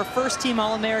goalkeeper, first-team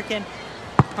All-American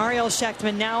Ariel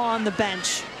Schechtman, now on the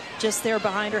bench, just there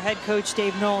behind her head coach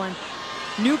Dave Nolan.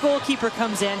 New goalkeeper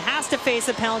comes in, has to face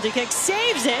a penalty kick,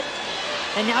 saves it,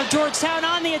 and now Georgetown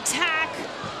on the attack.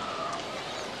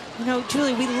 You know,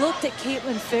 Julie, we looked at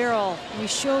Caitlin Farrell. We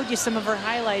showed you some of her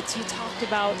highlights. You talked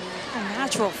about a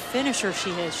natural finisher she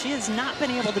is. She has not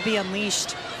been able to be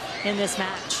unleashed in this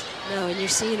match. No, and you're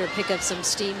seeing her pick up some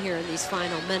steam here in these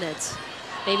final minutes.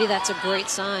 Maybe that's a great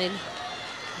sign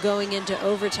going into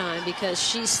overtime, because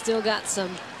she's still got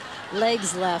some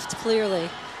legs left, clearly.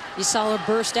 You saw her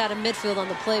burst out of midfield on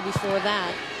the play before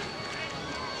that.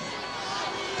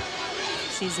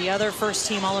 She's the other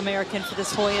first-team All-American for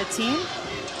this Hoya team.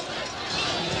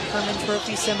 Herman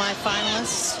Trophy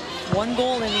semifinalists. 1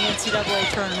 goal in the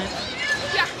NCAA tournament.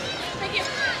 Yeah, thank you.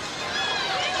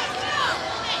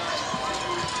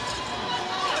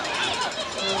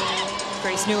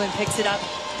 Grace Newen picks it up.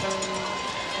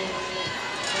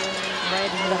 Right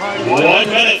into the heart of the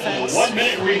 1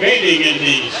 minute remaining in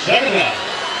the second half.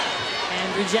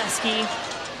 And Brzezinski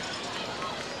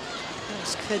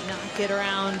just could not get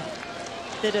around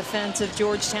the defense of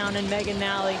Georgetown and Megan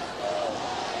Nally.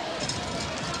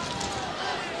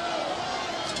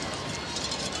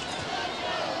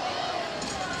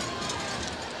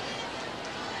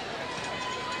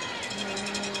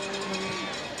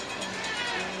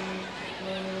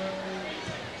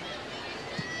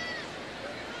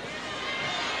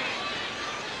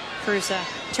 Prusa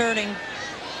turning.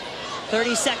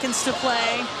 30 seconds to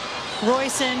play.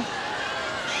 Royson,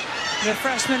 the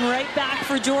freshman, right back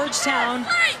for Georgetown.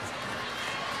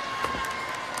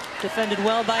 Defended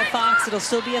well by Fox. It'll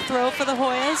still be a throw for the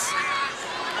Hoyas.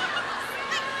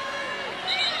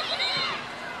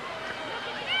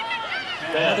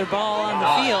 Another ball on the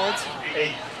field.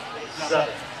 8,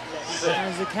 7, 6,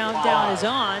 as the countdown is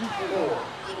on.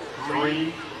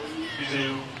 3,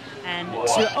 2, and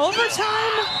to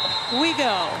overtime we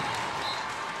go.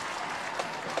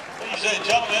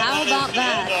 How about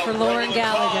that for Lauren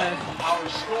Gallagher? Our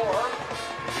score,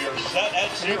 we are set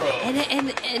at 0.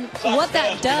 And what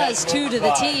that does too to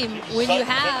the team when you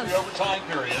have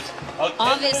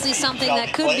obviously something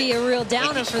that could be a real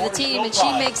downer for the team, and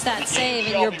she makes that save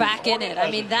and you're back in it. I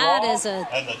mean, that is an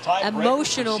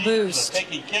emotional boost.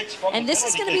 And this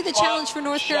is going to be the challenge for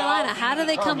North Carolina. How do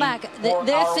they come back?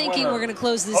 They're thinking we're going to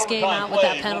close this game out with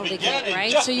that penalty kick,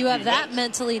 right? So you have that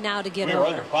mentally now to get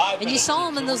over. And you saw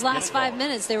them in those last 5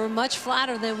 minutes. They were much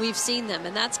flatter than we've seen them,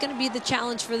 and that's going to be the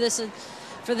challenge for this and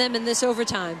for them in this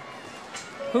overtime.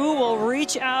 Who will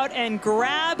reach out and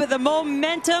grab the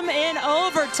momentum in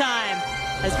overtime?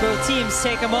 As both teams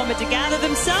take a moment to gather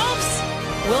themselves,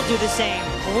 we'll do the same.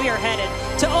 We are headed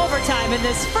to overtime in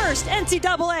this first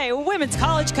NCAA Women's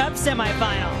College Cup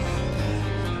semifinal.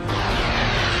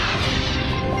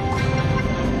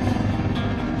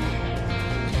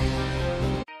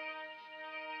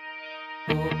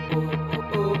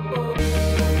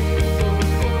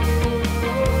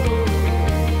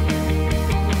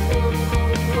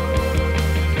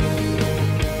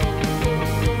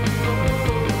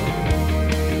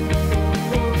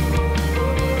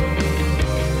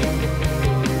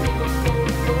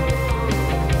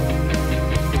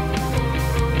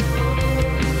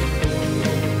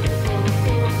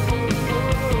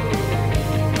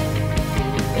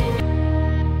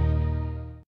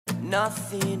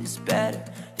 Nothing is better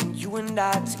than you and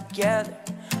I together.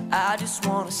 I just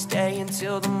want to stay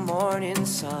until the morning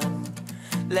sun.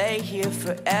 Lay here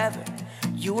forever,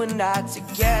 you and I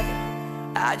together.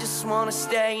 I just want to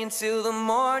stay until the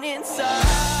morning sun.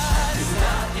 'Cause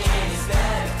nothing is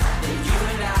better than you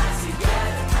and I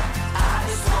together. I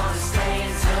just want to stay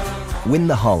until the morning. Win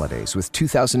the holidays with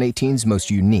 2018's most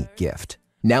unique gift.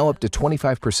 Now up to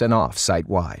 25% off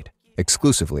site-wide.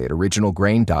 Exclusively at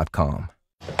originalgrain.com.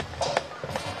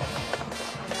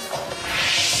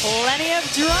 Plenty of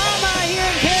drama here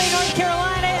in Cary, North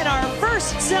Carolina in our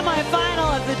first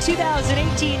semifinal of the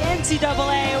 2018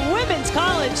 NCAA Women's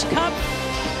College Cup.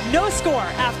 No score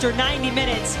after 90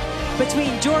 minutes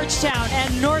between Georgetown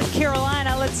and North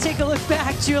Carolina. Let's take a look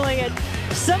back, Julie, at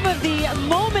some of the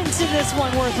moments in this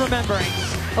one worth remembering.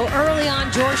 Oh, early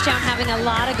on, Georgetown having a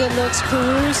lot of good looks.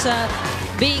 Carusa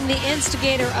being the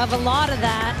instigator of a lot of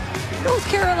that. North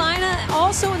Carolina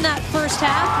also in that first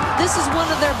half. This is one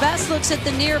of their best looks at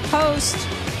the near post.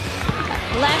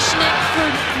 Leshnick for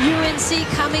UNC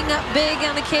coming up big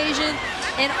on occasion.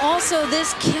 And also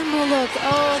this Kimball look,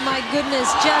 oh my goodness,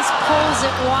 just pulls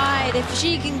it wide. If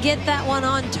she can get that one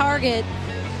on target.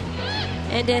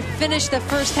 And to finish the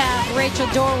first half, Rachel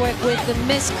Dorwick with the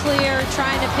miss clear,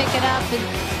 trying to pick it up. And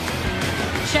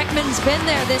Sheckman's been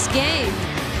there this game.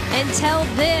 Until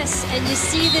this, and you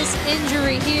see this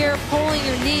injury here, pulling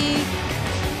her knee.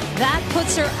 That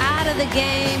puts her out of the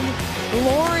game.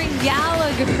 Lauren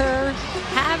Gallagher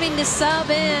having to sub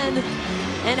in.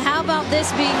 And how about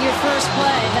this being your first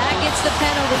play? That gets the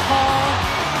penalty call.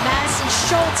 Madison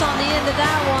Schultz on the end of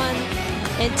that one.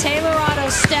 And Taylor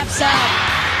Otto steps up.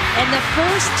 And the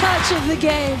first touch of the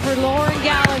game for Lauren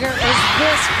Gallagher is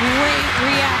this great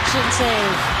reaction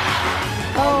save.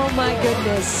 Oh my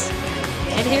goodness.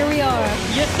 And here we are.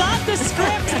 You thought the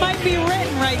script might be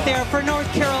written right there for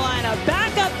North Carolina.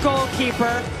 Backup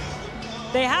goalkeeper.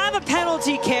 They have a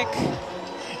penalty kick.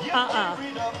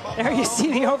 There you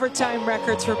see the overtime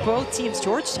records for both teams.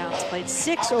 Georgetown's played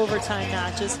 6 overtime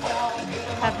matches,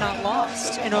 have not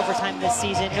lost in overtime this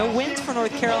season. No wins for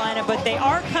North Carolina, but they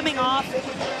are coming off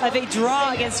of a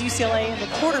draw against UCLA in the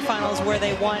quarterfinals where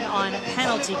they won on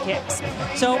penalty kicks.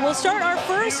 So we'll start our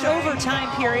first overtime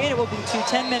period. It will be 2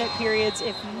 10-minute periods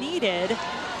if needed.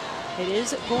 It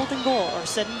is golden goal or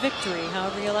sudden victory,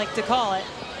 however you like to call it.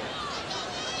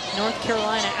 North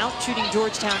Carolina out shooting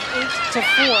Georgetown 8-4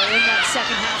 in that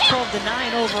second half,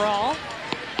 12-9 overall.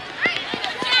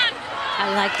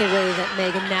 I like the way that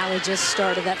Megan Nally just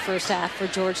started that first half for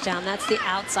Georgetown. That's the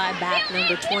outside back,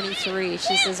 number 23.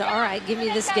 She says, all right, give me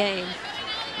this game.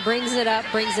 Brings it up,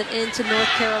 brings it into North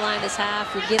Carolina's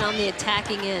half. We get on the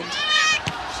attacking end.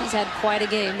 She's had quite a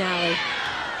game, Nally.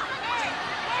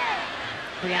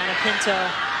 Brianna Pinto,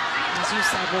 as you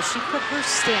said, well, she put her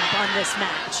stamp on this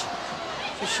match.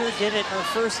 She sure did it her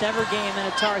first ever game in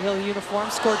a Tar Heel uniform.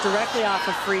 Scored directly off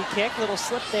a free kick. Little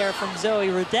slip there from Zoe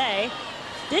Rode.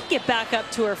 Did get back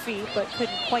up to her feet, but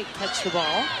couldn't quite catch the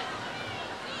ball.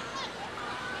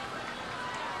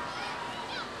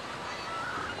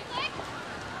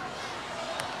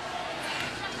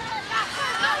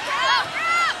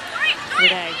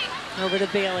 Rode over to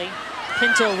Bailey.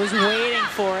 Pinto was waiting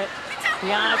for it.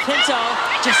 Brianna Pinto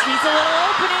just needs a little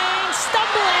opening,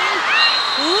 stumbling,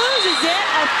 loses it.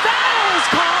 A foul is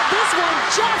called. This one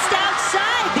just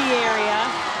outside the area.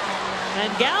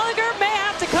 And Gallagher may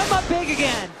have to come up big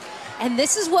again. And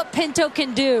this is what Pinto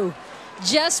can do.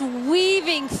 Just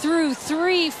weaving through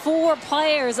 3-4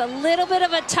 players. A little bit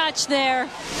of a touch there.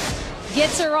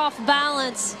 Gets her off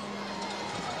balance.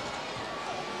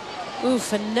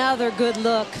 Oof, another good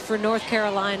look for North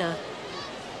Carolina.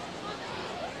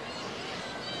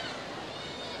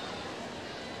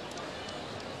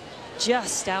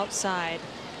 Just outside,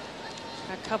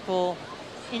 a couple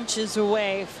inches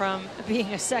away from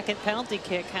being a second penalty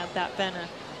kick had that been a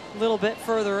little bit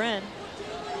further in.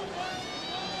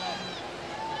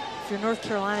 If you're North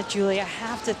Carolina, Julie, I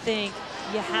have to think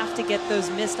you have to get those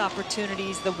missed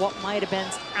opportunities, the what might have been,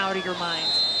 out of your mind.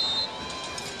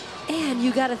 And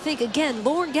you got to think again,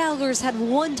 Lauren Gallagher's had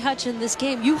 1 touch in this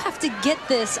game. You have to get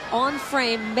this on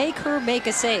frame, make her make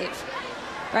a save.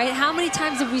 Right? How many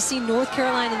times have we seen North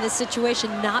Carolina in this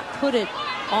situation not put it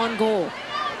on goal?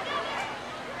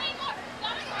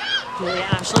 Julia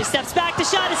Ashley steps back, the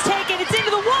shot is taken, it's into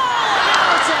the wall, and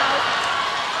now it's out.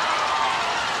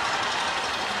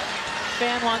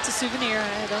 Fan wants a souvenir.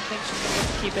 I don't think she's going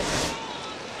to keep it.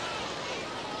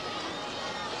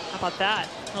 How about that?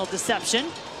 A little deception.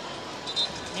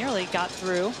 Nearly got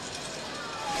through.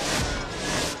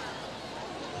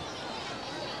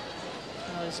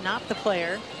 Was not the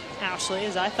player, Ashley,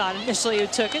 as I thought initially who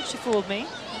took it. She fooled me.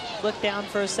 Looked down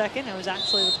for a second. It was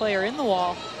actually the player in the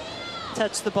wall.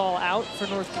 Touched the ball out for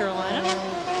North Carolina.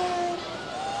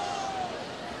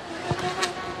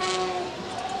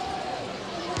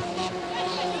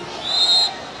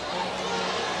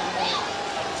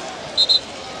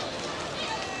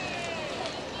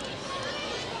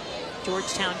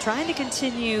 Georgetown trying to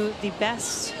continue the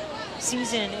best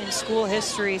season in school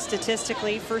history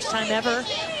statistically. First time ever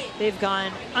they've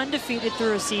gone undefeated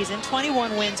through a season.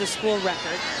 21 wins, a school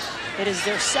record. It is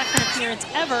their second appearance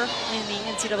ever in the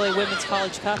NCAA Women's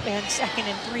College Cup and second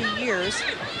in 3 years,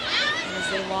 as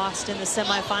they lost in the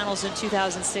semifinals in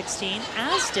 2016,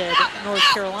 as did North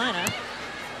Carolina.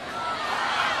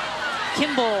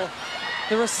 Kimball,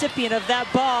 the recipient of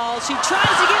that ball. She tries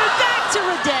to get it back to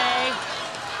Rode.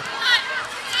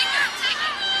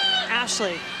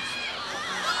 Ashley.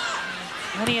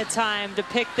 Plenty of time to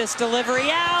pick this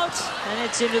delivery out, and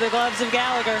it's into the gloves of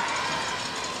Gallagher.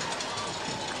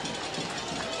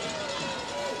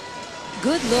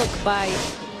 Good look by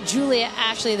Julia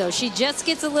Ashley, though. She just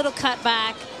gets a little cut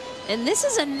back, and this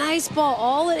is a nice ball.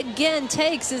 All it again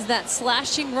takes is that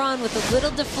slashing run with a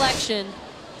little deflection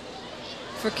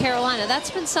for Carolina. That's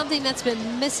been something that's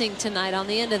been missing tonight on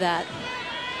the end of that.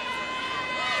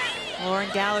 Lauren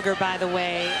Gallagher, by the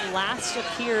way, last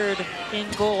appeared in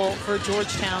goal for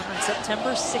Georgetown on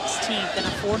September 16th in a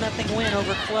 4-0 win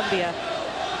over Columbia.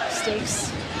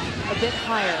 Stakes a bit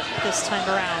higher this time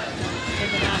around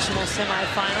in the national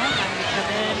semifinal. Having to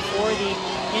come in for the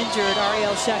injured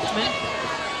Ariel Schechtman.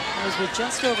 It was with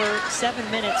just over 7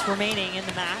 minutes remaining in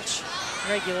the match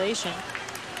regulation.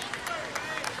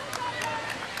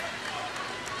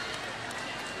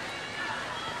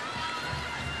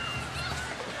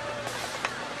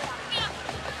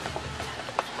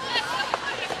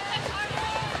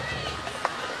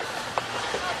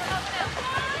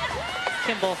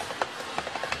 Kimball.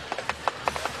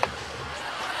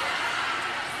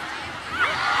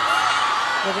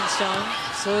 Livingstone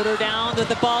slowed her down, but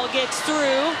the ball gets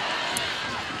through.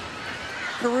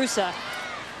 Carusa.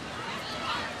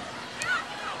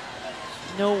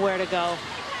 Nowhere to go.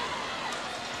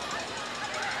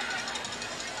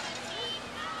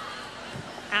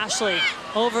 Ashley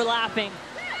overlapping.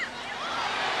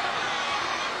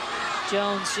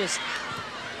 Jones just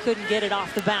couldn't get it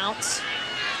off the bounce.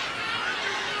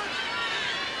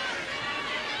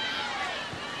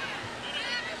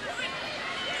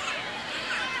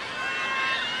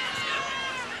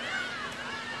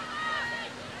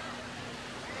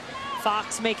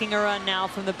 Fox making a run now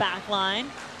from the back line.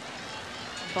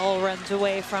 Ball runs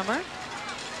away from her.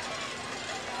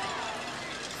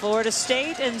 Florida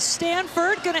State and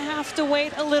Stanford gonna have to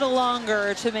wait a little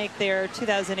longer to make their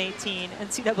 2018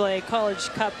 NCAA College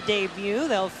Cup debut.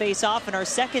 They'll face off in our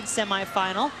second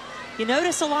semifinal. You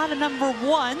notice a lot of number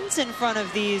ones in front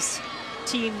of these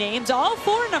team names. All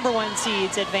 4 number 1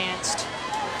 seeds advanced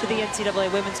to the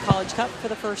NCAA Women's College Cup for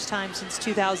the first time since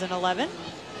 2011.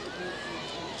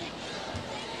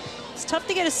 It's tough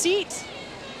to get a seat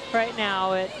right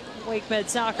now at WakeMed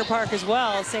Soccer Park as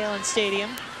well, Salem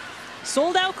Stadium.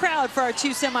 Sold out crowd for our 2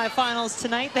 semifinals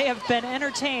tonight. They have been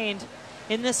entertained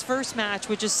in this first match,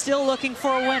 which is still looking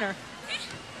for a winner.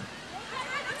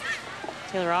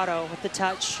 Taylor Otto with the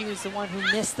touch. She was the one who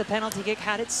missed the penalty kick,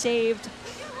 had it saved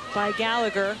by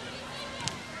Gallagher.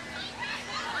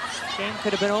 Game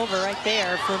could have been over right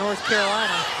there for North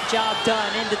Carolina. Job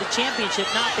done into the championship,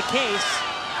 not the case.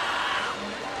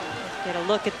 Get a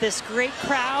look at this great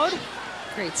crowd.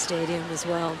 Great stadium as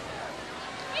well.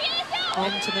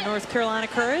 Home to the North Carolina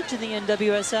Courage in the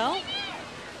NWSL,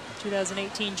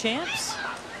 2018 champs.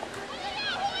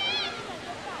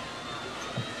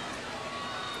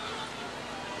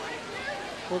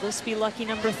 Will this be lucky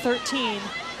number 13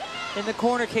 in the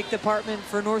corner kick department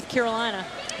for North Carolina?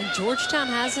 And Georgetown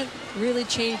hasn't really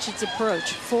changed its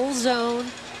approach. Full zone,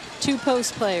 2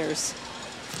 post players.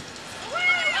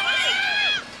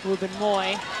 Ruben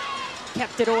Moy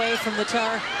kept it away from the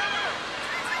Tar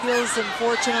Heels,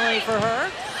 unfortunately for her.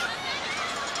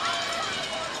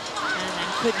 And then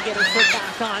couldn't get her foot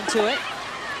back onto it.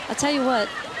 I'll tell you what,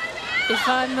 if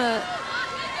I'm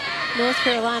North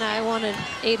Carolina, I want an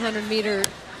 800-meter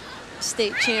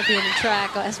state champion in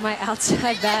track as my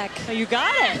outside back. Oh, you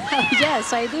got it. Oh,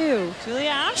 yes, I do. Julia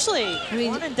Ashley, I mean,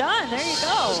 1 and done. There you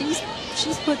go.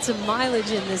 She's put some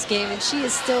mileage in this game, and she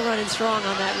is still running strong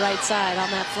on that right side, on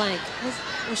that flank.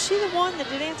 Was she the one that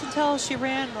did Anson tell us she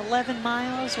ran 11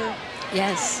 miles or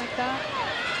yes, something like that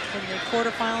in the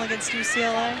quarterfinal against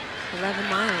UCLA? 11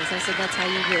 miles. I said that's how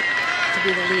you get to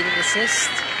be the leading assist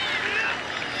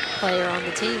player on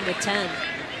the team with 10.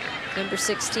 Number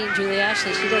 16, Julie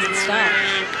Ashley, she doesn't stop.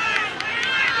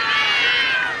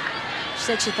 She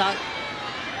said she thought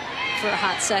for a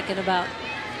hot second about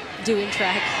doing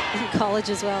track in college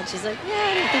as well. And she's like, yeah,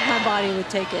 I don't think my body would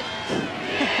take it.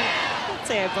 I'd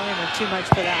say I blame her too much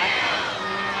for that.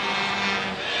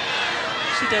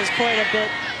 She does quite a bit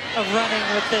of running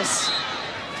with this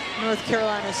North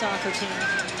Carolina soccer team,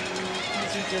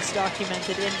 as you just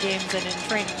documented in games and in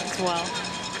training as well.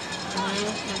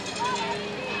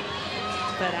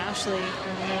 But Ashley,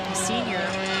 senior,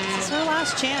 this is her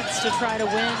last chance to try to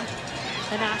win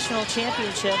a national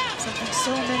championship, something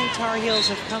so many Tar Heels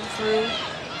have come through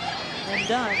and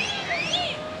done.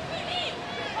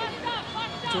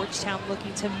 Georgetown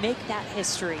looking to make that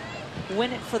history,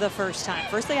 win it for the first time.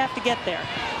 First they have to get there.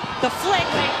 The flick.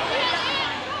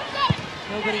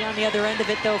 Nobody on the other end of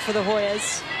it though for the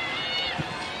Hoyas.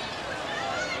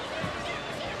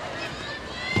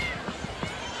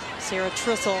 Sarah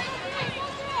Trissel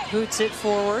boots it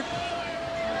forward.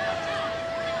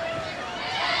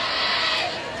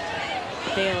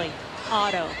 Bailey,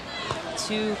 Otto,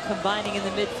 2 combining in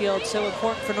the midfield, so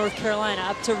important for North Carolina.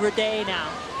 Up to Rade now.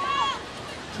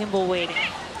 Kimball waiting.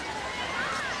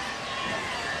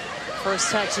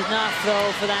 First touch enough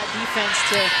though for that defense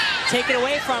to take it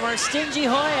away from her. Stingy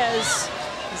Hoyas,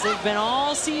 as they've been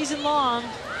all season long.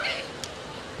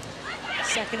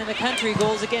 Second in the country,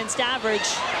 goals against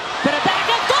average. But a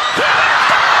backup goal!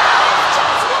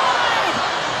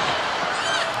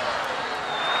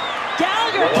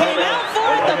 Gallagher came out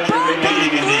for it, the bird got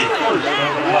through, and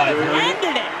that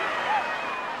ended it.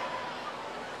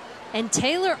 And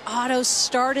Taylor Otto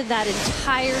started that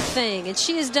entire thing, and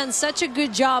she has done such a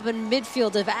good job in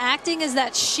midfield of acting as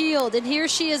that shield, and here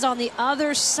she is on the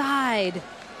other side,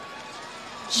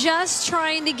 just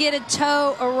trying to get a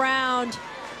toe around.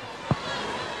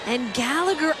 And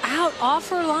Gallagher out off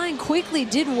her line quickly,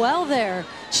 did well there.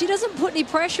 She doesn't put any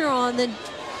pressure on, then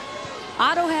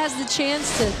Otto has the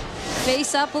chance to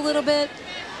face up a little bit.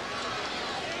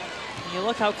 You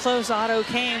look how close Otto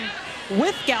came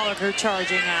with Gallagher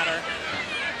charging at her.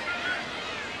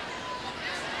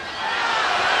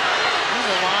 There's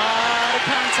a lot of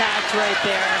contact right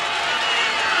there.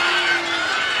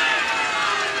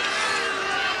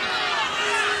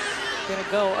 Gonna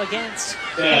go against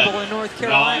people in North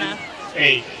Carolina. 9,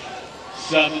 8,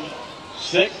 7,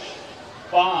 6,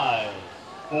 5,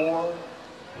 4,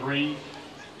 3,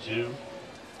 2,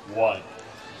 1.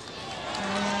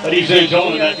 Ladies and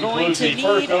gentlemen, that concludes the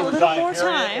first overtime period.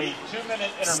 A 2-minute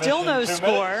intermission. Still no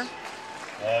score.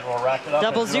 And we'll rack it up.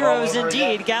 Double zeros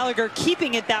indeed. Gallagher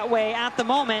keeping it that way at the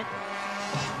moment.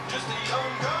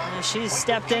 And she's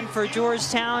stepped in for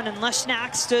Georgetown, and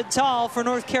Leshnak stood tall for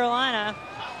North Carolina.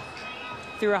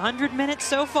 Through 100 minutes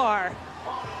so far.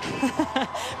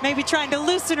 Maybe trying to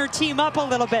loosen her team up a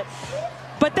little bit.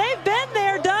 But they've been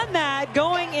there, done that,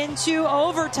 going into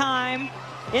overtime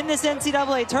in this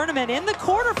NCAA tournament in the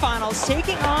quarterfinals,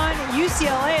 taking on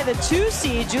UCLA, the 2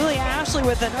 seed, Julia Ashley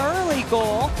with an early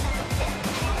goal.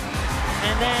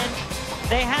 And then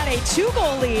they had a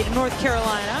 2-goal lead in North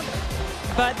Carolina.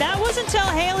 But that was until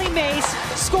Haley Mace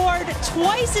scored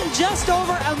twice in just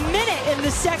over a minute in the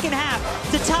second half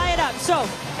to tie it up. So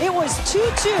it was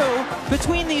 2-2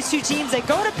 between these two teams. They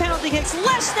go to penalty kicks.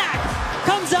 Leshnak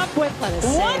comes up with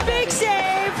one big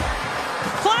save.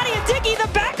 Claudia Dickey, the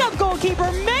backup goalkeeper,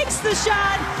 makes the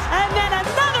shot, and then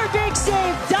another big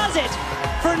save does it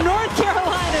for North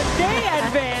Carolina. They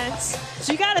advance.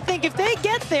 So you got to think if they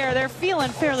get there, they're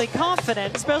feeling fairly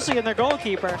confident, especially in their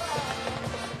goalkeeper.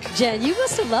 Jen, you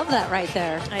must have loved that right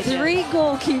there. 3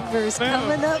 goalkeepers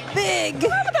coming up big.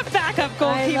 Remember the backup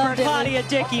goalkeeper, Claudia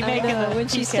Dickey, making the when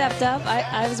she stepped up.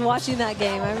 I was watching that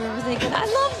game. I remember thinking, I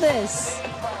love this.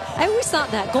 I always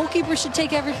thought that goalkeepers should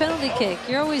take every penalty kick.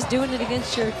 You're always doing it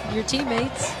against your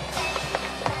teammates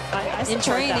in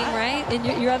training, right? And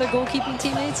your other goalkeeping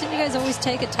teammates, and you guys always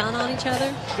take a ton on each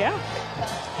other. Yeah.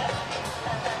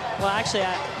 Well, actually,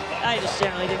 I just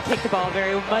generally didn't kick the ball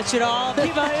very much at all.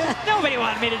 Nobody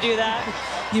wanted me to do that.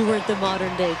 You weren't the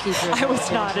modern day keeper. I was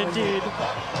not, indeed.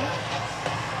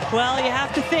 Well, you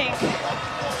have to think.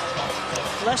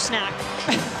 Leshnak,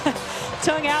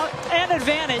 tongue out and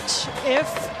advantage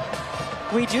if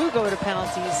we do go to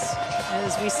penalties.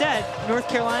 As we said, North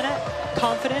Carolina,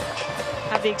 confident,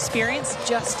 have the experience,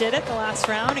 just did it the last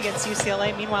round against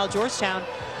UCLA. Meanwhile, Georgetown,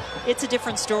 it's a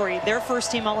different story. Their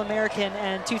first team All-American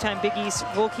and 2-time Big East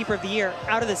goalkeeper of the year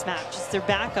out of this match. It's their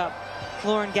backup,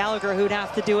 Lauren Gallagher, who'd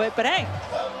have to do it. But hey,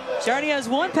 she already has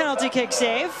 1 penalty kick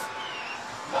save.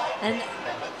 And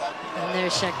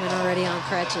there's Sheckman already on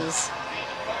crutches.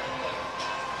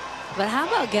 But how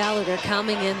about Gallagher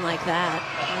coming in like that?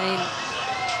 I mean,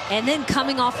 and then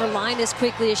coming off her line as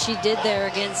quickly as she did there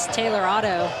against Taylor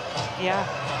Otto. Yeah.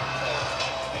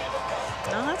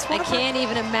 Well, that's I can't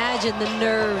even imagine the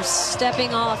nerves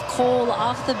stepping off Cole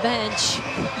off the bench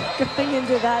going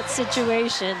into that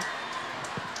situation.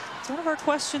 It's one of our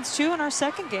questions too in our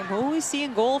second game. Who will we see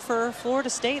in goal for Florida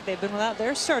State? They've been without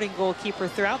their starting goalkeeper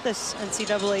throughout this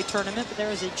NCAA tournament, but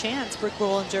there is a chance Brick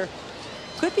Rollinger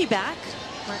could be back.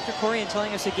 Mark Krikorian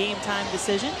telling us a game time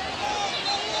decision.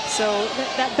 So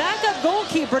that backup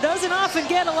goalkeeper doesn't often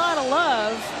get a lot of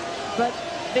love, but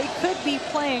they could be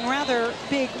playing rather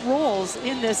big roles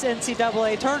in this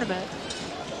NCAA tournament.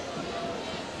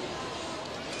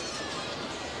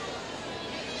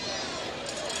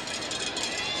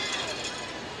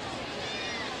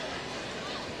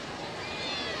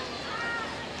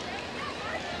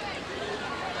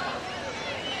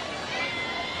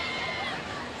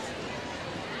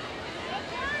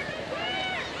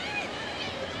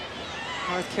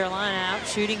 North Carolina out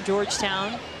shooting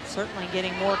Georgetown, certainly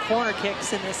getting more corner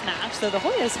kicks in this match. So the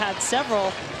Hoyas had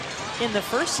several in the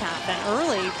first half and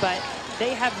early, but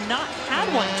they have not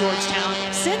had one,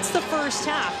 Georgetown, since the first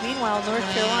half. Meanwhile, North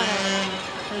Carolina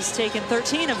has taken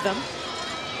 13 of them.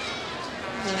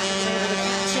 They're able to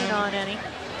catch in on any.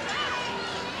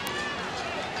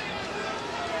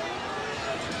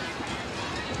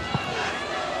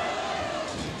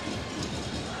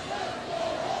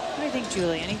 What do you think,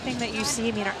 Julie? Anything that you see?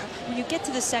 I mean, when you get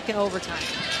to the second overtime,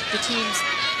 the teams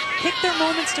pick their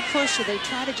moments to push, or they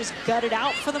try to just gut it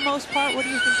out for the most part? What do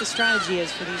you think the strategy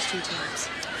is for these two teams?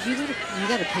 You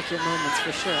got to pick your moments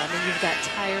for sure. I mean, you've got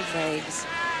tired legs.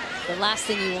 The last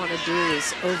thing you want to do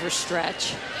is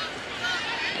overstretch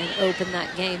and open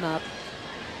that game up.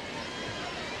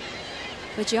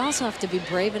 But you also have to be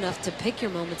brave enough to pick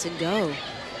your moments and go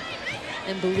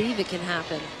and believe it can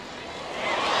happen.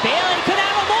 Bailey could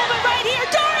have a moment right here.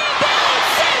 Dorian Bailey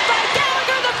saved by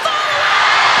Gallagher, the follow.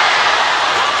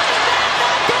 How is that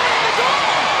not going in the goal?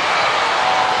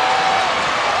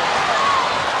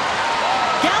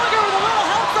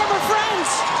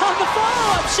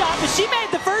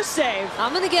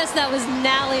 I'm going to guess that was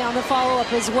Nally on the follow-up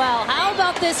as well. How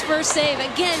about this first save?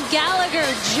 Again, Gallagher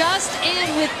just in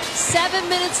with 7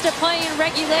 minutes to play in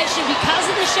regulation because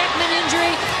of the Sheckman injury.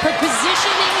 Her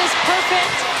positioning is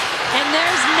perfect. And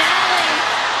there's Nally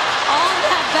on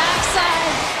that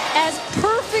backside as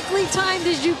perfectly timed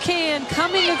as you can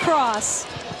coming across.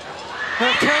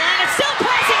 North Carolina still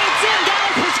pressing. It's in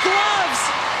Gallagher's gloves.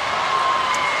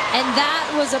 And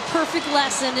that was a perfect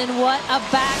lesson in what a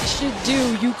back should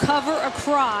do. You cover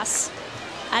across.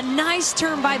 A nice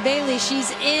turn by Bailey.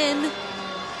 She's in.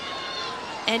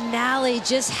 And Nally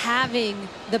just having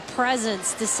the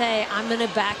presence to say, I'm going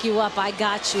to back you up. I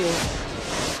got you.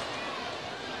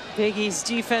 Big East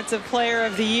Defensive Player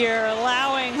of the Year,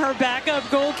 allowing her backup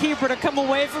goalkeeper to come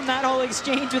away from that whole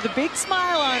exchange with a big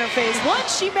smile on her face.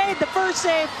 Once she made the first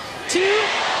save, two,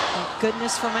 thank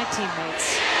goodness for my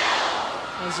teammates.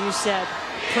 As you said,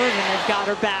 proven they've got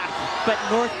her back. But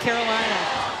North Carolina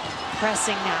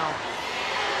pressing now.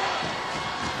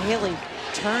 Bailey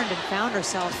turned and found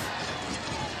herself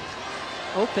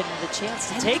open to the chance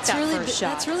to take that first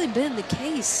shot. That's really been the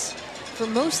case for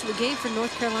most of the game for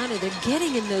North Carolina. They're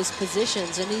getting in those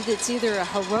positions, and it's either a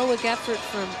heroic effort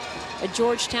from a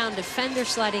Georgetown defender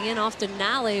sliding in off to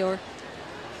Nally, or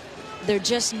they're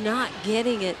just not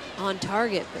getting it on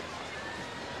target. But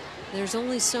there's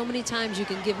only so many times you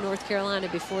can give North Carolina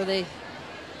before they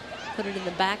put it in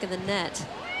the back of the net.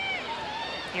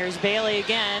 Here's Bailey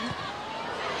again.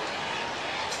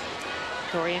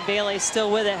 Dorian Bailey still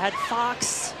with it. Had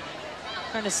Fox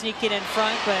trying to sneak it in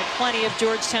front, but plenty of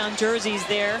Georgetown jerseys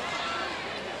there.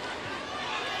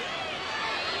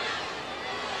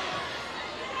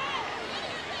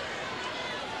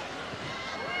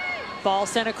 Ball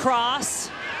sent across.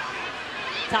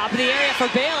 Top of the area for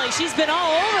Bailey. She's been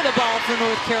all over the ball for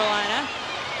North Carolina.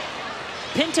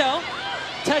 Pinto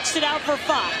touched it out for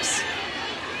Fox.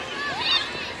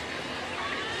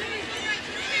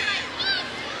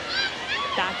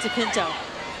 Back to Pinto.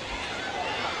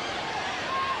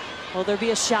 Will there be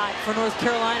a shot for North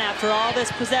Carolina after all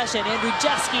this possession? Andrew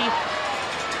Jeske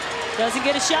doesn't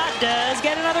get a shot, does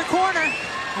get another corner.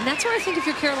 And that's where I think if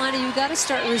you're Carolina, you got to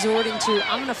start resorting to,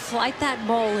 I'm going to flight that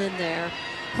ball in there,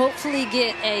 hopefully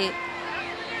get a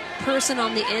person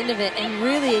on the end of it, and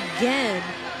really, again,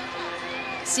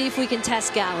 see if we can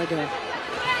test Gallagher.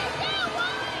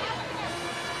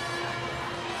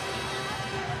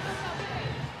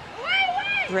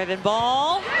 Driven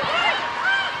ball.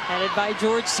 Headed by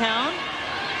Georgetown.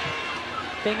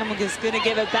 Bingham is going to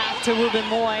give it back to Ruben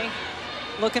Moy.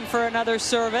 Looking for another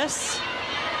service.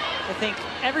 I think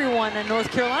everyone in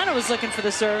North Carolina was looking for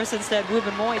the service. Instead,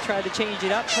 Ruben Moy tried to change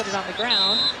it up, put it on the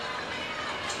ground.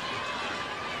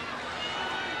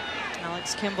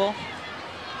 Alex Kimball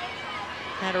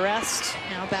had a rest.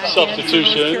 Now back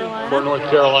substitution for North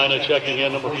Carolina, checking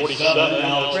in number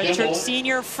 47. Richard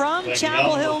Sr. from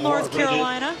Chapel Hill, North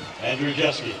Carolina. Andrew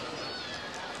Jeske.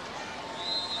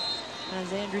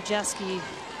 As Andrew Jeske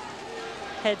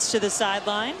heads to the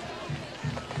sideline.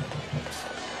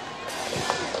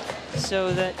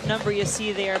 So that number you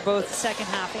see there, both second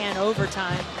half and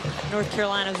overtime, North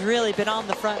Carolina's really been on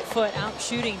the front foot, out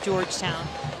shooting Georgetown.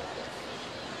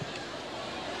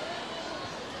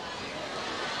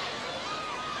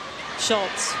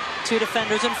 Schultz, two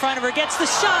defenders in front of her, gets the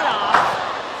shot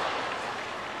off.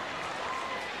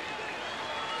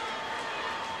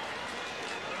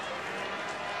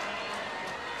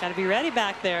 Got to be ready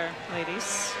back there,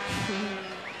 ladies.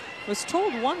 Was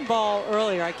told one ball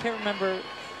earlier. I can't remember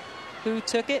who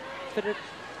took it, but it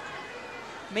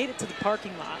made it to the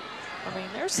parking lot. I mean,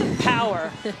 there's some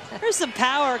power. There's some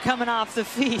power coming off the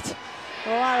feet.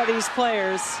 A lot of these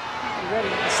players are ready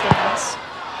in the stands.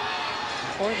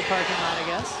 Or the parking lot, I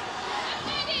guess.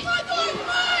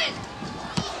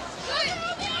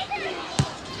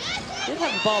 Did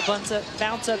have a ball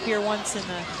bounce up here once in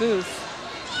the booth.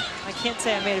 I can't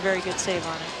say I made a very good save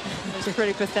on it. It was a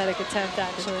pretty pathetic attempt,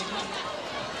 actually.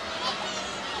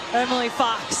 Emily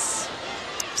Fox.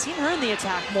 I've seen her in the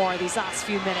attack more these last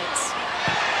few minutes.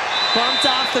 Bumped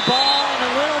off the ball and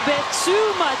a little bit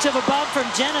too much of a bump from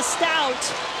Jenna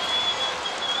Stout.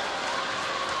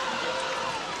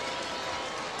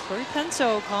 Corey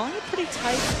Penso calling it pretty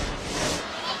tight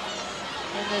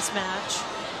in this match.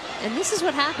 And this is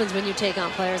what happens when you take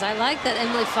on players. I like that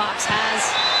Emily Fox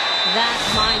has that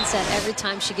mindset every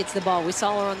time she gets the ball. We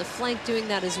saw her on the flank doing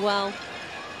that as well.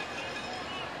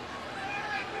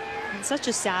 And such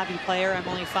a savvy player,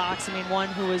 Emily Fox. I mean, one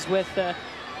who was with the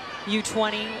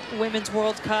U20 Women's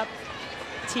World Cup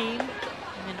team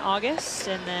in August,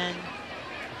 and then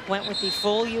went with the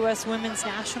full U.S. Women's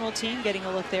National Team. Getting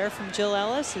a look there from Jill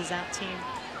Ellis as that team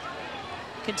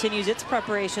continues its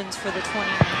preparations for the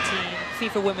 2019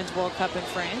 FIFA Women's World Cup in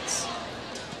France.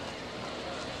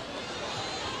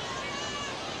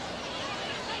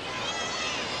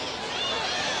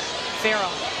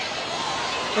 Farrell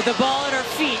with the ball at her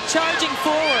feet, charging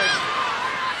forward.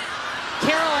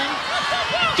 Carolyn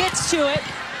gets to it.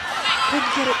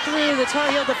 Couldn't get it through the Tar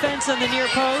Heel defense on the near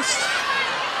post.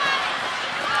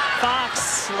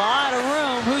 Fox, a lot of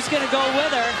room. Who's going to go with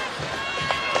her?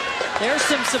 There's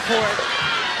some support.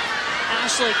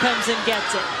 Ashley comes and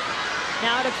gets it.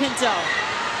 Now to Pinto.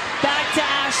 Back to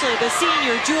Ashley, the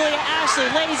senior. Julia Ashley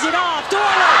lays it off. Dorler.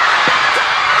 Back to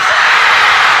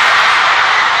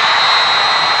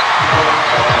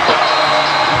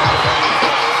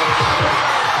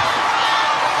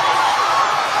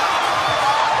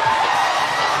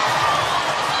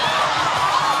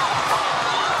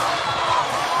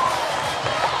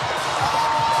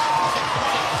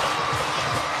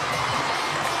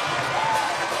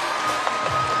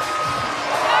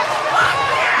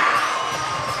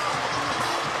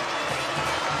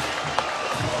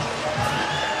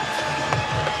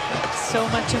so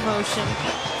much emotion.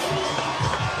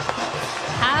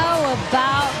 How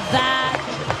about that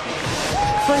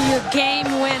for your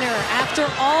game winner? After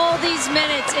all these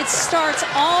minutes, it starts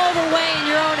all the way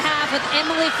in your own half with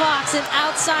Emily Fox, an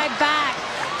outside back.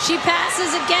 She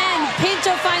passes again.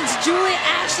 Pinto finds Julia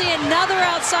Ashley, another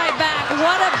outside back.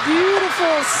 What a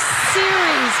beautiful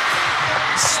series.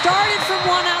 Started from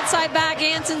one outside back.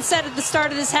 Anson said at the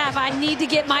start of this half, I need to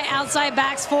get my outside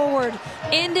backs forward.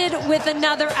 Ended with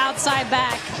another outside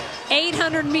back.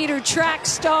 800-meter track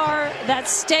star that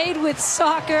stayed with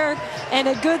soccer, and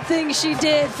a good thing she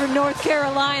did for North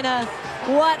Carolina.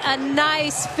 What a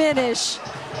nice finish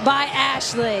by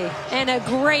Ashley, and a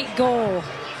great goal.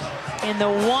 In the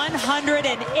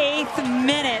 108th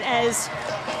minute, as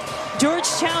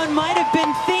Georgetown might have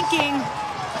been thinking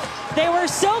they were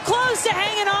so close to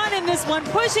hanging on in this one,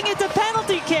 pushing it to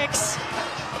penalty kicks.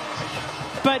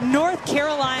 But North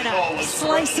Carolina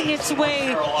slicing its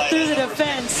way through the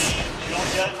defense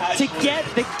to get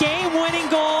the game-winning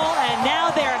goal, and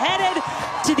now they're headed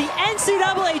to the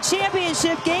NCAA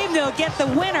championship game. They'll get the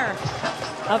winner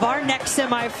of our next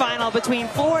semifinal between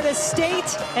Florida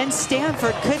State and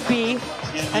Stanford. Could be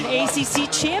an ACC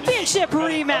championship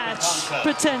rematch,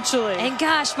 potentially. And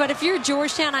gosh, but if you're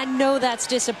Georgetown, I know that's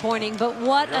disappointing, but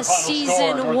what a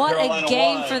season, what a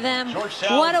game for them.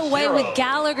 What a way with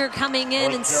Gallagher coming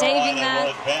in and saving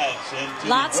that.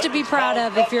 Lots to be proud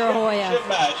of if you're a Hoya.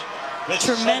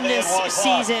 Tremendous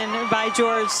season by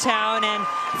Georgetown, and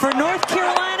for North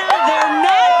Carolina, they're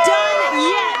not done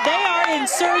yet. They are in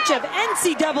search of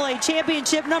NCAA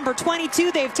championship number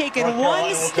 22. They've taken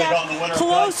one step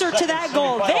closer to that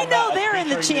goal. They know they're in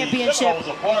the championship.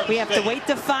 We have to wait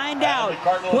to find out.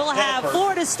 We'll have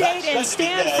Florida State and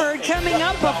Stanford coming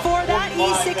up before that.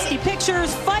 E60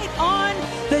 Pictures fight on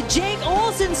the Jake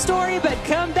Olson story, but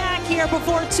come back here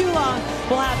before too long.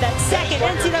 We'll have that second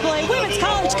NCAA Women's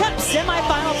College